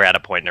 yeah, we're at a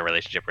point in a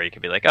relationship where you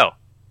can be like, oh,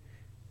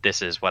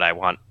 this is what I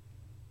want.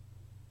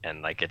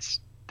 And, like,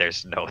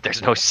 there's no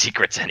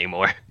secrets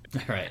anymore.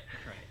 Right.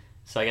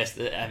 So I guess,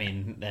 I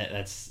mean,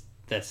 that's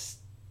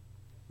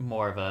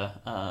more of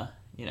a,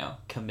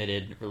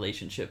 committed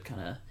relationship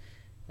kind of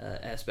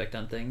aspect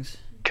on things.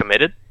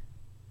 Committed?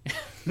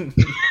 Listen,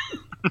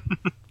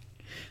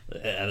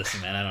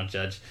 man, I don't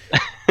judge.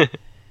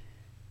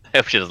 I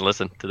hope she doesn't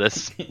listen to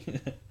this.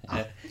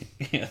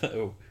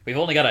 We've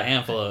only got a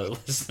handful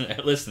of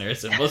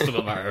listeners, and most of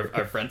them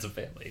are friends and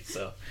family.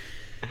 So,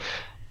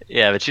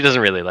 yeah, but she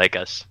doesn't really like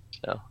us,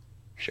 so I'm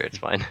sure it's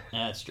fine.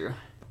 Yeah, that's true.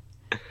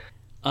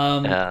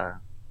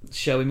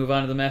 Shall we move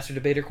on to the master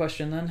debater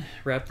question then?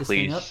 Wrap this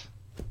thing up.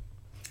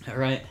 All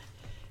right.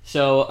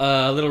 So,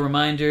 a little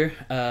reminder: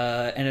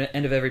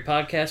 end of every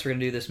podcast, we're going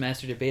to do this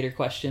master debater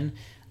question.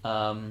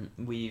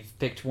 We've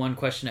picked one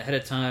question ahead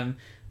of time.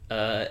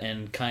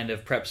 And kind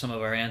of prep some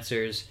of our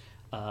answers.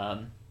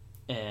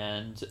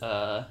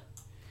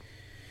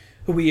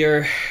 We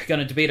are going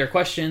to debate our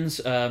questions.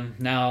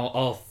 Now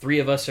all three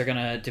of us are going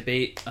to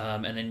debate,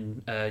 and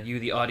then you,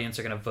 the audience,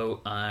 are going to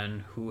vote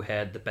on who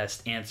had the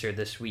best answer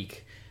this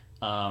week.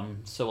 So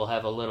we'll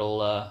have a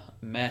little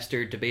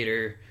master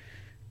debater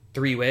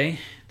three-way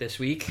this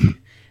week.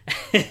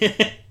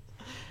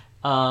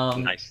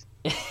 Nice.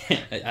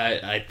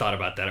 I thought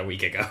about that a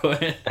week ago.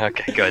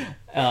 Okay, good.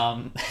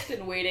 I've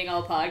been waiting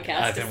all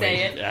podcast to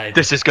say it.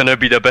 This is going to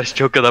be the best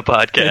joke of the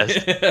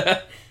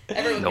podcast.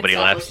 Everyone Nobody can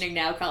stop laughs. listening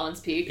now. Colin's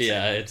peaked.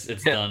 Yeah, it's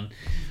done.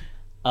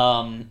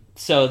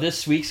 So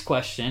this week's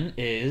question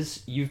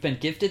is: you've been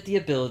gifted the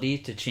ability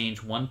to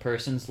change one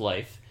person's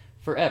life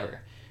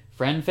forever,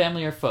 friend,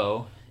 family, or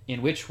foe.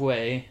 In which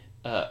way?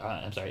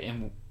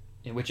 In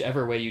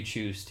whichever way you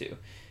choose to.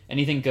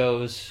 Anything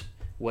goes.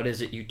 What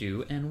is it you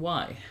do, and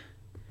why?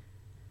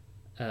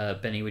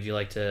 Benny, would you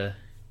like to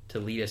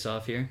lead us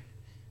off here?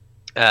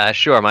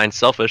 Sure. Mine's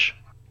selfish,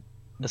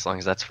 as long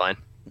as that's fine.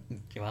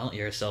 Well,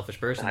 you're a selfish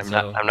person. I'm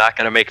not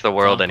going to make the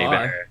world any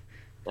better.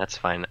 That's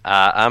fine.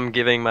 I'm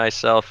giving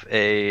myself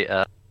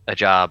a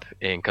job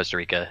in Costa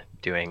Rica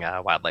doing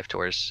wildlife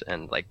tours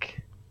and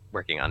like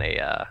working on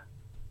a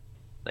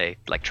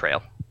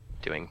trail,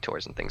 doing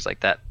tours and things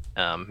like that.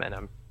 And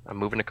I'm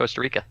moving to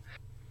Costa Rica.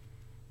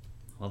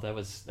 Well, that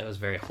was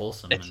very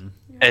wholesome. That's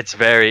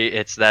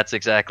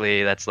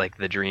like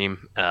the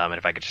dream. And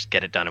if I could just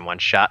get it done in one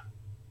shot,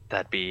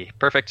 that'd be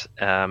perfect.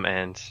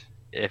 And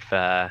if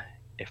my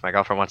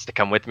girlfriend wants to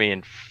come with me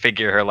and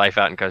figure her life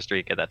out in Costa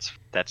Rica, that's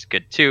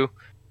good too.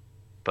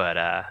 But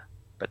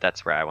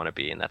that's where I want to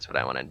be, and that's what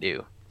I want to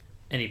do.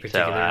 Any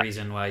particular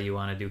reason why you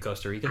want to do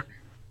Costa Rica?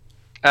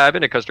 I've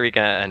been to Costa Rica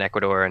and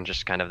Ecuador, and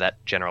just kind of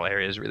that general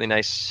area is really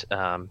nice.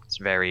 It's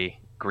very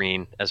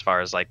green as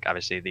far as like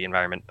obviously the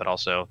environment, but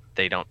also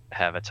they don't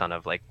have a ton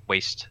of like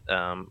waste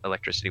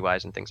electricity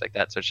wise and things like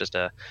that. So it's just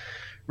a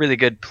really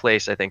good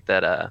place. I think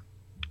that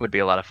would be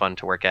a lot of fun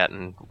to work at,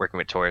 and working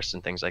with tourists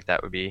and things like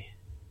that would be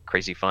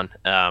crazy fun.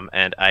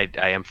 And I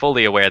am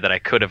fully aware that I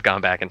could have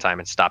gone back in time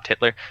and stopped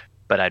Hitler,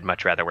 but I'd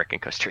much rather work in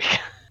Costa Rica.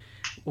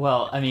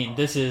 Well, I mean,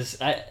 this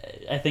is. I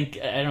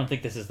don't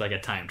think this is like a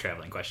time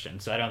traveling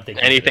question, so I don't think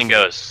Anything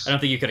goes. I don't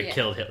think you could have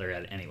killed Hitler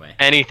anyway.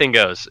 Anything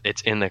goes.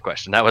 It's in the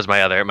question. That was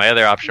my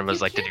other option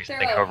was like to do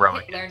something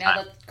heroic. Hitler,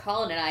 now that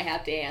Colin and I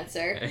have to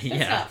answer. That's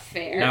not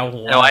fair. Now,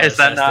 why is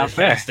that not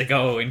fair? Has to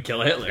go and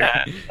kill Hitler.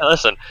 Yeah.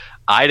 Listen,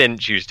 I didn't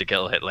choose to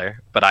kill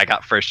Hitler, but I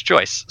got first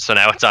choice. So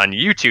now it's on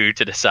you two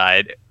to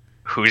decide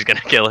who's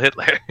gonna kill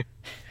Hitler.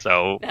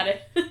 So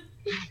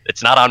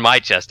it's not on my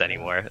chest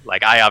anymore.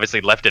 Like, I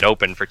obviously left it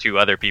open for two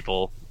other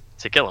people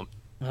to kill him.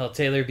 Well,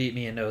 Taylor beat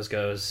me in nose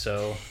goes,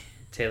 so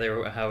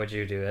Taylor, how would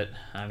you do it?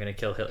 I'm gonna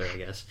kill Hitler, I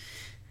guess.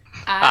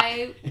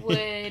 I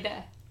would.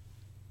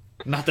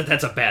 Not that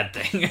that's a bad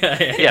thing.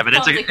 Yeah, but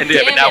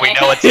now we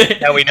know it's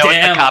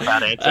a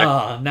cop-out answer.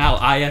 Oh, now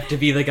I have to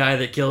be the guy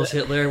that kills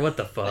Hitler. What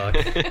the fuck?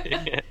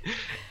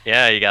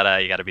 Yeah, you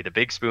gotta be the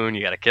big spoon.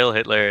 You gotta kill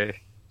Hitler.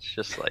 It's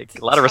just like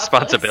a lot of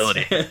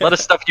responsibility, a lot of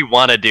stuff you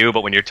want to do,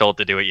 but when you're told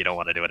to do it, you don't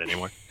want to do it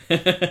anymore.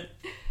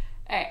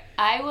 Alright,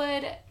 I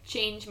would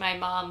change my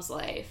mom's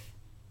life.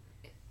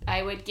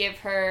 I would give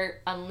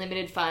her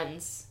unlimited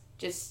funds,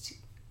 just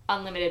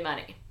unlimited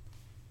money.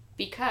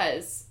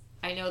 Because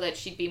I know that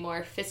she'd be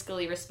more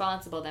fiscally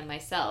responsible than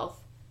myself,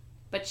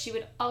 but she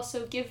would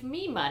also give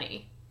me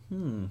money.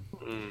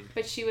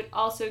 But she would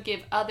also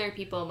give other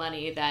people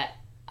money that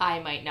I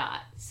might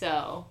not.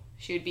 So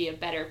she would be a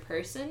better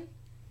person,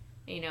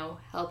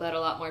 help out a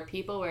lot more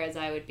people, whereas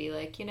I would be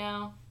like,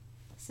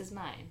 this is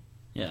mine.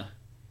 Yeah.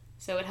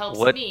 So it helps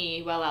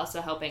me while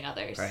also helping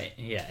others. Right.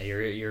 Yeah.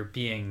 You're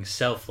being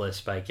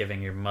selfless by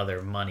giving your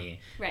mother money,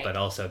 right, but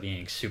also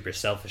being super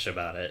selfish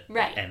about it,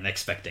 right, and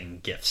expecting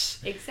gifts.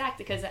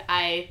 Exactly, because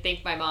I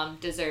think my mom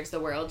deserves the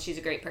world. She's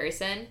a great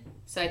person,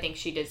 so I think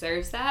she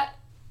deserves that.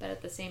 But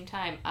at the same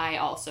time, I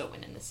also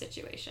win in this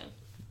situation.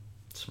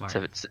 Smart.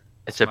 So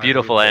it's a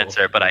beautiful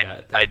answer, but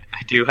I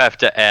do have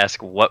to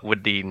ask, what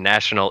would the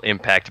national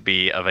impact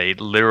be of a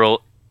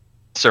literal,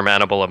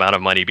 surmountable amount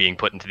of money being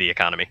put into the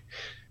economy?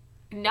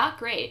 Not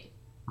great.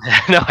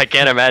 No, I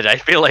can't imagine. I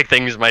feel like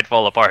things might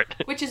fall apart.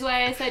 Which is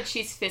why I said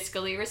she's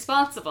fiscally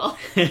responsible.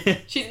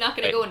 She's not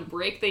going to go and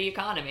break the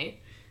economy.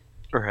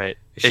 Right.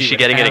 Is she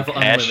getting it in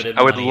cash?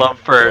 I would love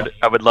for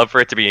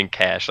it to be in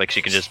cash. Like,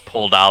 she can just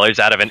pull dollars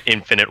out of an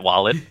infinite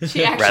wallet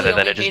rather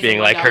than it just being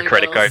like her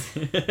credit card.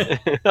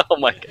 Oh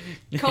my god.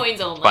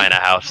 Coins only. Buying a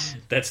house.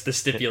 That's the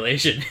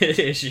stipulation.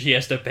 She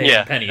has to pay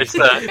in pennies.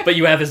 But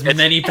you have as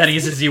many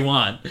pennies as you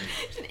want.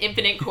 It's an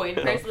infinite coin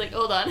purse. Like,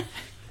 hold on.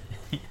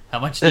 How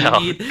much do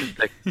you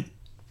need?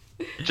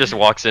 Just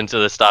walks into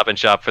the Stop and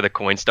Shop for the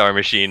Coinstar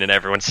machine, and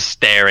everyone's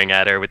staring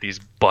at her with these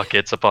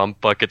buckets upon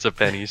buckets of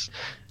pennies.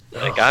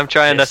 Like, I'm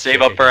trying to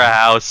save up for a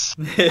house.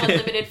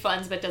 Unlimited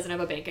funds, but doesn't have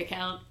a bank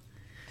account.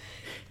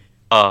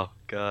 Oh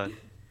god,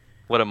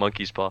 what a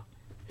monkey's paw.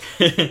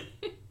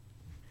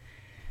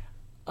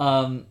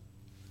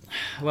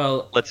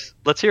 Well,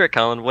 let's hear it,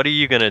 Colin. What are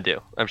you gonna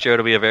do? I'm sure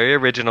it'll be a very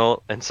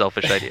original and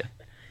selfish idea.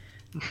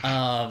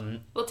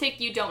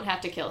 You don't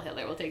have to kill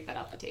Hitler. We'll take that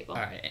off the table.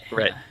 All right.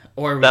 Right.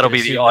 Or that'll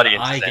be the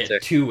audience. I answer.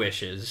 get 2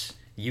 wishes.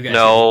 You guys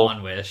get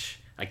 1 wish.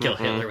 I kill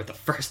Hitler with the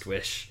first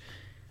wish.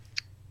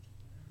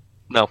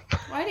 No.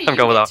 Why do you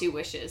get 2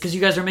 wishes? Because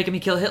you guys are making me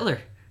kill Hitler.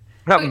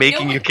 We're not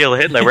making you kill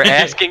Hitler. We're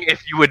asking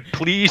if you would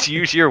please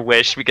use your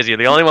wish, because you're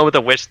the only one with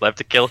a wish left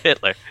to kill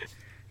Hitler.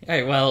 All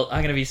right, well,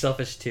 I'm going to be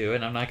selfish too,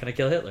 and I'm not going to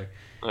kill Hitler.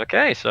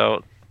 Okay,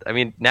 so, I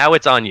mean, now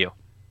it's on you,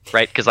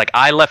 right? Because, like,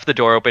 I left the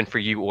door open for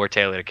you or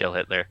Taylor to kill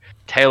Hitler.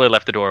 Taylor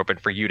left the door open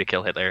for you to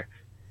kill Hitler.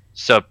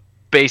 So,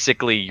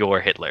 basically,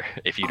 you're Hitler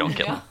if you don't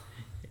kill him.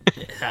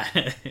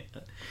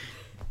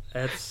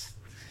 That's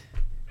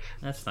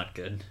not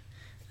good.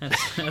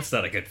 That's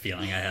not a good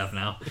feeling I have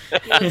now.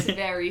 He looks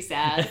very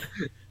sad.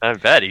 I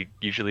bet he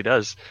usually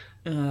does.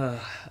 No,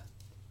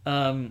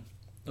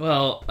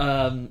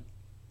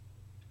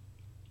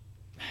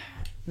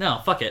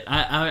 fuck it.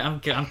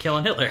 I'm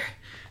killing Hitler.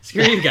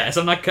 Screw you guys.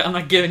 I'm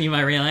not giving you my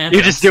real answer.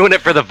 You're just doing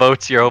it for the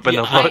votes. You're hoping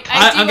to vote.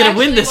 I'm gonna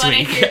win this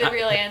week. Hear the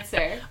real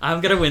answer.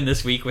 I'm gonna win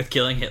this week with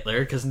killing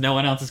Hitler because no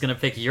one else is gonna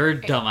pick your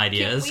dumb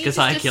ideas because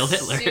I killed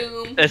Hitler.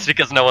 It's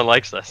because no one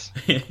likes us.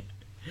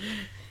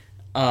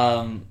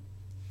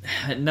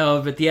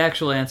 No, but the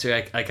actual answer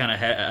I kind of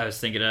I was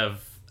thinking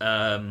of.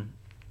 I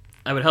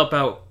would help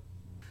out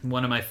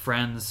one of my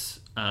friends.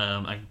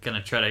 I'm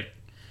gonna try to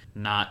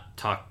not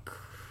talk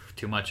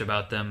too much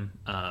about them,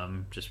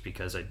 just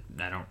because I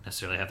don't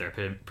necessarily have their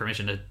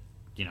permission to,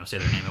 say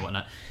their name and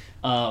whatnot.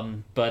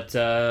 But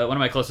one of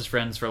my closest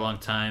friends for a long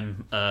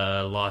time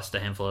lost a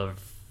handful of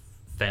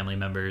family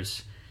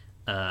members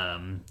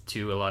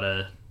to a lot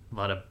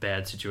of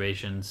bad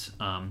situations.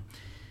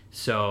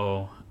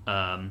 So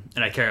and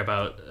I care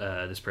about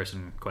this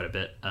person quite a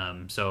bit.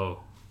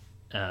 So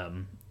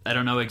I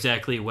don't know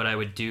exactly what I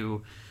would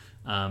do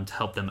to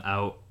help them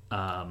out.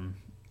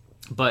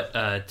 But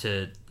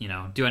to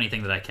do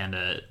anything that I can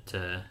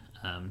to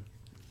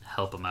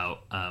help them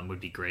out would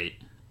be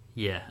great.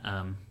 Yeah,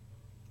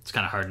 it's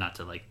kind of hard not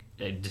to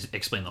just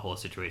explain the whole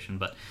situation,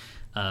 but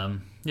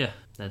yeah,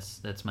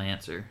 that's my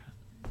answer.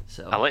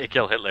 So I'll let you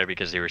kill Hitler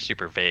because you were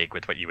super vague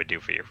with what you would do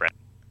for your friend.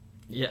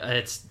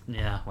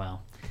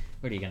 Well,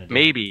 what are you gonna do?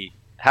 Maybe.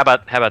 How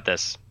about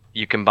this?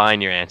 You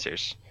combine your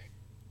answers.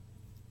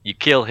 You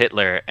kill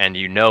Hitler, and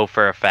you know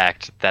for a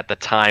fact that the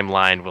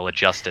timeline will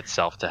adjust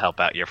itself to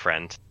help out your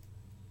friend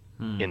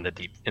in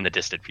the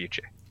distant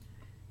future.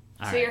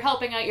 So you're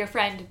helping out your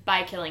friend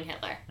by killing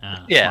Hitler.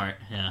 Yeah. Smart.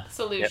 Yeah.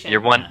 Solution.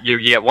 You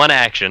get one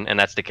action, and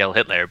that's to kill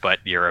Hitler. But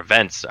your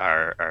events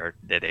are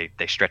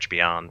they stretch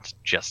beyond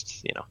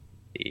just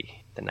the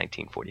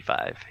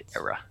 1945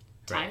 era.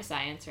 Time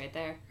science right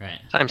there. Right.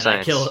 Time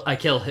science. I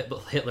kill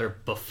Hitler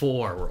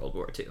before World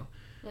War II.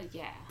 Well,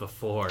 yeah.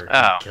 Before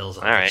he kills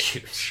all all right.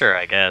 the Jews. Sure,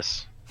 I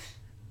guess.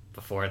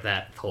 Before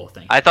that whole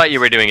thing. I thought you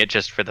were doing it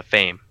just for the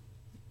fame.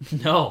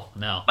 No.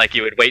 Like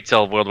you would wait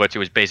till World War II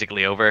was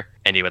basically over,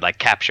 and you would like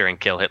capture and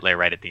kill Hitler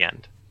right at the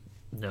end.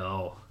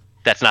 No.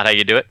 That's not how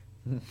you do it?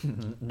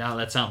 No,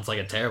 that sounds like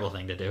a terrible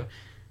thing to do.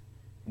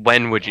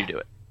 When would you do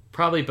it?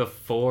 Probably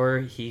before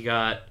he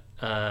got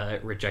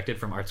rejected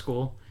from art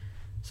school.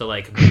 So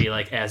like maybe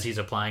like as he's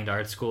applying to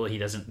art school, he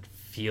doesn't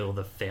feel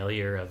the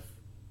failure of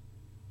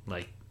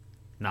like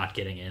not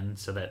getting in,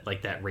 so that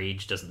like that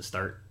rage doesn't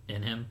start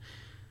in him.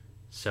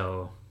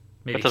 So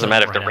maybe It doesn't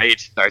matter if the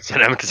rage starts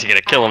in him because you're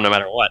gonna kill him no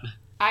matter what.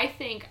 I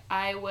think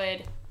I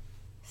would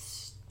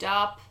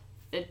stop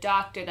the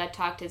doctor that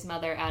talked his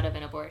mother out of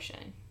an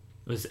abortion.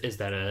 Is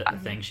that a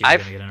thing? She was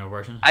going to get an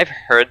abortion? I've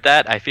heard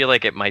that. I feel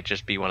like it might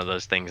just be one of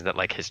those things that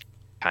like his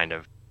kind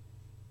of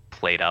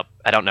played up.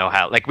 I don't know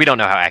how. Like we don't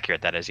know how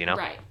accurate that is,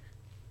 Right.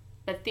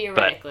 But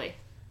theoretically.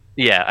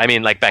 Yeah, I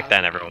mean, like back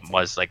then, everyone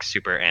was like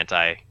super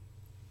anti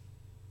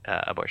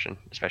abortion,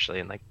 especially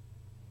in like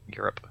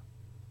Europe.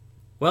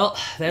 Well,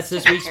 that's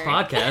this week's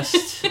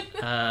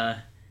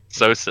podcast.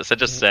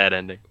 Such a sad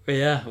ending.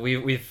 Yeah,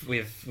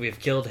 we've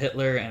killed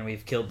Hitler and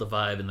we've killed the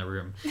vibe in the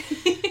room.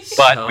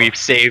 But we've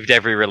saved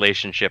every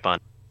relationship on.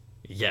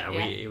 Yeah,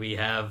 we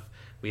have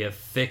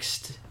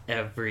fixed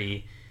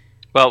every.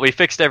 Well, we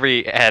fixed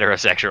every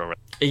heterosexual.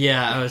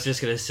 Yeah, I was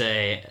just gonna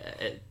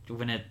say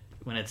when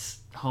it's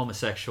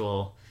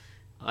homosexual,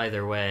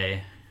 either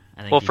way.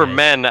 I think well, for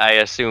men, I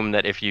assume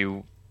that if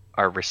you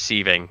are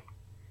receiving,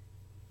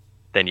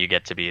 then you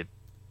get to be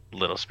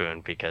little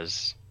spoon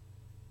because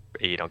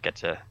you don't get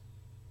to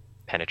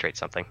penetrate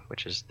something,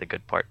 which is the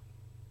good part.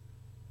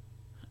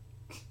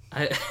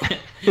 I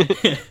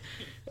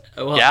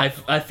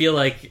feel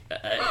like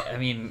I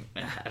mean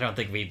I don't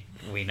think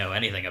we know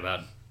anything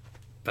about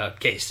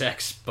gay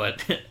sex,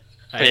 but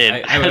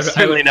I would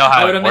certainly know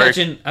how it works.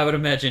 I would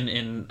imagine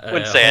in I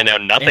wouldn't say I know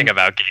nothing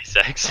about gay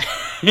sex.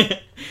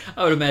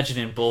 I would imagine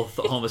in both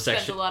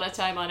homosexual. Spends a lot of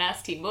time on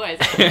Ask Teen Boys.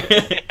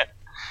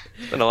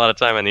 Spend a lot of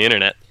time on the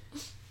internet.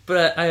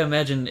 But I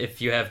imagine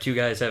if you have two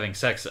guys having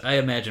sex, I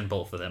imagine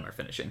both of them are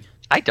finishing.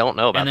 I don't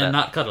know about that. And then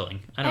not cuddling.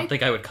 I don't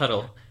think I would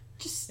cuddle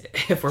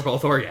if we're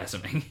both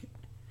orgasming.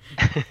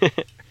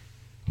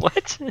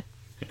 What?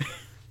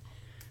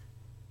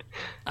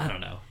 I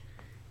don't know.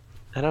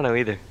 I don't know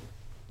either.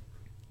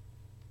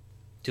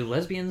 Do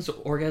lesbians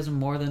orgasm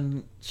more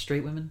than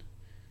straight women?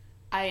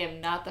 I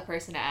am not the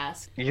person to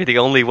ask. You're the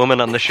only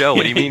woman on the show.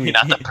 What do you mean you're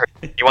not the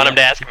person? You want him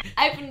to ask me?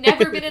 I've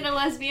never been in a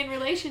lesbian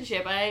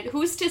relationship.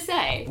 Who's to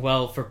say?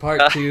 Well, for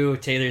part 2,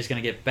 Taylor's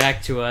going to get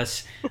back to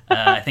us.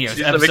 I think it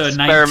was episode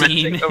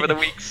 19. Over the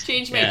weeks.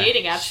 Change my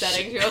dating app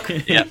settings real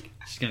quick. Yeah.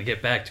 She's going to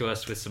get back to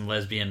us with some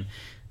lesbian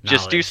knowledge.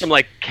 Just do some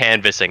like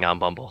canvassing on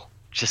Bumble.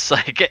 Just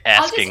like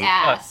asking.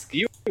 I'll just ask. Do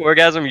you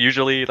orgasm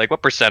usually? Like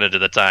what percentage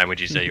of the time would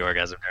you say you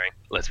orgasm during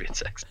lesbian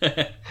sex?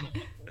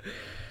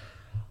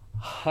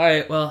 All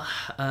right, well,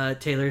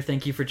 Taylor,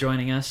 thank you for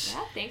joining us.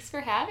 Yeah, thanks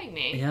for having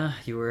me. Yeah,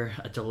 you were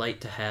a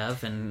delight to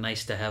have, and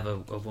nice to have a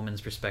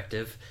woman's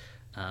perspective.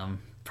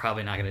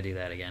 Probably not going to do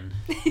that again.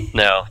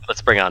 No,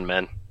 let's bring on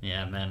men.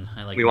 Yeah, men.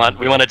 I like. We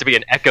want it to be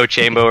an echo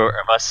chamber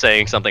of us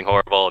saying something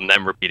horrible and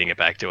them repeating it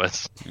back to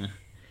us. Yeah.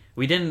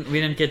 We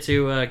didn't get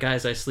to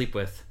guys I sleep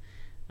with,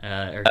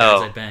 or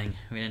guys I bang.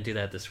 We didn't do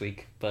that this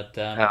week, but.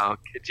 Do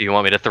you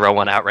want me to throw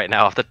one out right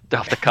now off the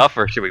cuff,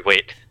 or should we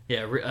wait?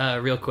 Yeah,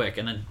 real quick,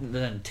 and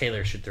then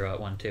Taylor should throw out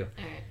one too.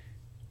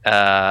 All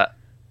right.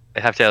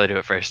 Have Taylor do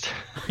it first.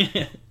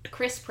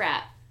 Chris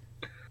Pratt.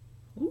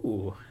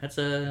 Ooh, that's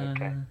a.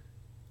 Okay.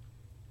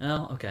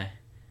 Oh, okay.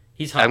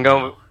 He's hot. I'm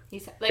going. Now.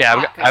 He's like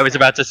I was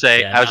about to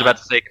say. Yeah, I was about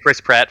to say Chris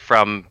Pratt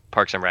from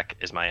Parks and Rec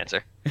is my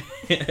answer.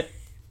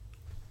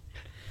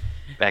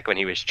 Back when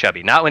he was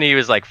chubby, not when he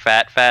was like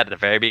fat at the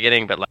very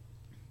beginning, but like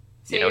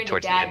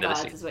towards the end of the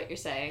season. Is what you're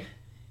saying.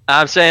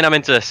 I'm saying I'm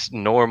into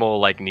normal,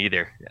 like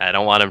neither. I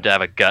don't want him to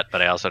have a gut,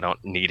 but I also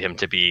don't need him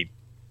to be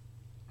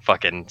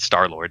fucking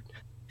Star-Lord.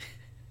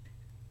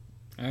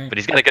 All right. But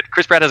he's got a good.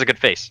 Chris Pratt has a good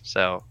face,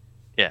 so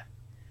yeah.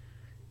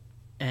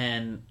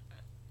 And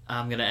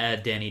I'm gonna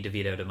add Danny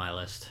DeVito to my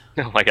list.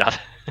 Oh my god.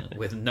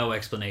 With no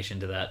explanation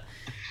to that.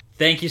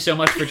 Thank you so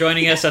much for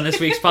joining us on this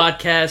week's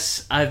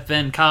podcast. I've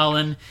been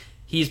Colin.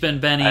 He's been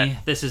Benny.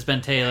 This has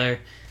been Taylor.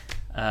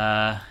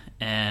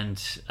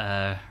 And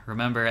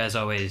remember, as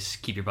always,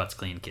 keep your butts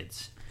clean,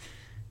 kids.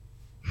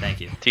 Thank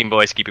you. Team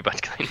boys, keep your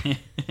butts clean.